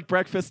go-to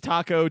breakfast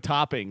taco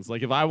toppings?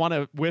 Like if I want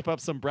to whip up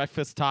some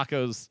breakfast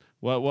tacos,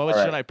 what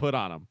should I put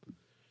on them?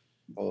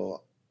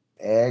 Well,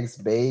 eggs,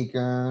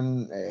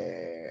 bacon,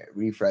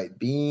 refried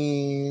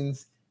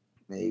beans,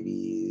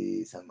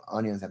 maybe some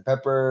onions and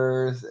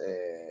peppers,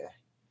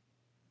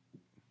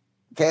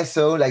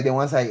 queso. Like the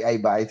ones I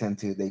buy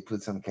they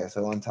put some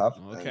queso on top.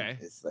 Okay,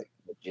 it's like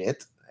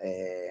legit.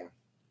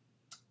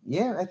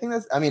 Yeah, I think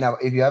that's. I mean,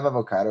 if you have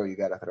avocado, you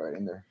gotta throw it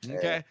in there.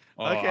 Okay,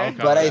 okay.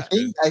 But I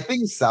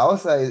think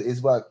salsa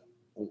is what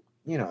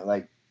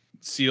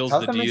seals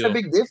salsa the makes deal. a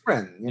big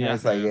difference.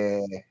 It's like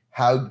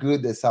how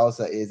good the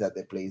salsa is at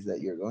the place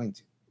that you're going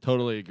to.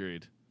 Totally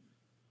agreed.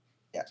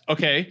 Yeah.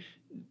 Okay,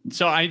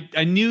 so I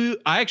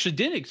actually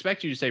didn't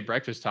expect you to say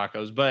breakfast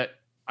tacos, but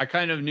I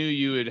kind of knew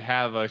you would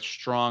have a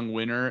strong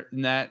winner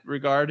in that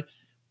regard.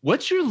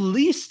 What's your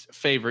least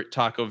favorite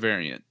taco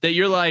variant that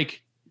you're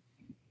like,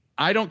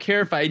 I don't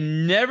care if I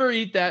never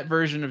eat that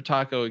version of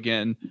taco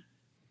again,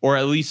 or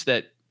at least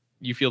that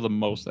you feel the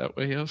most that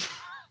way of?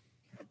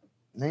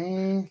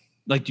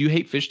 Like, do you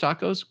hate fish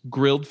tacos?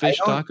 Grilled fish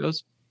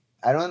tacos?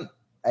 I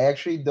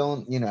actually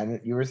don't.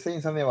 You were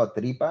saying something about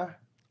tripa.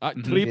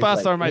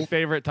 Tripas are my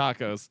favorite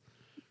tacos.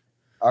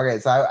 Okay,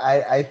 so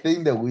I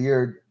think the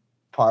weird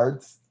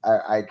parts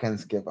I can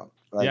skip them.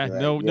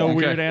 No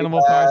weird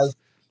animal parts.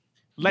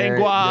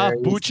 Lengua,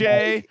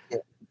 buche.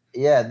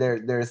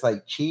 There's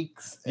like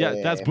cheeks.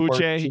 That's buche.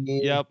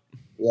 Yep.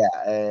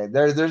 Yeah,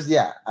 there's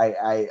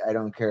I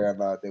don't care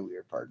about the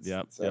weird parts.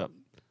 Yep.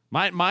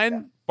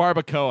 Mine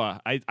barbacoa.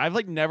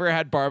 I've never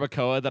had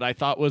barbacoa that I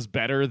thought was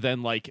better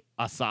than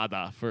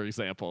asada, for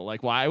example.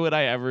 Why would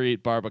I ever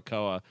eat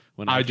barbacoa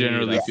when I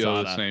generally eat feel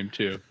asada? the same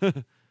too.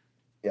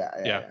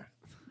 Yeah.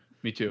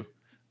 Me too.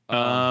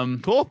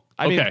 Cool.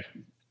 Okay.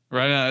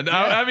 Right on.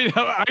 Yeah. I mean,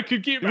 I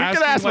could keep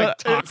asking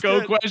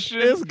taco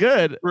questions. It's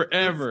good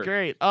Forever. It's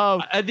great.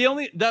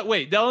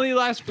 The only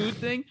last food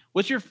thing.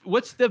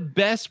 What's the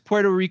best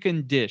Puerto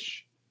Rican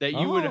dish that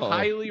you would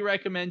highly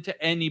recommend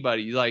to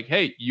anybody? Like,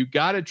 hey, you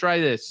got to try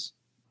this.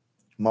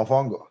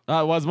 Mofongo.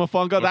 It was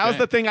mofongo. Okay. That was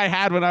the thing I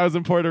had when I was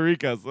in Puerto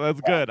Rico, so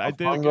that's good. I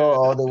did Mofongo good.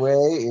 all the way.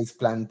 It's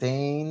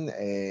plantain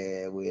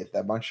with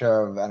a bunch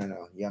of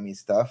yummy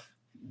stuff.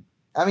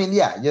 I mean,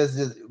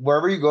 just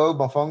wherever you go,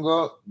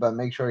 mofongo, but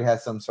make sure it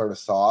has some sort of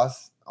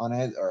sauce on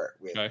it, or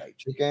with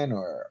chicken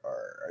or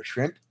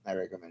shrimp. I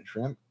recommend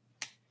shrimp.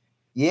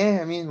 Yeah,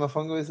 I mean,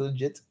 mofongo is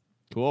legit.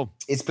 Cool.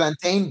 It's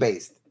plantain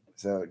based,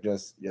 so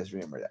just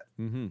remember that.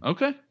 Mm-hmm.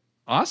 Okay.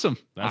 Awesome.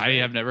 That's I great.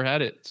 have never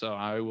had it, so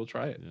I will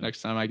try it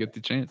next time I get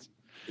the chance.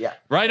 Yeah.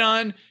 Right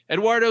on,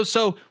 Eduardo.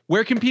 So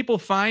where can people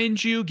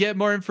find you, get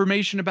more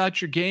information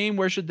about your game?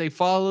 Where should they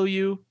follow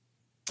you?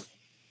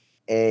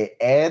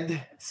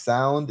 Ed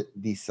Sound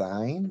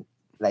Design,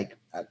 like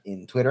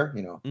in Twitter,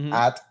 Mhm.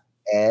 at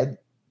Ed,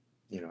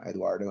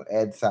 Eduardo,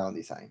 Ed Sound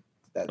Design.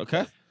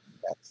 Okay.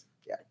 That's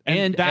yeah.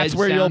 And that's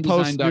where you'll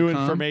post new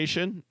edsounddesign.com.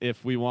 information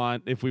if we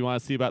want to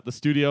see about the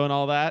studio and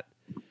all that.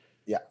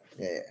 Yeah.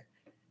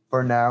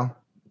 For now,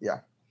 yeah.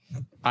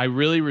 I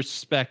really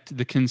respect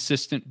the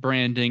consistent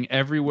branding.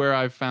 Everywhere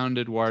I've found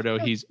Eduardo,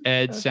 he's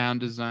Ed Sound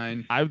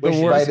Design. I'm the Which,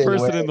 by worst the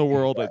person way, in the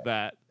world at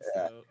that.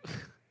 yeah. So.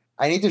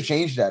 I need to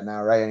change that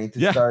now, right? I need to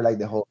Yeah. start like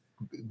the whole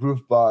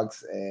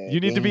Groovebox. You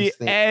need to be games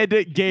thing.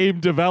 Ed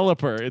Game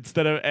Developer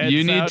instead of Ed.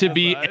 You need Sound to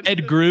be Design.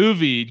 Ed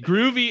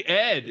Groovy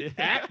Ed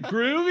at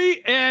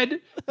Groovy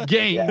Ed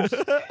Games.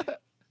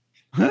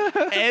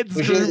 Ed's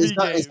Which Groovy it's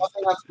Games.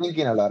 something I'm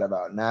thinking a lot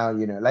about now.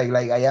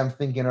 Like I am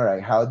thinking, all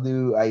right, how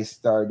do I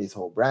start this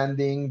whole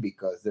branding?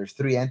 Because there's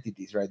 3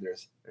 entities, right?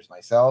 There's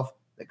myself,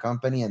 the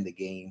company, and the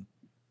game.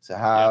 So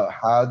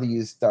how do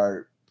you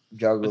start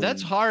juggling? But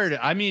that's hard.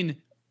 I mean,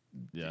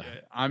 Yeah.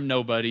 I'm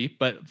nobody,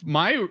 but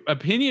my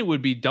opinion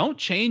would be don't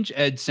change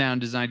Ed Sound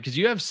Design because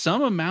you have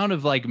some amount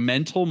of like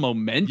mental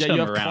momentum Yeah, you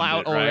have around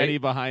clout it, right? already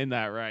behind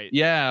that, right?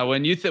 Yeah,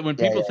 when Yeah,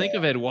 people think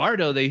of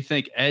Eduardo, they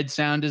think Ed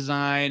Sound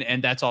Design,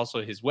 and that's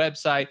also his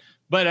website.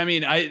 But I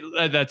mean,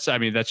 that's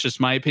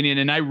just my opinion,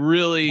 and I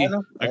really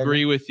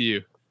agree with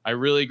you. I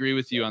really agree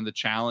with you on the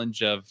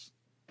challenge of,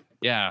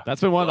 yeah.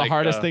 That's been one of the like,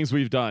 hardest things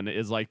we've done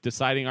is like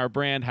deciding our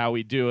brand, how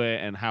we do it,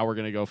 and how we're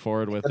gonna go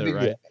forward with It's a it, big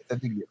right? deal. It's a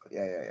big deal.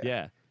 Yeah.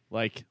 Yeah.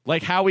 Like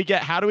how do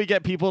we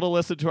get people to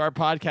listen to our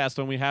podcast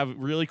when we have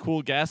really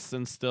cool guests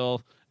and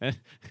still No,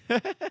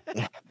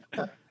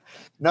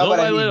 Little but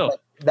by I mean, little.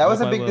 that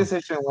was a Little by big little.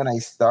 decision when I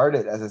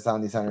started as a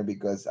sound designer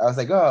because I was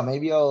like, oh,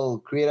 maybe I'll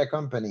create a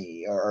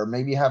company or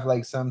maybe have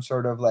like some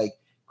sort of like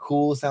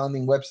cool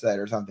sounding website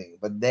or something.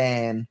 But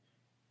then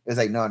it's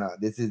like, no,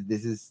 this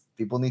is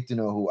people need to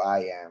know who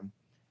I am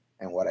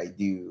and what I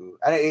do,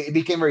 and it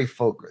became very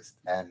focused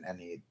and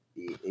it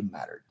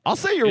mattered. I'll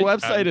say your It-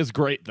 website is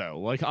great though.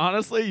 Like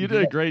honestly, you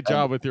did a great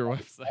job with your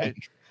website.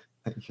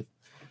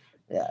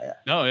 Yeah.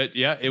 No,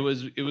 it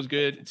was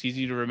good. It's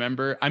easy to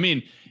remember. I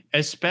mean,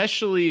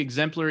 especially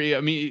exemplary.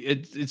 I mean,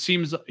 it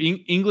seems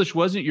English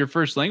wasn't your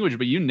first language,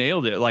 but you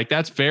nailed it. Like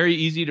that's very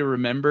easy to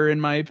remember,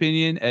 in my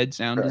opinion. Ed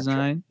Sound Sure.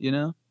 Design.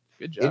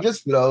 Good job. It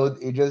just flowed.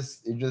 It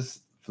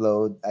just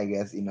flowed, I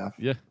guess, enough.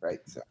 Yeah. Right.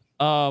 So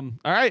All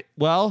right.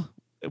 Well,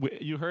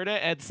 you heard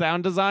it at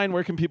Sound Design.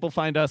 Where can people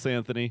find us,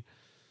 Anthony?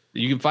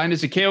 You can find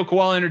us at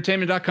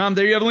kokoalaentertainment.com.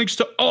 There you have links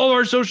to all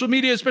our social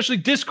media, especially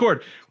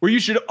Discord, where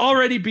you should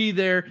already be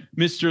there,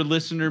 Mr.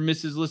 Listener,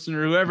 Mrs.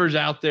 Listener, whoever's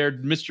out there,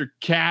 Mr.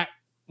 Cat,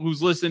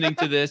 who's listening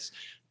to this,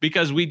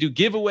 because we do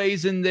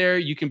giveaways in there.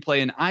 You can play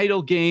an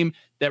idle game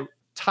that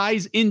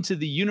ties into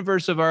the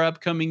universe of our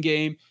upcoming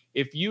game.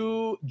 If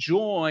you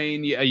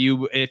join,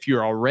 if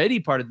you're already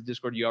part of the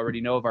Discord, you already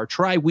know of our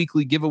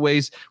tri-weekly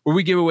giveaways, where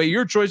we give away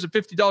your choice of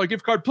 $50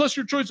 gift card plus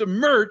your choice of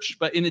merch.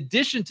 But in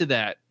addition to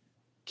that,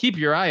 keep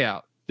your eye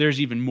out. There's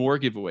even more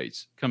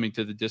giveaways coming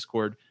to the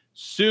Discord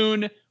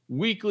soon.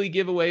 Weekly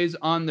giveaways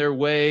on their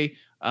way.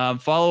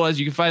 Follow us.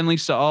 You can find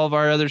links to all of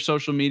our other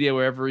social media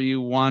wherever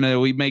you want to.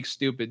 We make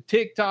stupid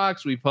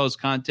TikToks. We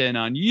post content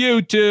on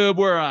YouTube.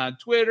 We're on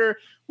Twitter.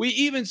 We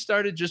even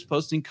started just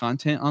posting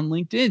content on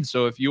LinkedIn.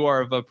 So if you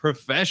are of a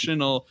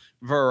professional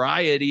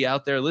variety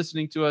out there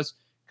listening to us,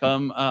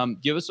 come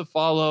give us a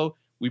follow.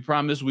 We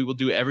promise we will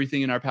do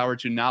everything in our power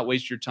to not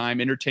waste your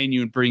time, entertain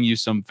you, and bring you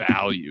some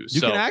value.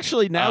 You can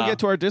actually now get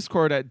to our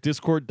Discord at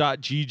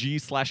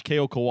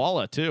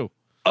discord.gg/KOKoala too.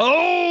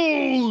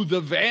 Oh, the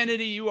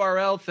vanity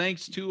URL,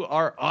 thanks to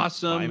our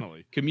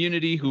awesome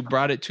community who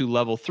brought it to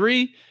level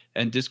 3,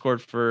 and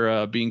Discord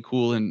for being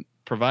cool and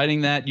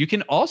providing that. You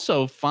can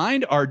also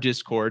find our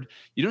Discord.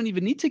 You don't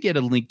even need to get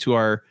a link to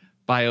our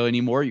bio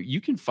anymore.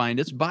 You can find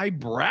us by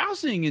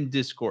browsing in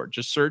Discord.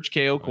 Just search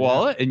KO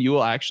Koala and you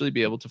will actually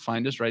be able to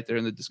find us right there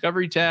in the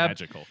Discovery tab.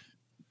 Magical.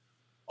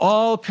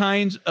 All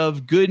kinds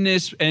of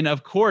goodness. And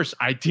of course,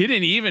 I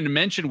didn't even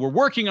mention we're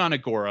working on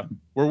Agora.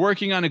 We're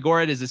working on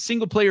Agora. It is a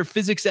single player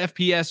physics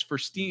FPS for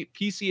Steam,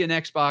 PC, and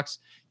Xbox.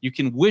 You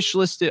can wish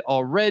list it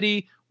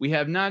already. We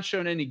have not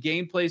shown any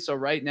gameplay. So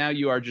right now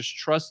you are just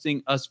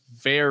trusting us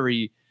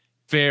very,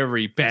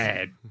 very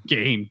bad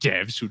game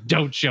devs who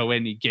don't show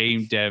any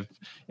game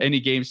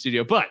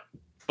studio. But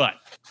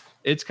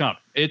it's coming.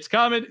 It's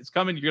coming. It's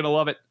coming. You're going to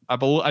love it.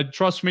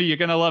 Trust me, you're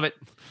going to love it.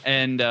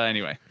 And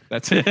anyway,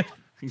 that's it.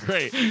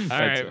 Great. All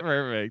right,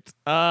 perfect.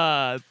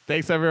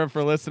 Thanks everyone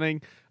for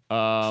listening.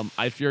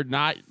 If you're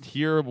not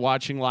here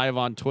watching live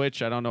on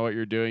Twitch, I don't know what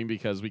you're doing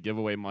because we give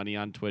away money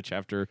on Twitch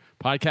after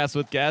podcasts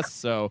with guests.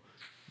 So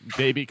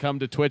maybe come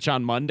to Twitch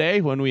on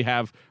Monday when we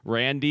have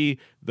Randy,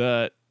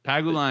 the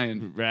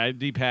Pagulayan.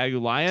 Randy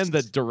Pagulayan,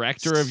 the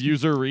director of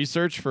user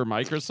research for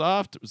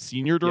Microsoft,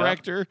 senior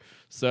director.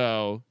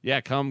 So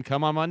yeah, come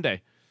on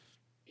Monday.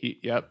 He's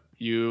got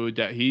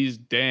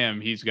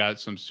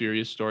some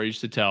serious stories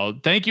to tell.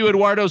 Thank you,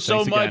 Eduardo,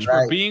 so much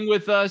for being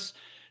with us.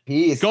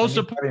 Peace. Go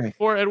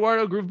support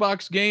Eduardo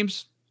Groovebox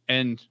Games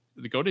and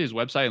go to his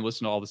website and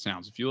listen to all the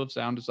sounds. If you love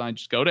sound design,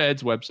 just go to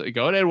Ed's website,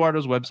 go to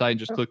Eduardo's website and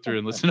just click through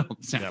and listen to all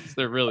the sounds.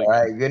 They're really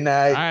good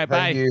night. All right, bye.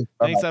 Thank you.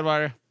 Thanks,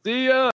 Eduardo. See ya.